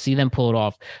 let's see them pull it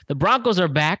off. The Broncos are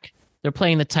back. They're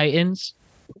playing the Titans.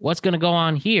 What's going to go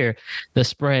on here? The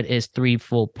spread is 3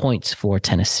 full points for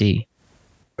Tennessee.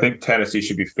 I think Tennessee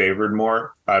should be favored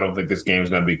more. I don't think this game is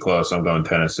going to be close. I'm going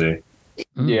Tennessee.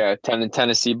 Yeah,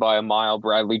 Tennessee by a mile.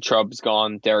 Bradley Chubb's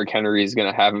gone. Derrick Henry is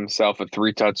going to have himself a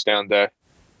 3-touchdown day.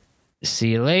 See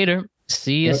you later.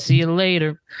 See you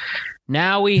later.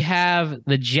 Now we have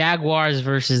the Jaguars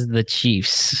versus the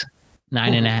Chiefs.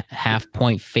 9.5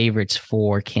 point favorites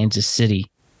for Kansas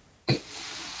City.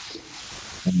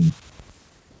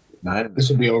 This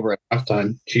will be over at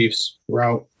halftime. Chiefs, we're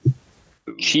out.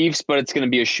 Chiefs, but it's going to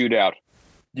be a shootout.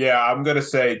 Yeah, I'm going to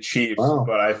say Chiefs,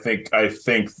 but I think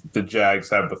the Jags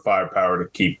have the firepower to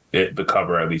keep the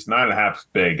cover at least. 9.5 is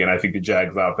big, and I think the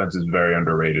Jags offense is very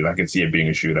underrated. I can see it being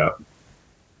a shootout.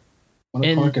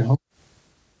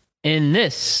 In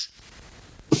this,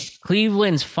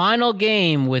 Cleveland's final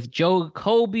game with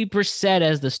Jacoby Brissett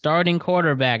as the starting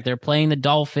quarterback. They're playing the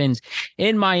Dolphins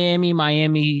in Miami.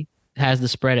 Miami has the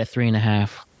spread at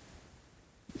 3.5.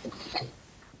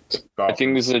 I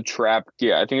think this is a trap.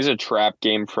 Yeah, I think it's a trap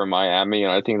game for Miami,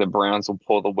 and I think the Browns will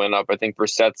pull the win up. I think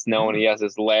Brissett's knowing he has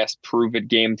his last prove-it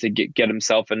game to get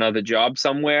himself another job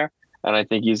somewhere, and I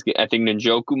think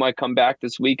Njoku might come back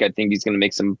this week. I think he's going to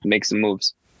make some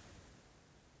moves.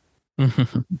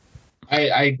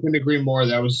 I couldn't agree more.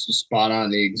 That was spot on,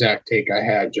 the exact take I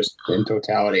had just in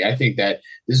totality. I think that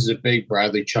this is a big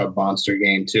Bradley Chubb monster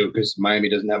game too, because Miami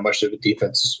doesn't have much of a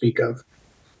defense to speak of.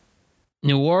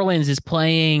 New Orleans is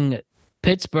playing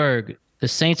Pittsburgh. The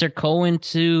Saints are going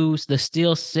to the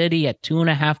Steel City at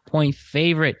 2.5 point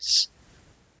favorites.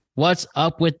 What's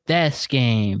up with this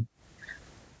game?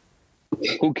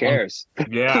 Who cares?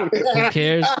 Yeah. Who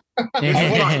cares?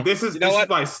 This is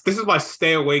my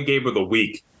stay away game of the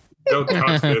week. Don't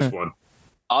touch this one.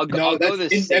 I'll go the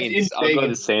Saints. I'll go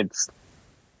the Saints.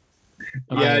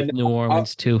 Yeah, New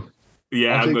Orleans too.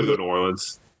 Yeah, I'm going to New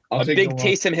Orleans. A big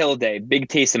Taysom Hill day. Big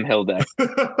Taysom Hill day.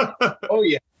 Oh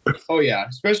yeah.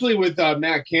 Especially with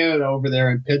Matt Canada over there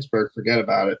in Pittsburgh. Forget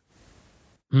about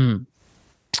it.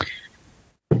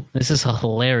 This is a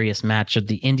hilarious matchup.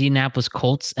 The Indianapolis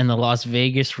Colts and the Las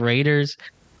Vegas Raiders.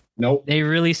 Nope. They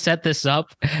really set this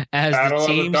up as the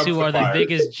teams who are the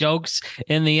biggest jokes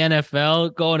in the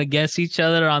NFL going against each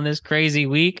other on this crazy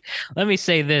week. Let me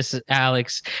say this,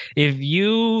 Alex. If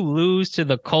you lose to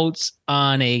the Colts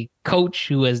on a coach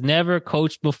who has never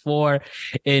coached before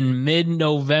in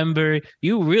mid-November,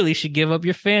 you really should give up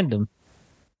your fandom.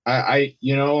 I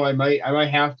might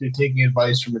have to, taking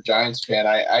advice from a Giants fan.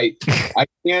 I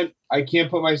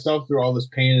can't put myself through all this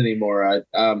pain anymore.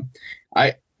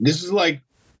 This is like,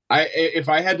 if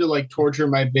I had to like torture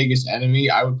my biggest enemy,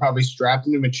 I would probably strap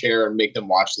them to a chair and make them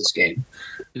watch this game.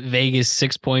 Vegas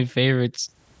 6 point favorites.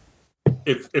 How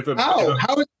is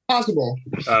it possible?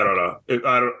 I don't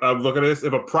know. I'm looking at this.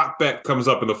 If a prop bet comes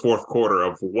up in the fourth quarter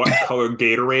of what color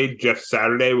Gatorade Jeff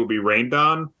Saturday will be rained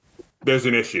on, there's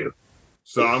an issue.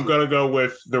 So I'm gonna go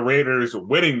with the Raiders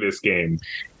winning this game,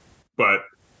 but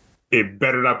it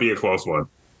better not be a close one.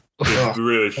 It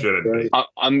really shouldn't.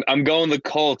 I'm going the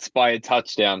Colts by a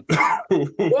touchdown.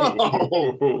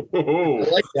 Whoa. I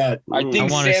like that. I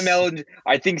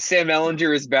think Sam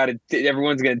Ellinger is about to.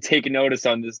 Everyone's going to take notice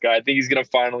on this guy. I think he's going to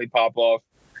finally pop off.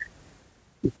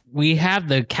 We have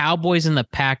the Cowboys and the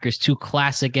Packers, two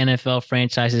classic NFL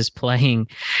franchises, playing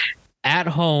at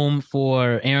home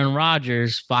for Aaron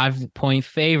Rodgers, 5 point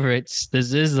favorites.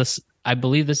 I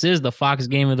believe this is the Fox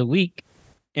game of the week.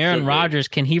 Aaron Rodgers,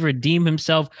 can he redeem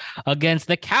himself against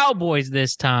the Cowboys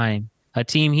this time? A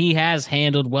team he has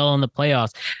handled well in the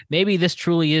playoffs. Maybe this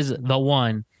truly is the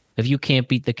one. If you can't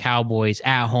beat the Cowboys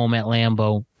at home at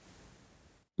Lambeau,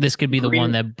 this could be the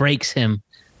one that breaks him.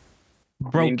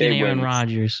 Broken Aaron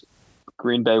Rodgers.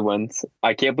 Green Bay wins.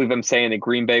 I can't believe I'm saying that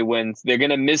Green Bay wins. They're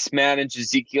going to mismanage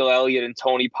Ezekiel Elliott and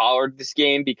Tony Pollard this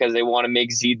game because they want to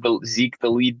make Zeke the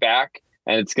lead back,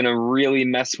 and it's going to really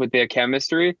mess with their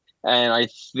chemistry. And I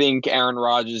think Aaron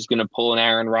Rodgers is going to pull an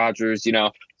Aaron Rodgers,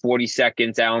 40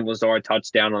 seconds, Allen Lazard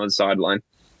touchdown on the sideline.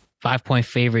 5 point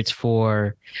favorites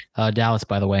for Dallas,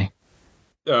 by the way.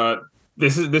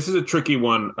 This is a tricky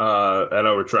one. I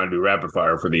know we're trying to do rapid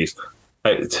fire for these.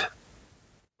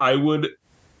 I would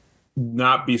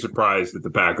not be surprised if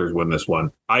the Packers win this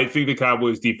one. I think the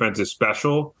Cowboys defense is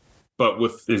special, but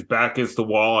with his back against the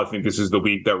wall, I think this is the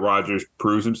week that Rodgers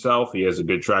proves himself. He has a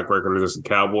good track record against the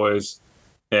Cowboys.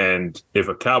 And if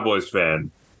a Cowboys fan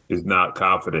is not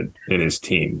confident in his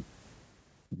team,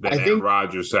 then Aaron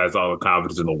Rodgers has all the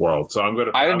confidence in the world. So I'm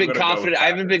gonna. I haven't been confident. I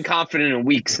haven't been confident in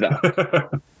weeks though.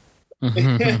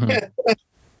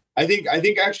 I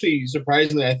think actually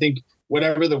surprisingly, I think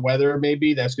whatever the weather may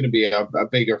be, that's going to be a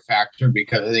bigger factor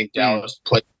because I think Dallas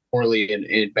played poorly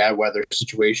in bad weather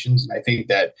situations. And I think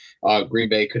that Green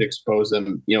Bay could expose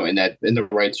them, in the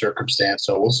right circumstance.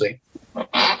 So we'll see.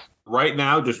 Right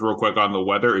now, just real quick on the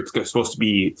weather, it's supposed to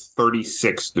be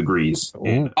 36 degrees.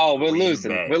 Oh, we're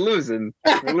losing. We're losing.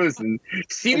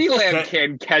 CeeDee Lamb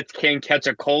can catch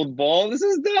a cold ball. This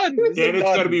is done. And it's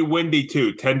going to be windy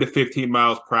too, 10 to 15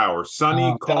 miles per hour.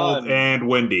 Sunny, cold, and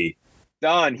windy.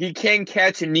 Done. He can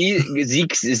catch a knee.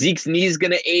 Zeke's knee's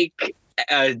going to ache.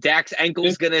 Dak's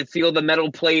ankle's going to feel the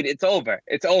metal plate. It's over.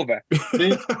 And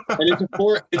it's a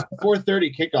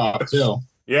 4:30 kickoff too.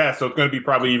 Yeah, so it's going to be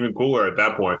probably even cooler at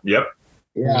that point. Yep.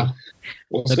 Yeah.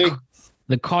 We'll see.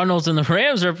 The Cardinals and the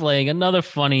Rams are playing another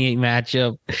funny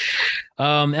matchup.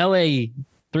 LA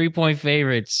 3-point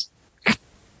favorites.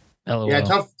 LOL. Yeah,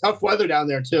 tough weather down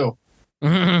there too.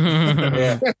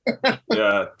 Yeah,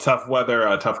 tough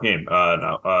weather, tough game.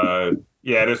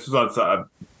 This was on.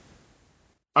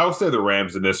 I will say the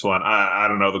Rams in this one. I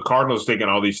don't know. The Cardinals taking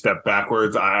all these steps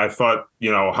backwards. I thought,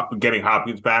 getting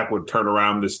Hopkins back would turn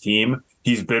around this team.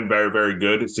 He's been very, very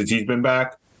good since he's been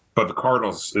back. But the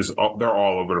Cardinals, they're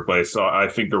all over the place. So I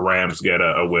think the Rams get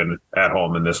a win at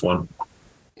home in this one.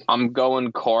 I'm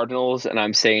going Cardinals, and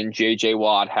I'm saying J.J.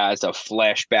 Watt has a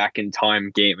flashback in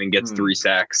time game and gets 3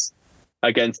 sacks.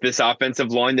 Against this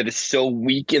offensive line that is so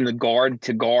weak in the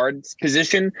guard-to-guard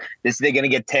position, they're going to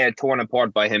get torn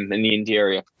apart by him in the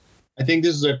interior. I think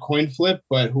this is a coin flip,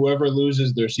 but whoever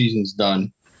loses, their season's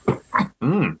done.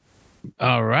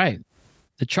 All right.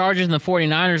 The Chargers and the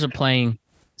 49ers are playing.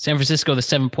 San Francisco, the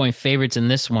 7-point favorites in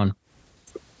this one.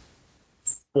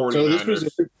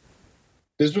 49ers. So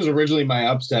this was originally my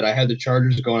upset. I had the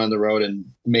Chargers going on the road and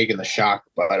making the shock,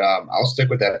 but I'll stick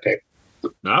with that pick.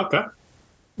 Okay.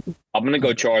 I'm going to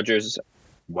go Chargers.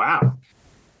 Wow.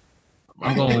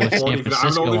 I'm going with San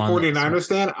Francisco. I'm the only 49ers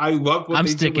fan. I love what I'm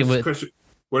they sticking with with. Christian.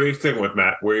 What are you sticking with,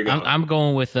 Matt? Where are you going? I'm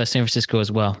going with San Francisco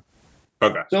as well.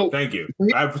 Okay. So, thank you.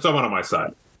 I have someone on my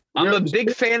side. I'm a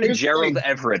big fan of Gerald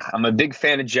Everett. On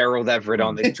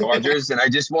the Chargers, and I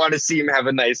just want to see him have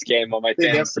a nice game on my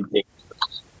fantasy team.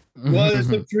 Well, there's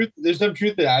some truth. There's some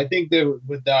truth that I think that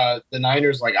with the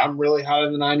Niners, like I'm really high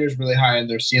on the Niners, really high on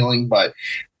their ceiling, but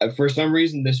for some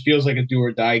reason this feels like a do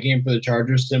or die game for the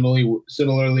Chargers.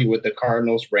 Similarly with the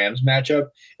Cardinals Rams matchup,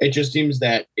 it just seems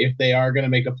that if they are going to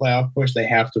make a playoff push, they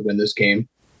have to win this game.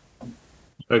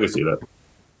 I can see that.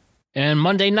 And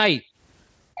Monday night,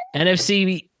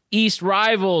 NFC East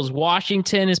rivals.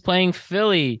 Washington is playing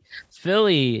Philly.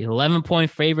 Philly 11-point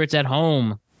favorites at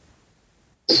home.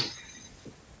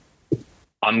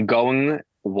 I'm going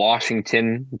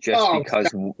Washington just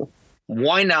because.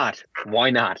 Why not?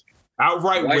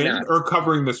 Outright win or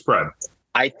covering the spread?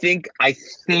 I think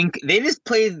they just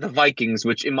played the Vikings,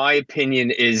 which in my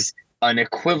opinion is an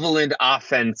equivalent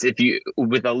offense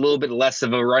with a little bit less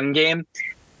of a run game.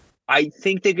 I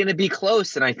think they're going to be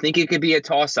close, and I think it could be a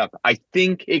toss-up. I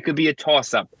think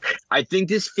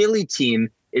this Philly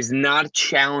team is not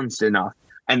challenged enough.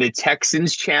 And the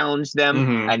Texans challenged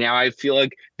them, and now I feel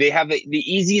like they have the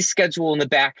easiest schedule in the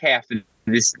back half of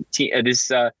this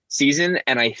season,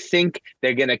 and I think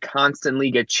they're going to constantly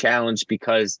get challenged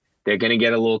because they're going to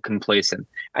get a little complacent.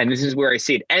 And this is where I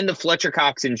see it. And the Fletcher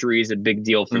Cox injury is a big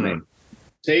deal for me.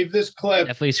 Save this clip.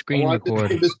 Definitely screen record.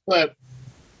 Save this clip.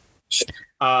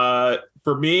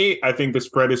 For me, I think the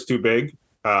spread is too big.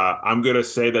 I'm going to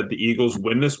say that the Eagles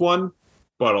win this one,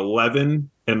 but 11.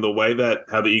 And the way that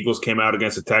how the Eagles came out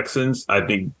against the Texans, I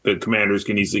think the Commanders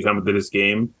can easily come into this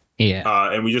game.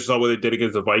 Yeah. And we just saw what they did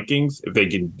against the Vikings. If they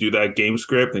can do that game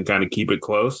script and kind of keep it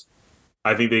close,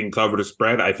 I think they can cover the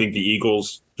spread. I think the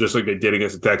Eagles, just like they did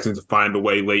against the Texans, find a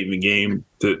way late in the game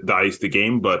to ice the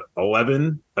game. But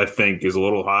 11, I think, is a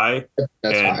little high.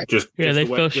 That's high. They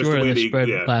fell short of the spread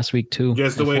last week too.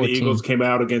 Just the way 14. The Eagles came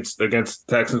out against the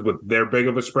Texans with their big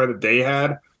of a spread that they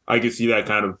had, I could see that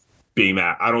kind of being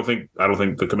that. I don't think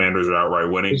the Commanders are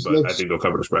outright winning, but I think they'll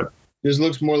cover the spread. This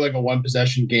looks more like a one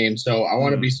possession game, so I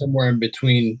want to be somewhere in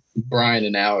between Brian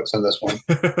and Alex on this one.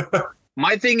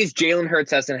 My thing is Jalen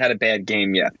Hurts hasn't had a bad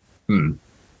game yet. And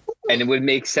it would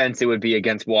make sense it would be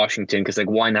against Washington because,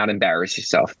 why not embarrass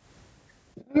yourself?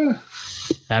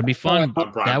 That'd be fun.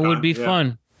 That would be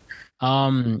fun.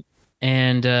 And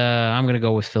I'm going to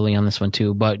go with Philly on this one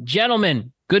too. But,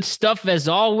 gentlemen, good stuff as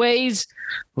always.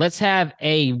 Let's have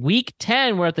a week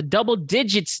 10. We're at the double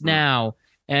digits now.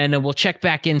 And we'll check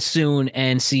back in soon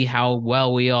and see how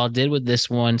well we all did with this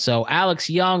one. So Alex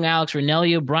Young, Alex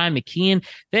Ranelio, Brian McKeon,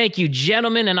 thank you,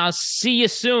 gentlemen, and I'll see you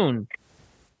soon.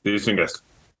 See you soon, guys.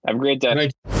 Have a great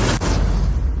day.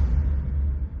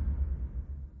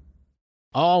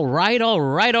 All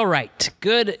right.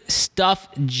 Good stuff,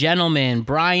 gentlemen.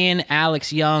 Brian,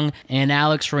 Alex Young, and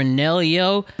Alex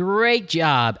Ranelio. Great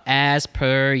job, as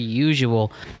per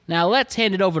usual. Now let's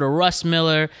hand it over to Russ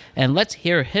Miller, and let's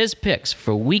hear his picks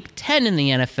for Week 10 in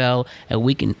the NFL and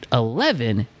Week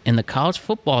 11 in the college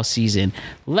football season.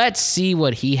 Let's see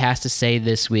what he has to say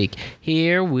this week.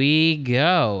 Here we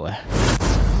go.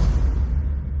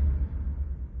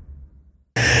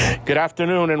 Good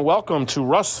afternoon and welcome to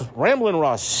Ramblin'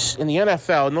 Russ in the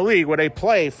NFL, in the league where they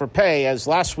play for pay. As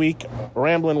last week,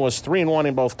 Ramblin' was 3-1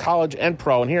 in both college and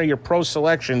pro. And here are your pro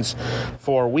selections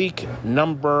for week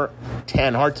number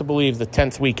 10. Hard to believe the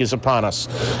 10th week is upon us.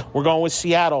 We're going with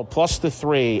Seattle plus the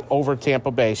 3 over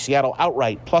Tampa Bay. Seattle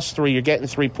outright plus 3. You're getting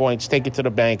 3 points. Take it to the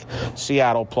bank.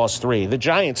 Seattle plus 3. The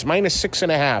Giants minus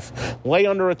 6.5. Lay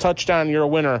under a touchdown. You're a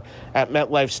winner at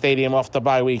MetLife Stadium off the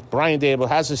bye week. Brian Daboll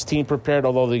has his team prepared,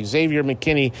 although the Xavier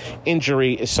McKinney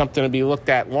injury is something to be looked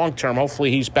at long term.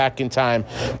 Hopefully he's back in time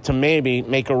to maybe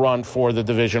make a run for the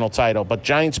divisional title. But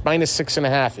Giants minus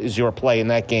 6.5 is your play in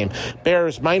that game.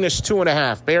 Bears minus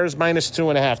 2.5. Bears minus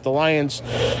 2.5. The Lions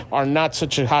are not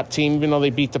such a hot team, even though they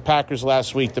beat the Packers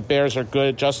last week. The Bears are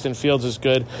good. Justin Fields is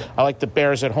good. I like the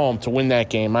Bears at home to win that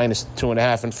game, minus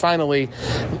 2.5. And finally,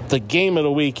 the game of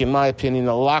the week, in my opinion,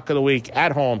 the lock of the week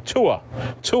at home, Tua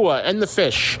and the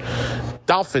Fish.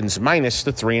 Dolphins minus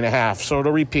the 3.5. So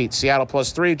to repeat, Seattle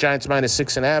plus 3, Giants minus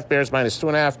 6.5, Bears minus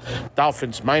 2.5,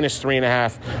 Dolphins minus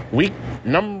 3.5. Week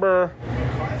number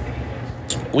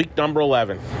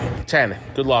 11. 10.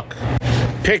 Good luck.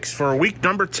 Picks for week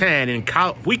number 10 in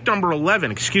week number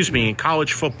 11, in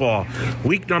college football.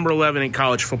 Week number 11 in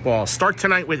college football. Start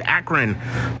tonight with Akron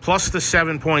plus the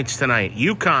 7 points tonight.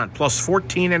 UConn plus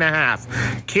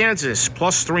 14.5. Kansas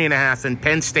plus 3.5, and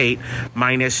Penn State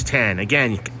minus 10.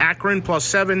 Again, Akron plus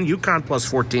 7, UConn plus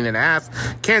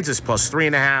 14.5, Kansas plus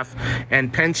 3.5,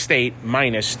 and Penn State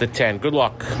minus the 10. Good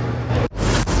luck.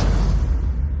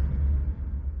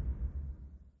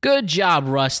 Good job,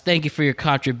 Russ. Thank you for your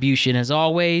contribution. As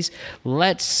always,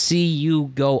 let's see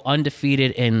you go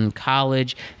undefeated in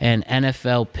college and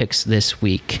NFL picks this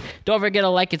week. Don't forget to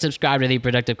like and subscribe to the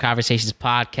Productive Conversations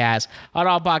podcast on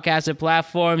all podcasting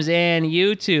platforms and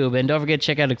YouTube. And don't forget to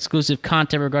check out exclusive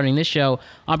content regarding this show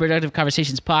on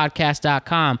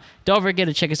productiveconversationspodcast.com. Don't forget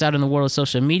to check us out in the world of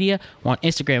social media. We're on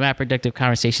Instagram at Productive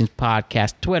Conversations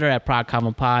Podcast, Twitter at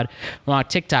ProdConvoPod. We're on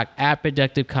TikTok at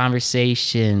Productive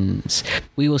Conversations.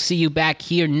 We will see you back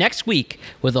here next week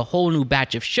with a whole new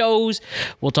batch of shows.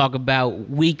 We'll talk about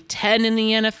Week 10 in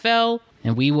the NFL,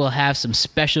 and we will have some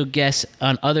special guests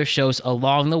on other shows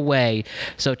along the way.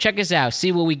 So check us out.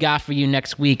 See what we got for you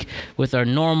next week with our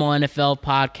normal NFL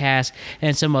podcast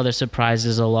and some other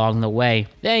surprises along the way.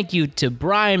 Thank you to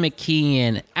Brian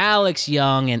McKeon, Alex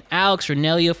Young, and Alex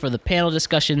Ranelio for the panel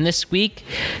discussion this week.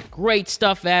 Great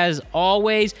stuff as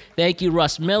always. Thank you,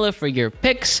 Russ Miller, for your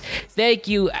picks. Thank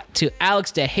you to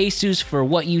Alex DeJesus for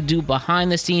what you do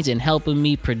behind the scenes and helping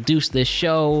me produce this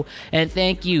show. And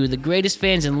thank you, the greatest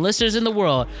fans and listeners in the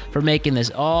world, for making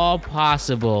this all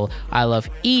possible. I love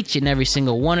each and every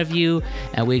single one of you,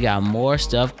 and we got more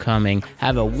stuff coming.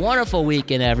 Have a wonderful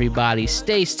weekend, everybody.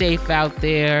 Stay safe out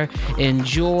there.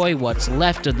 Enjoy what's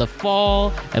left of the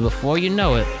fall, and before you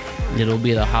know it, it'll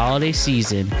be the holiday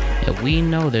season, and we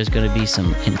know there's going to be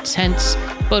some intense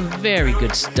but very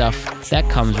good stuff that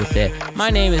comes with it. My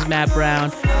name is Matt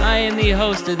Brown. I am the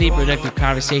host of the Productive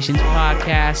Conversations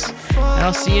podcast, and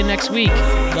I'll see you next week.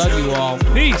 Love you all.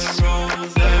 Peace.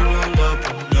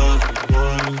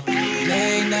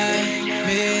 Late night,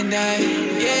 midnight,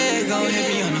 yeah, gon' hit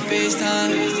me on the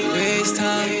FaceTime,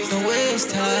 don't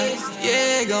waste time,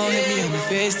 yeah, gon' hit me on the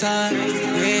FaceTime,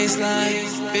 waistline,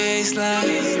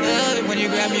 love it when you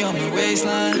grab me on my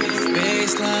waistline,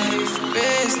 baseline,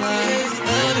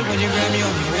 love it when you grab me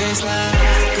on my waistline,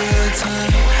 good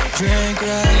time, drink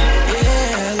right,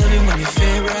 yeah, I love it when you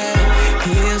fit right,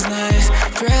 heels nice,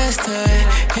 dress tight,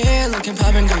 hair looking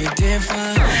poppin', girl, you damn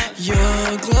fine,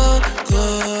 your glow,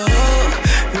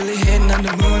 really hitting on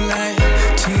the moonlight,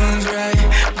 tunes right,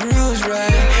 grooves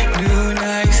right, new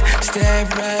nights, step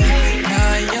right,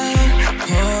 not young,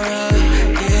 pour up,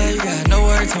 yeah, you got no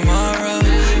work tomorrow,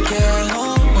 get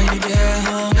home, when you get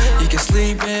home, you can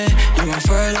sleep in, you on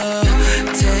furlough,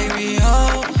 take me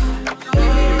home,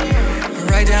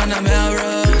 right down the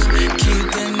Melrose,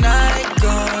 keep the night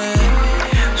going,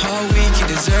 all week you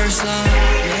deserve some,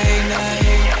 late night,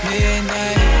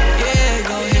 midnight, yeah,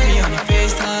 go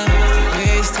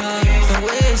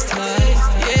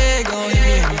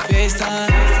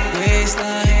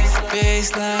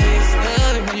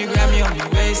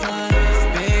baseline,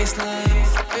 baseline,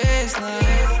 baseline.